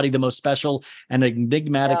to embody the most special and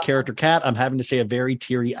enigmatic character, Kat, I'm having to say a very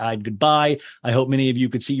teary-eyed goodbye. I hope many of you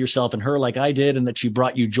could see yourself in her like I did, and that she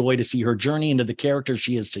brought you joy to see her journey into the character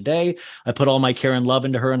she is today. I put all my care and love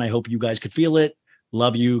into her, and I hope you guys could feel it.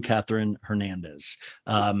 Love you, Catherine Hernandez.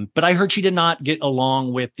 But I heard she did not get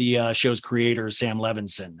along with the show's creator, Sam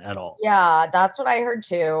Levinson, at all. Yeah, that's what I heard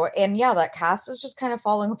too. And yeah, that cast is just kind of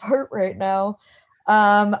falling apart right now.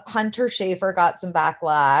 Hunter Schafer got some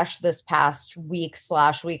backlash this past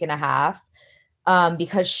week/week and a half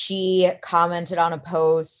because she commented on a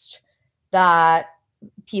post that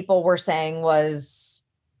people were saying was,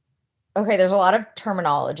 okay, there's a lot of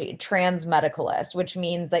terminology, trans medicalist, which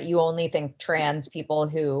means that you only think trans people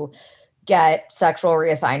who get sexual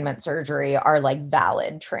reassignment surgery are like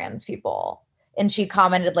valid trans people. And she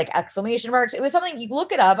commented like exclamation marks. It was something, you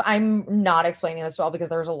look it up. I'm not explaining this well because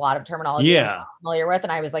there's a lot of terminology I'm not familiar with,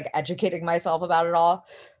 and I was like educating myself about it all.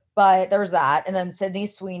 But there's that. And then Sydney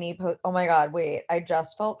Sweeney. Oh my God, wait, I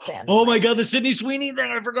just felt sand. Oh my God, the Sydney Sweeney thing.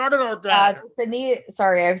 I forgot about that.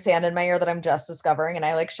 Sorry, I have sand in my ear that I'm just discovering, and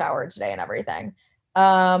I like showered today and everything.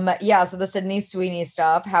 Yeah, so the Sydney Sweeney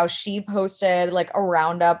stuff, how she posted like a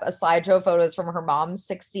roundup, a slideshow of photos from her mom's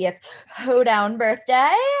 60th hoedown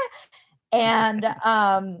birthday. And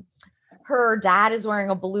her dad is wearing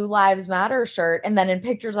a Blue Lives Matter shirt. And then in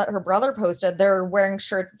pictures that her brother posted, they're wearing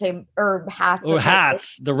shirts that say, or hats. Or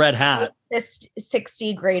hats, the red hat. This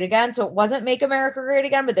 60 great again. So it wasn't Make America Great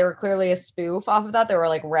Again, but they were clearly a spoof off of that. They were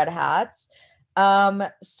like red hats.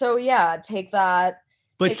 So yeah, take that.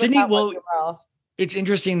 But Sydney, it's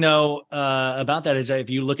interesting though about that is that if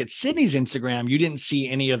you look at Sydney's Instagram, you didn't see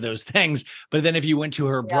any of those things. But then if you went to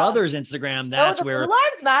her brother's Instagram, that's where the Blue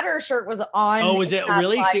Lives Matter shirt was on. Oh, was it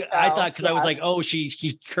really? See, I thought, because I was like, oh, she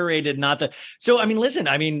curated not the. So I mean, listen,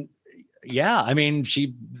 I mean, yeah, I mean,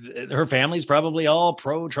 her family's probably all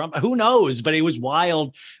pro-Trump. Who knows? But it was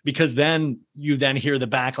wild because then you hear the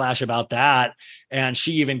backlash about that. And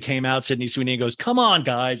she even came out, Sydney Sweeney, goes, come on,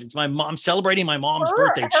 guys. It's my mom celebrating my mom's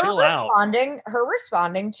birthday. Chill out. Her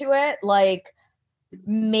responding to it, like,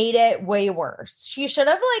 made it way worse. She should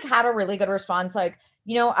have like had a really good response. Like,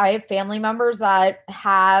 you know, I have family members that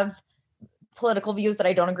have political views that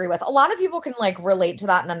I don't agree with. A lot of people can like relate to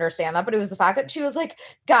that and understand that, but it was the fact that she was like,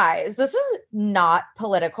 guys, this is not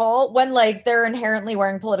political, when like they're inherently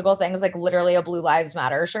wearing political things, like literally a Blue Lives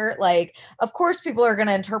Matter shirt. Like, of course people are going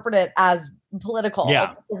to interpret it as political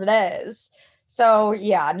because it is. So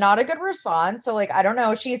yeah, not a good response. So like, I don't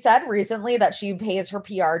know. She said recently that she pays her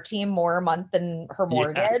PR team more a month than her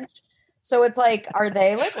mortgage. Yeah. So it's like, are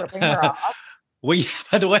they like ripping her off? Well, yeah,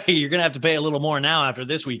 by the way, you're going to have to pay a little more now after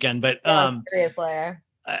this weekend, but seriously.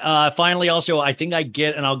 Finally, also, I think I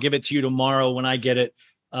get, and I'll give it to you tomorrow when I get it,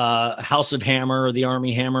 House of Hammer, or the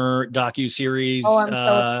Army Hammer docuseries. Oh, I'm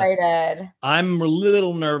so excited. I'm a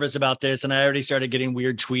little nervous about this, and I already started getting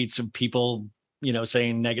weird tweets of people, you know,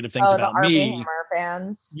 saying negative things about the me. Army Hammer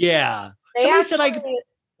fans. Yeah. Somebody said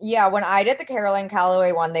yeah, when I did the Caroline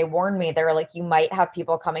Calloway one, they warned me. They were like, you might have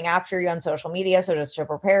people coming after you on social media, so just to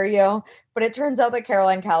prepare you. But it turns out that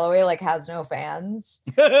Caroline Calloway like has no fans.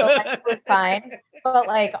 So that was fine. But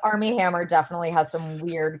like Army Hammer definitely has some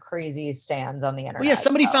weird, crazy stands on the internet. Well, yeah,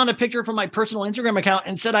 somebody found a picture from my personal Instagram account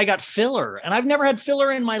and said I got filler, and I've never had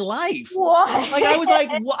filler in my life. What? Like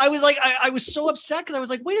I was so upset because I was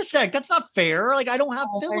like, wait a sec, that's not fair. Like I don't have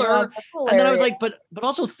filler. And then I was like, but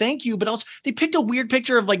also thank you. But also they picked a weird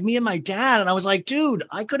picture of like me and my dad, and I was like, dude,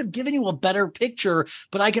 I could have given you a better picture,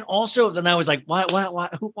 but I can also. Then I was like, why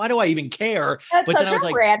do I even care? That's but such then I was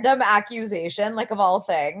like, random accusation, like of all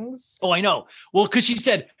things. Oh, I know. Well, because she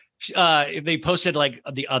said they posted like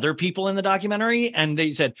the other people in the documentary, and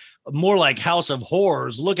they said more like House of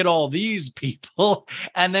Horrors. Look at all these people,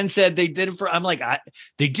 and then said they did it for. I'm like,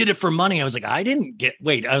 they did it for money. I was like, I didn't get.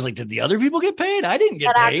 Wait, I was like, did the other people get paid? I didn't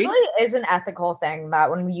get paid. That actually is an ethical thing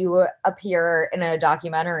that when you appear in a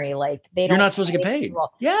documentary, like you're not supposed to get paid.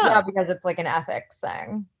 Yeah, because it's like an ethics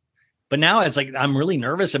thing. But now it's like I'm really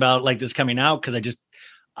nervous about like this coming out because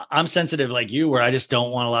I'm sensitive like you, where I just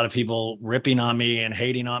don't want a lot of people ripping on me and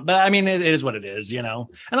hating on. But I mean, it is what it is, you know.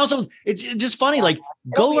 And also, it's just funny. Like,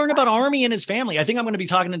 go learn about Army and his family. I think I'm going to be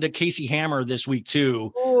talking to Casey Hammer this week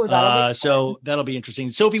too. Ooh, so that'll be interesting.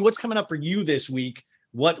 Sophie, what's coming up for you this week?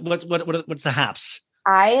 What's the haps?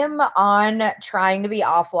 I am on trying to be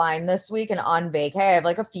offline this week and on vacay. I have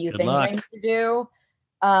like a few things I need to do.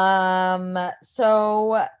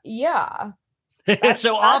 So yeah.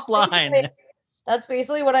 So offline. That's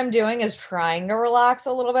basically what I'm doing, is trying to relax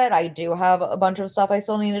a little bit. I do have a bunch of stuff I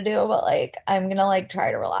still need to do, but like I'm gonna like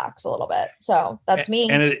try to relax a little bit. So that's me.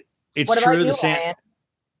 And it's true. The same.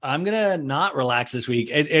 I'm gonna not relax this week.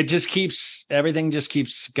 It just keeps everything just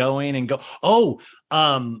keeps going and go. Oh,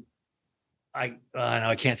 no,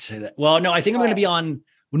 I can't say that. Well, no, I think I'm gonna be on.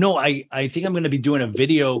 No, I think I'm going to be doing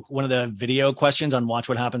one of the video questions on Watch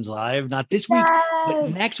What Happens Live. Not this week, but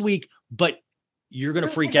next week. But you're going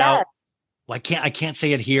to freak out. Well, I can't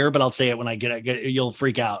say it here, but I'll say it when I get it. You'll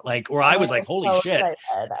freak out. Like, or I was like, holy shit.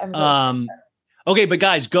 I'm so excited. Okay, but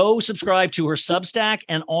guys, go subscribe to her Substack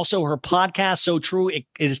and also her podcast, So True. It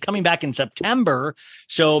is coming back in September,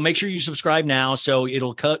 so make sure you subscribe now so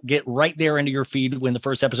it'll get right there into your feed when the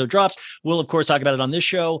first episode drops. We'll, of course, talk about it on this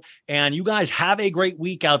show. And you guys have a great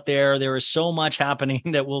week out there. There is so much happening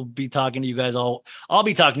that we'll be talking to you guys all. I'll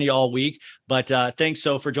be talking to you all week. But thanks,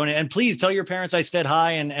 So, for joining. And please tell your parents I said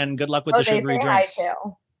hi and good luck with the sugary drinks. Hi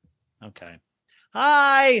too. Okay.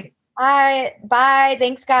 Hi. Hi. Bye.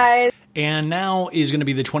 Thanks, guys. And now is going to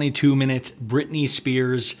be the 22-minute Britney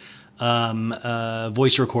Spears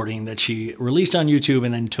voice recording that she released on YouTube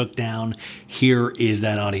and then took down. Here is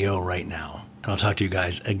that audio right now. And I'll talk to you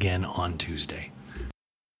guys again on Tuesday.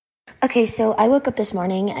 Okay, so I woke up this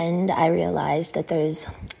morning and I realized that there's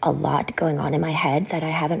a lot going on in my head that I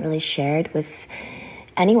haven't really shared with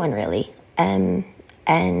anyone really. And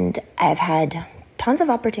I've had tons of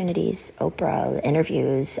opportunities, Oprah,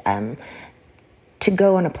 interviews, to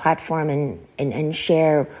go on a platform and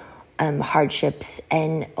share hardships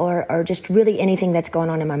or just really anything that's going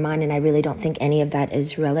on in my mind. And I really don't think any of that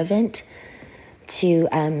is relevant to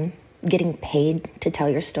getting paid to tell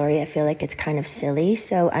your story. I feel like it's kind of silly.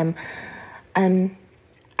 So I'm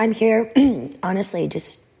here honestly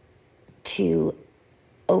just to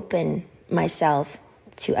open myself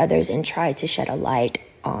to others and try to shed a light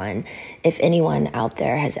on if anyone out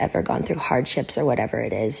there has ever gone through hardships or whatever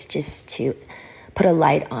it is, just to put a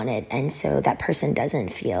light on it. And so that person doesn't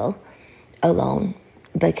feel alone,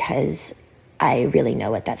 because I really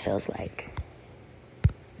know what that feels like.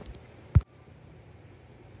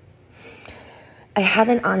 I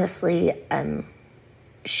haven't honestly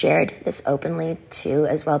shared this openly too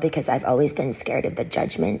as well, because I've always been scared of the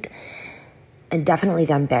judgment and definitely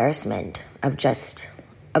the embarrassment of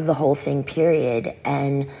the whole thing, period,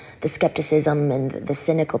 and the skepticism and the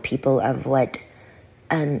cynical people of what,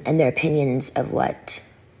 and their opinions of what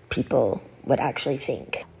people would actually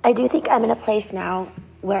think. I do think I'm in a place now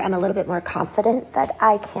where I'm a little bit more confident that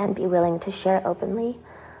I can be willing to share openly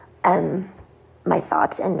my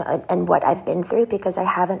thoughts and what I've been through, because I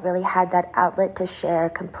haven't really had that outlet to share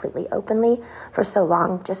completely openly for so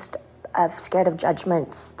long, just scared of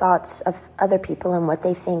judgments, thoughts of other people and what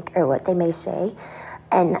they think or what they may say.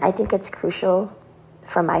 And I think it's crucial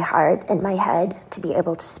for my heart and my head to be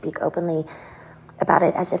able to speak openly about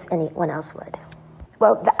it as if anyone else would.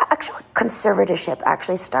 Well, the actual conservatorship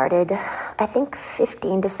actually started, I think,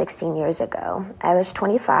 15 to 16 years ago. I was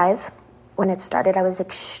 25 when it started. I was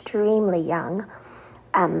extremely young.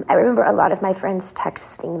 I remember a lot of my friends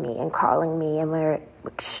texting me and calling me, and we were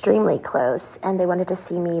extremely close, and they wanted to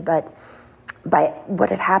see me, but by what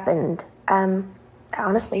had happened, I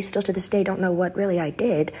honestly still to this day don't know what really I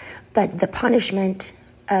did, but the punishment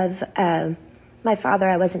of my father,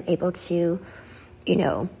 I wasn't able to,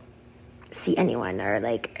 see anyone or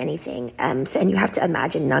like anything. And you have to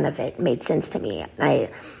imagine none of it made sense to me. I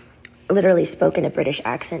literally spoke in a British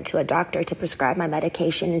accent to a doctor to prescribe my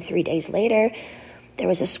medication, and 3 days later, there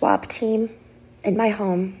was a swap team in my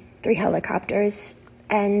home, 3 helicopters,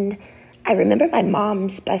 and I remember my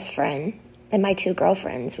mom's best friend and my 2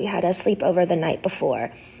 girlfriends. We had a sleepover the night before.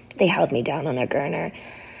 They held me down on a gurner.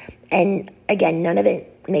 And again, none of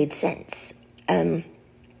it made sense.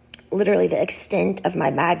 Literally the extent of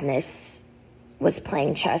my madness was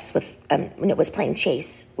playing chess with, playing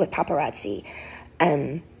chase with paparazzi,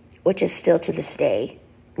 which is still to this day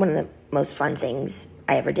one of the most fun things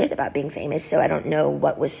I ever did about being famous. So I don't know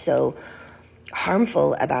what was so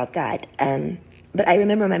harmful about that. But I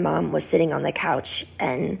remember my mom was sitting on the couch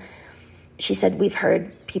and she said, "We've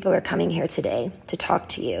heard people are coming here today to talk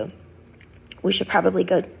to you. We should probably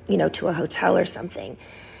go, to a hotel or something."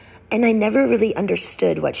 And I never really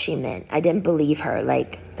understood what she meant. I didn't believe her.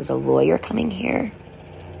 Like, is a lawyer coming here?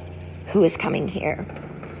 Who is coming here?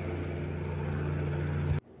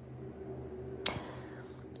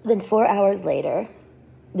 Then 4 hours later,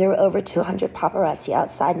 there were over 200 paparazzi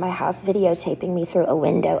outside my house videotaping me through a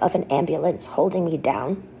window of an ambulance holding me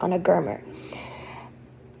down on a gurner.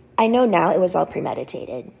 I know now it was all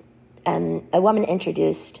premeditated. A woman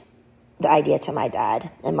introduced the idea to my dad,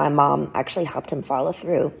 and my mom actually helped him follow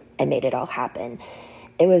through and made it all happen.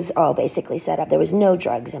 It was all basically set up. There was no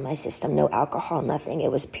drugs in my system, no alcohol, nothing.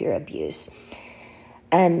 It was pure abuse.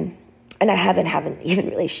 And I haven't even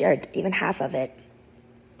really shared even half of it.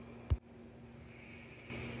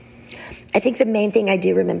 I think the main thing I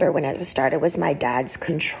do remember when it started was my dad's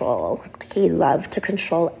control. He loved to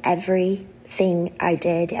control everything I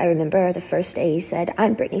did. I remember the first day he said,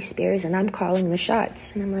 "I'm Britney Spears and I'm calling the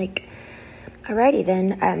shots." And I'm like, alrighty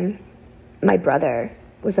then. My brother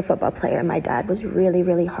was a football player, and my dad was really,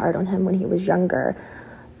 really hard on him when he was younger,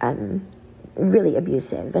 really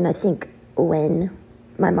abusive. And I think when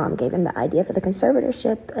my mom gave him the idea for the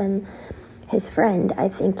conservatorship and his friend, I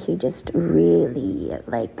think he just really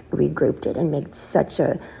regrouped it and made such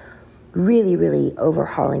a really, really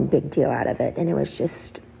overhauling big deal out of it. And it was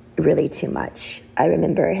just really too much. I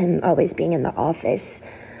remember him always being in the office,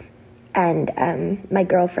 and my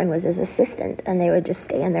girlfriend was his assistant, and they would just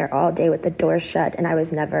stay in there all day with the door shut, and I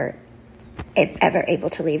was never ever able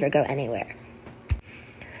to leave or go anywhere.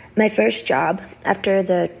 My first job, after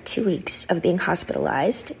the 2 weeks of being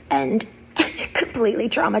hospitalized and completely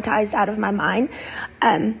traumatized out of my mind,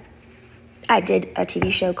 I did a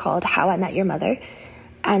TV show called How I Met Your Mother,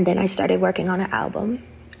 and then I started working on an album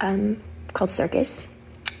called Circus,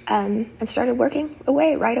 and started working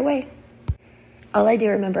right away. All I do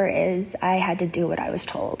remember is I had to do what I was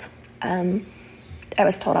told. I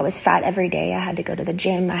was told I was fat every day. I had to go to the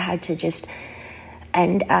gym. I had to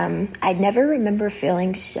I never remember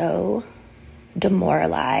feeling so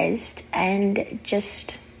demoralized, and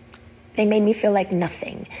just, they made me feel like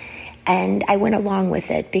nothing. And I went along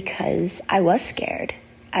with it because I was scared.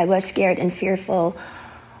 I was scared and fearful.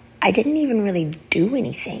 I didn't even really do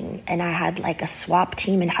anything. And I had a swap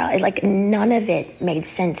team, and none of it made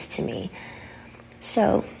sense to me.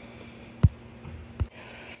 So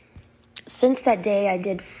since that day, I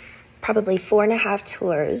did probably 4.5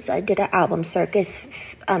 tours. I did an album, Circus,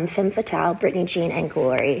 Femme Fatale, Britney Jean, and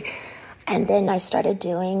Glory. And then I started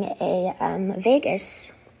doing a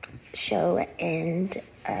Vegas show in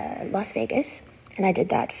Las Vegas, and I did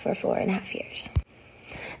that for 4.5 years.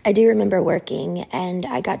 I do remember working, and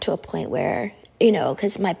I got to a point where you know,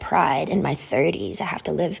 because my pride in my 30s, I have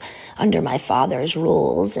to live under my father's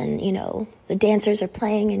rules. And, you know, the dancers are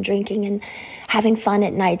playing and drinking and having fun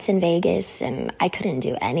at nights in Vegas, and I couldn't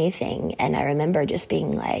do anything. And I remember just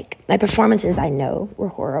being like, my performances, I know, were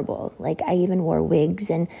horrible. Like, I even wore wigs,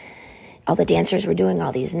 and all the dancers were doing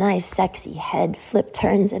all these nice, sexy head flip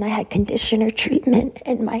turns, and I had conditioner treatment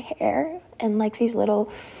in my hair and like these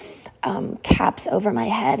little caps over my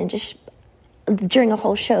head, and just during a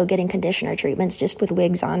whole show getting conditioner treatments just with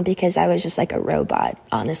wigs on, because I was just like a robot.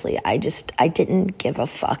 Honestly, I didn't give a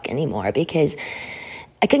fuck anymore, because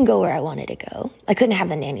I couldn't go where I wanted to go. I couldn't have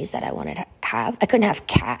the nannies that I wanted to have. I couldn't have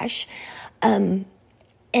cash. And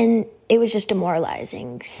it was just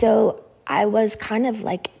demoralizing. So I was kind of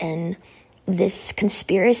like in this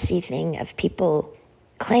conspiracy thing of people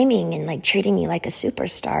claiming and like treating me like a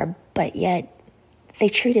superstar, but yet they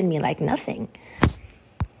treated me like nothing.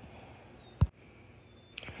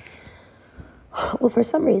 Well, for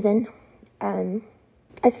some reason,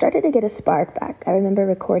 I started to get a spark back. I remember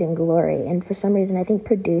recording Glory, and for some reason, I think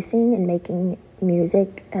producing and making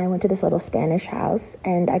music, and I went to this little Spanish house,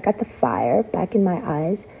 and I got the fire back in my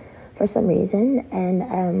eyes for some reason,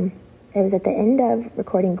 and it was at the end of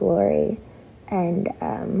recording Glory, and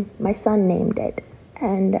my son named it,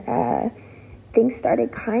 and things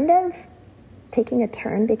started kind of taking a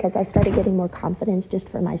turn, because I started getting more confidence just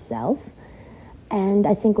for myself. And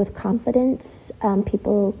I think with confidence,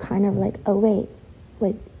 people kind of like, oh, wait,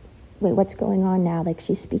 what's going on now? Like,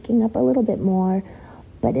 she's speaking up a little bit more,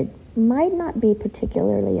 but it might not be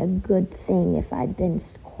particularly a good thing if I'd been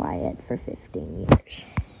quiet for 15 years.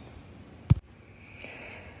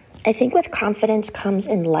 I think with confidence comes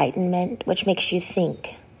enlightenment, which makes you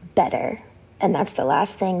think better. And that's the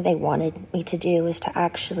last thing they wanted me to do, was to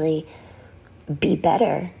actually be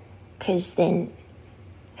better, because then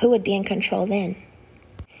who would be in control then?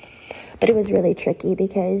 But it was really tricky,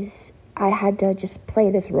 because I had to just play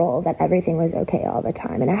this role that everything was okay all the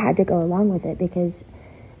time. And I had to go along with it, because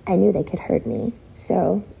I knew they could hurt me.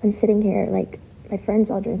 So I'm sitting here, like, my friends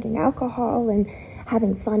all drinking alcohol and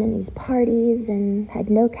having fun in these parties, and had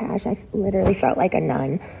no cash. I literally felt like a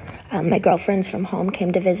nun. My girlfriends from home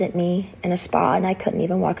came to visit me in a spa, and I couldn't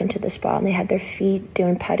even walk into the spa. And they had their feet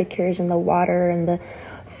doing pedicures in the water, and the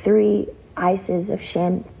 3 ices of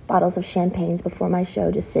bottles of champagnes before my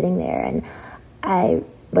show, just sitting there. And I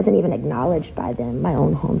wasn't even acknowledged by them, my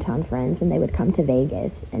own hometown friends, when they would come to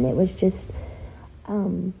Vegas. And it was just,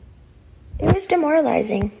 it was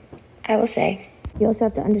demoralizing, I will say. You also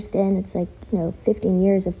have to understand, it's like, 15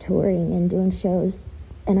 years of touring and doing shows,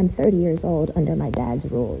 and I'm 30 years old under my dad's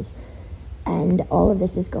rules. And all of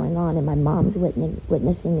this is going on, and my mom's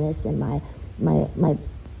witnessing this, and my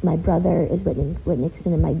brother is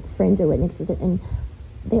witnessing, and my friends are witnessing it, and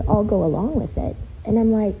they all go along with it. And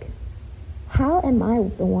I'm like, how am I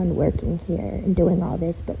the one working here and doing all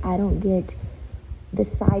this, but I don't get the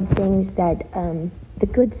side things that, the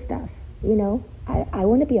good stuff, I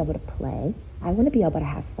want to be able to play. I want to be able to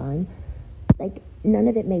have fun. Like, none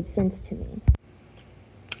of it made sense to me.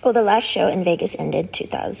 Well, the last show in Vegas ended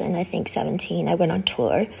 2017. I went on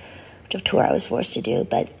tour, which of tour I was forced to do,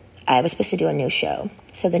 but I was supposed to do a new show.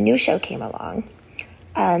 So the new show came along.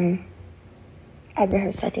 I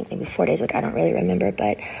rehearsed, I think, maybe 4 days ago. I don't really remember,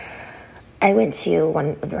 but I went to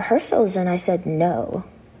one of the rehearsals, and I said no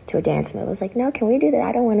to a dance move. I was like, no, can we do that?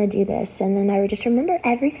 I don't want to do this. And then I just remember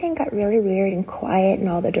everything got really weird and quiet, and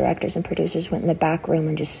all the directors and producers went in the back room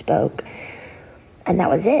and just spoke. And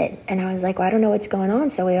that was it. And I was like, well, I don't know what's going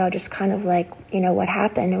on. So we all just kind of like, what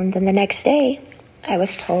happened? And then the next day, I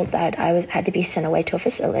was told that I had to be sent away to a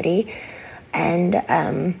facility, and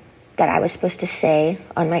that I was supposed to say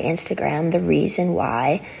on my Instagram the reason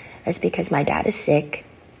why is because my dad is sick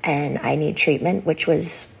and I need treatment, which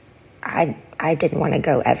was, I didn't want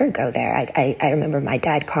to ever go there. I remember my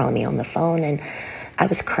dad calling me on the phone, and I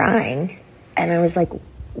was crying, and I was like,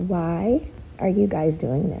 why are you guys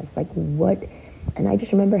doing this? Like, what? And I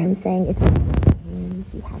just remember him saying, it's in your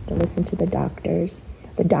hands. You have to listen to the doctors.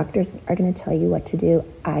 The doctors are going to tell you what to do.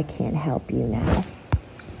 I can't help you now.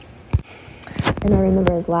 And I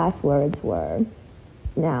remember his last words were,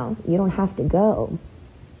 now, you don't have to go,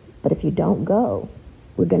 but if you don't go,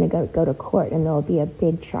 we're going to go to court, and there'll be a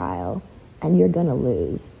big trial, and you're going to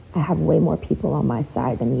lose. I have way more people on my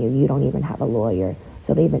side than you. You don't even have a lawyer,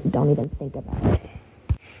 so don't even think about it.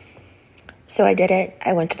 So I did it.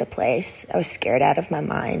 I went to the place. I was scared out of my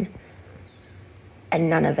mind. And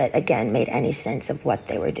none of it, again, made any sense of what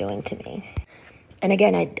they were doing to me. And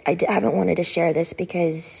again, I haven't wanted to share this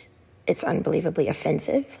because it's unbelievably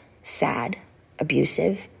offensive, sad,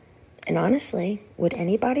 abusive. And honestly, would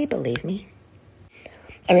anybody believe me?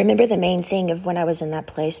 I remember the main thing of when I was in that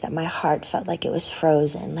place, that my heart felt like it was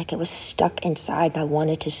frozen, like it was stuck inside, and I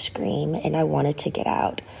wanted to scream and I wanted to get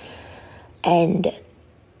out. And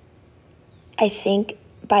I think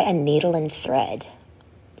by a needle and thread,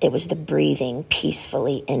 it was the breathing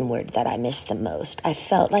peacefully inward that I missed the most. I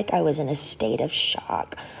felt like I was in a state of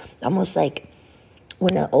shock, almost like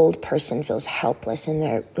when an old person feels helpless and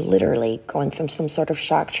they're literally going through some sort of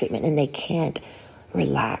shock treatment and they can't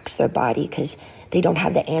relax their body because they don't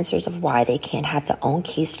have the answers of why they can't have their own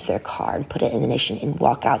keys to their car and put it in the ignition and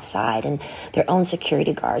walk outside, and their own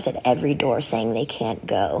security guards at every door saying they can't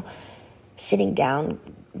go. Sitting down,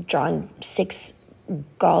 drawing 6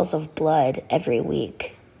 galls of blood every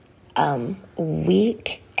week.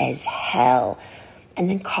 Weak as hell. And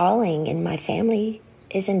then calling, and my family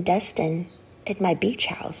is in Destin at my beach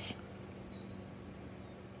house.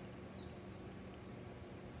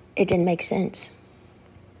 It didn't make sense.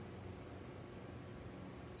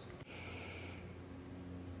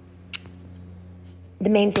 The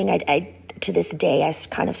main thing, I to this day, I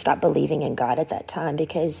kind of stopped believing in God at that time,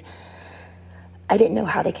 because I didn't know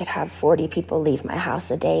how they could have 40 people leave my house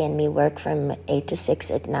a day and me work from 8 to 6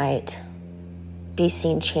 at night. Be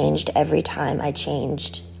seen changed every time I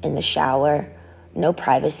changed in the shower. No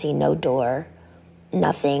privacy, no door,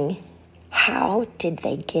 nothing. How did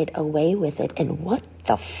they get away with it? And what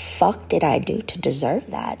the fuck did I do to deserve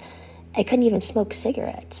that? I couldn't even smoke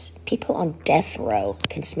cigarettes. People on death row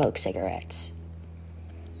can smoke cigarettes.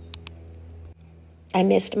 I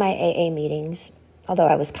missed my AA meetings, although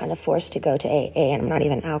I was kind of forced to go to AA, and I'm not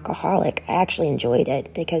even an alcoholic. I actually enjoyed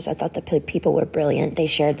it because I thought the people were brilliant. They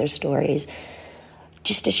shared their stories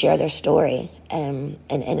just to share their story, and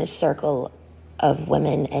in a circle of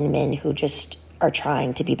women and men who just are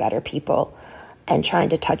trying to be better people and trying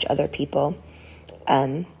to touch other people.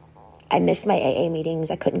 I missed my AA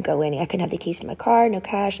meetings. I couldn't go in. I couldn't have the keys to my car, no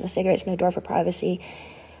cash, no cigarettes, no door for privacy.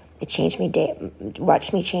 It changed me,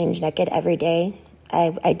 watched me change naked every day.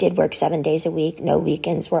 I did work 7 days a week. No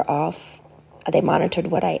weekends were off. They monitored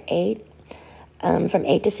what I ate. From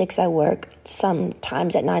 8 to 6, I work.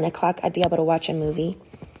 Sometimes at 9 o'clock, I'd be able to watch a movie.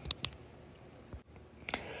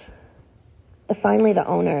 Finally, the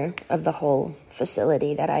owner of the whole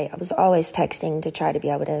facility that I was always texting to try to be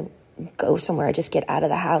able to go somewhere, just get out of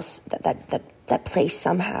the house, that place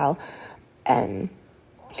somehow,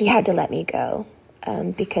 he had to let me go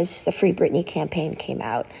because the Free Britney campaign came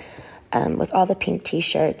out. With all the pink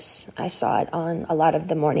T-shirts. I saw it on a lot of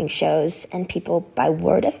the morning shows, and people by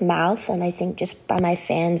word of mouth, and I think just by my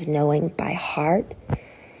fans knowing by heart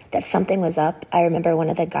that something was up. I remember one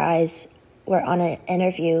of the guys were on an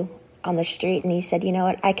interview on the street, and he said, you know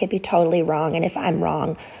what, I could be totally wrong, and if I'm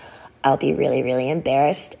wrong, I'll be really, really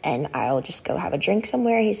embarrassed, and I'll just go have a drink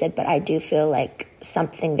somewhere. He said, but I do feel like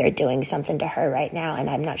they're doing something to her right now, and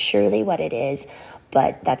I'm not surely what it is,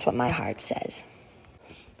 but that's what my heart says.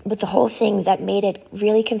 But the whole thing that made it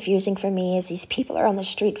really confusing for me is these people are on the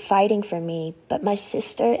street fighting for me, but my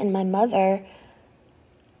sister and my mother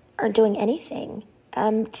aren't doing anything.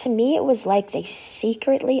 To me, it was like they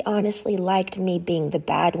secretly, honestly liked me being the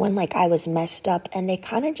bad one, like I was messed up, and they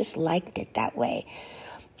kind of just liked it that way.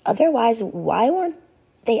 Otherwise, why weren't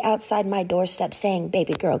they outside my doorstep saying,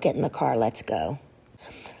 baby girl, get in the car, let's go?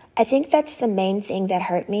 I think that's the main thing that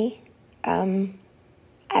hurt me.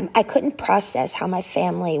 I couldn't process how my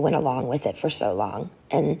family went along with it for so long.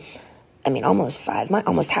 And I mean, almost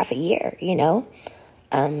half a year, you know?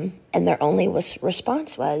 And their only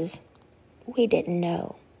response was, we didn't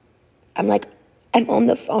know. I'm like, I'm on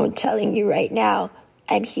the phone telling you right now,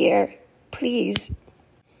 I'm here, please.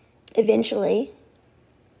 Eventually,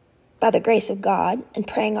 by the grace of God and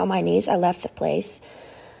praying on my knees, I left the place.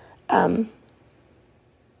 But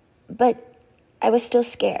I was still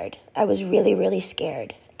scared. I was really, really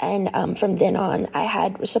scared. And from then on, I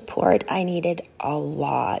had support. I needed a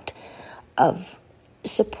lot of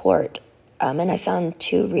support. And I found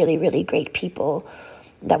 2 really, really great people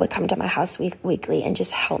that would come to my house weekly and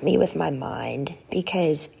just help me with my mind,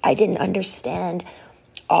 because I didn't understand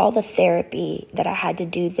all the therapy that I had to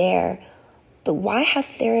do there. But why have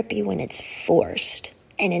therapy when it's forced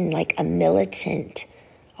and in like a militant,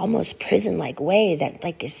 almost prison-like way that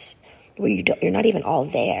like is where you're not even all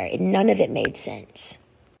there? None of it made sense.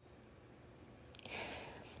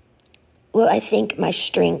 Well, I think my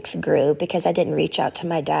strength grew because I didn't reach out to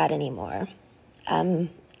my dad anymore. And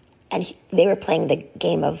they were playing the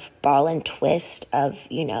game of ball and twist of,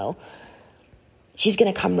 you know, she's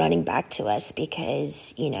going to come running back to us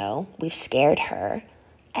because, you know, we've scared her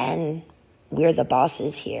and we're the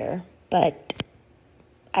bosses here. But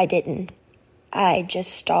I didn't. I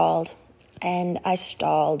just stalled. And I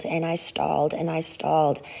stalled and I stalled and I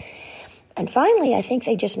stalled. And finally, I think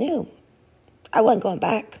they just knew I wasn't going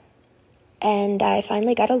back. And I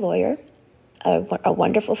finally got a lawyer. A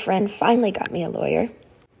wonderful friend finally got me a lawyer.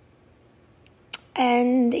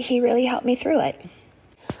 And he really helped me through it.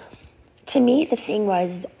 To me, the thing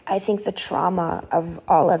was, I think the trauma of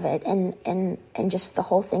all of it and just the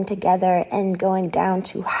whole thing together and going down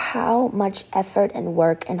to how much effort and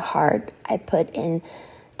work and heart I put in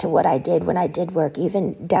to what I did when I did work,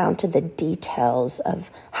 even down to the details of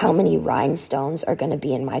how many rhinestones are going to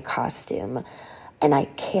be in my costume. And I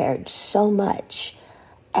cared so much.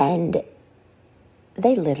 And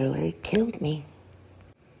they literally killed me.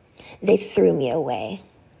 They threw me away.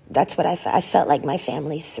 That's what I felt like my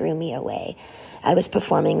family threw me away. I was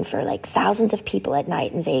performing for like thousands of people at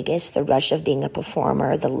night in Vegas, the rush of being a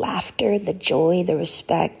performer, the laughter, the joy, the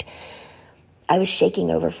respect. I was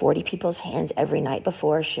shaking over 40 people's hands every night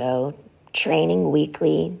before a show, training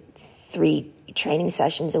weekly, 3 training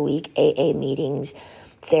sessions a week, AA meetings,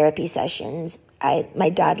 therapy sessions. My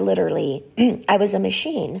dad literally, I was a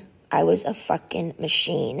machine. I was a fucking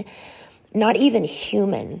machine. Not even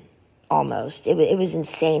human, almost. It was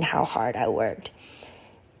insane how hard I worked.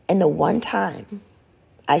 And the one time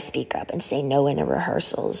I speak up and say no in the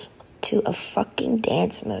rehearsals to a fucking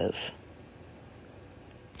dance move,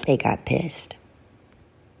 they got pissed.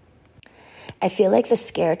 I feel like the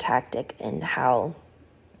scare tactic and how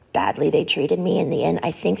badly they treated me in the end,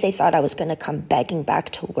 I think they thought I was going to come begging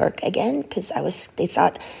back to work again because they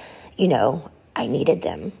thought, I needed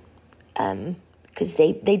them. Because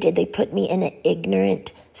they put me in an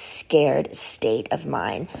ignorant, scared state of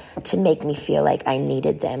mind to make me feel like I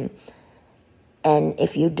needed them. And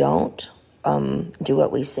if you don't do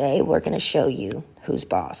what we say, we're going to show you who's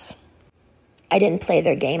boss. I didn't play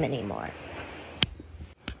their game anymore.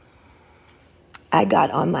 I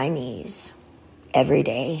got on my knees every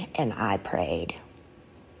day and I prayed.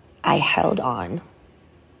 I held on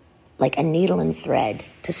like a needle and thread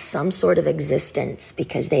to some sort of existence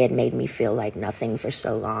because they had made me feel like nothing for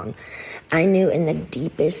so long. I knew in the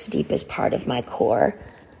deepest part of my core,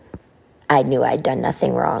 I knew I'd done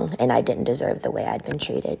nothing wrong and I didn't deserve the way I'd been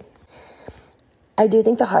treated. I do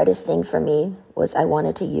think the hardest thing for me was I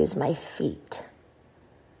wanted to use my feet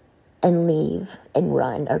and leave and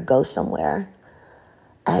run or go somewhere.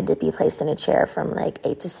 I had to be placed in a chair from like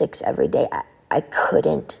 8 to 6 every day. I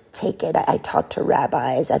couldn't take it. I talked to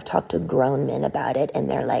rabbis. I've talked to grown men about it, and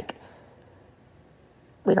they're like,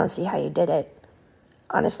 we don't see how you did it.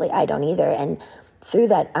 Honestly, I don't either. And through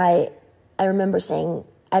that, I remember saying,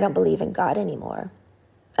 I don't believe in God anymore.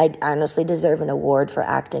 I honestly deserve an award for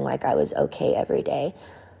acting like I was okay every day.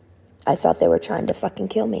 I thought they were trying to fucking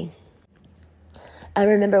kill me. I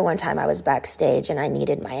remember one time I was backstage and I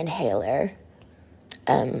needed my inhaler.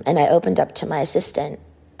 And I opened up to my assistant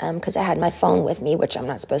because I had my phone with me, which I'm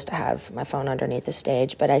not supposed to have my phone underneath the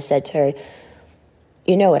stage. But I said to her,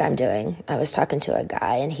 you know what I'm doing. I was talking to a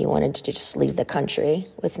guy and he wanted to just leave the country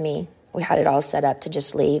with me. We had it all set up to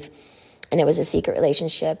just leave. And it was a secret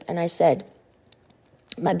relationship. And I said,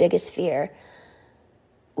 my biggest fear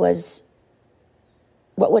was,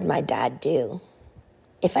 what would my dad do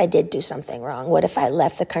if I did do something wrong? What if I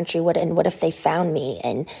left the country? And what if they found me?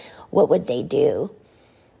 And what would they do?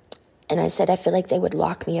 And I said, I feel like they would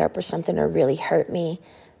lock me up or something or really hurt me.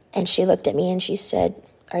 And she looked at me and she said,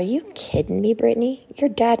 are you kidding me, Britney? Your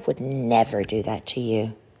dad would never do that to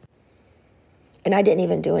you. And I didn't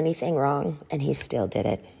even do anything wrong, and he still did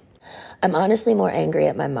it. I'm honestly more angry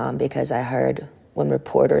at my mom because I heard when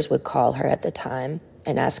reporters would call her at the time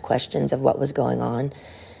and ask questions of what was going on,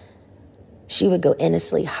 she would go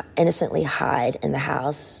innocently hide in the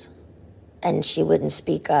house, and she wouldn't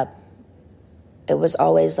speak up. It was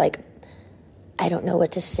always like, I don't know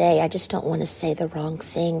what to say. I just don't want to say the wrong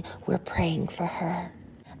thing. We're praying for her.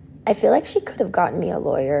 I feel like she could have gotten me a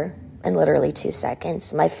lawyer in literally 2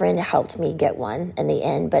 seconds. My friend helped me get one in the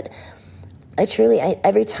end, but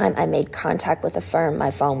every time I made contact with a firm, my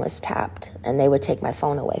phone was tapped, and they would take my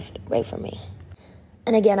phone away from me.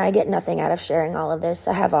 And again, I get nothing out of sharing all of this.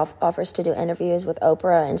 I have offers to do interviews with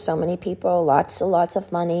Oprah and so many people, lots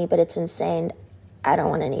of money, but it's insane. I don't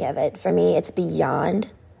want any of it. For me, it's beyond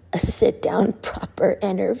a sit-down, proper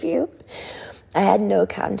interview. I had no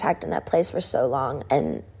contact in that place for so long,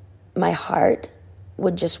 and my heart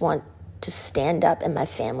would just want to stand up in my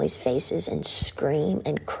family's faces and scream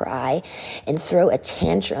and cry and throw a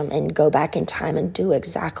tantrum and go back in time and do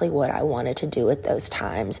exactly what I wanted to do at those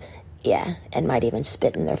times. Yeah, and might even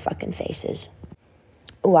spit in their fucking faces.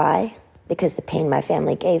 Why? Because the pain my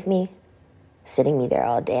family gave me, sitting me there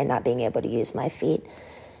all day and not being able to use my feet,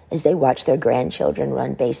 as they watch their grandchildren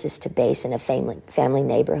run bases to base in a family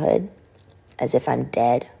neighborhood as if I'm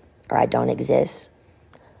dead or I don't exist,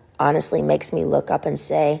 honestly makes me look up and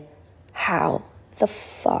say, how the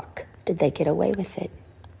fuck did they get away with it?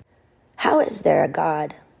 How is there a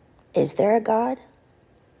God? Is there a God?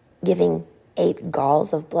 Giving 8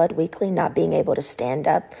 galls of blood weekly, not being able to stand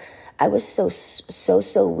up. I was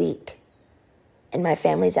so weak. And my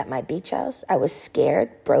family's at my beach house. I was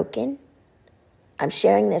scared, broken. I'm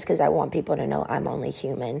sharing this because I want people to know I'm only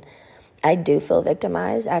human. I do feel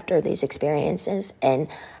victimized after these experiences, and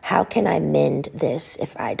how can I mend this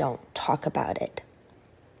if I don't talk about it?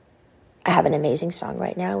 I have an amazing song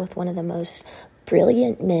right now with one of the most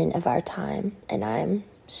brilliant men of our time, and I'm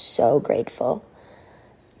so grateful.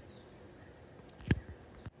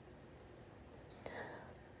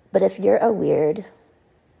 But if you're a weird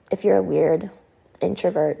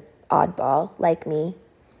introvert, oddball like me,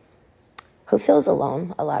 who feels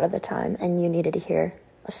alone a lot of the time, and you needed to hear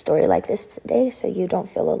a story like this today so you don't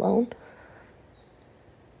feel alone,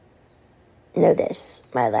 know this,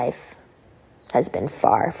 my life has been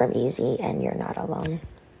far from easy, and you're not alone.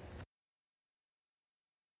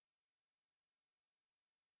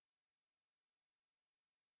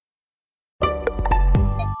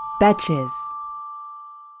 Betches.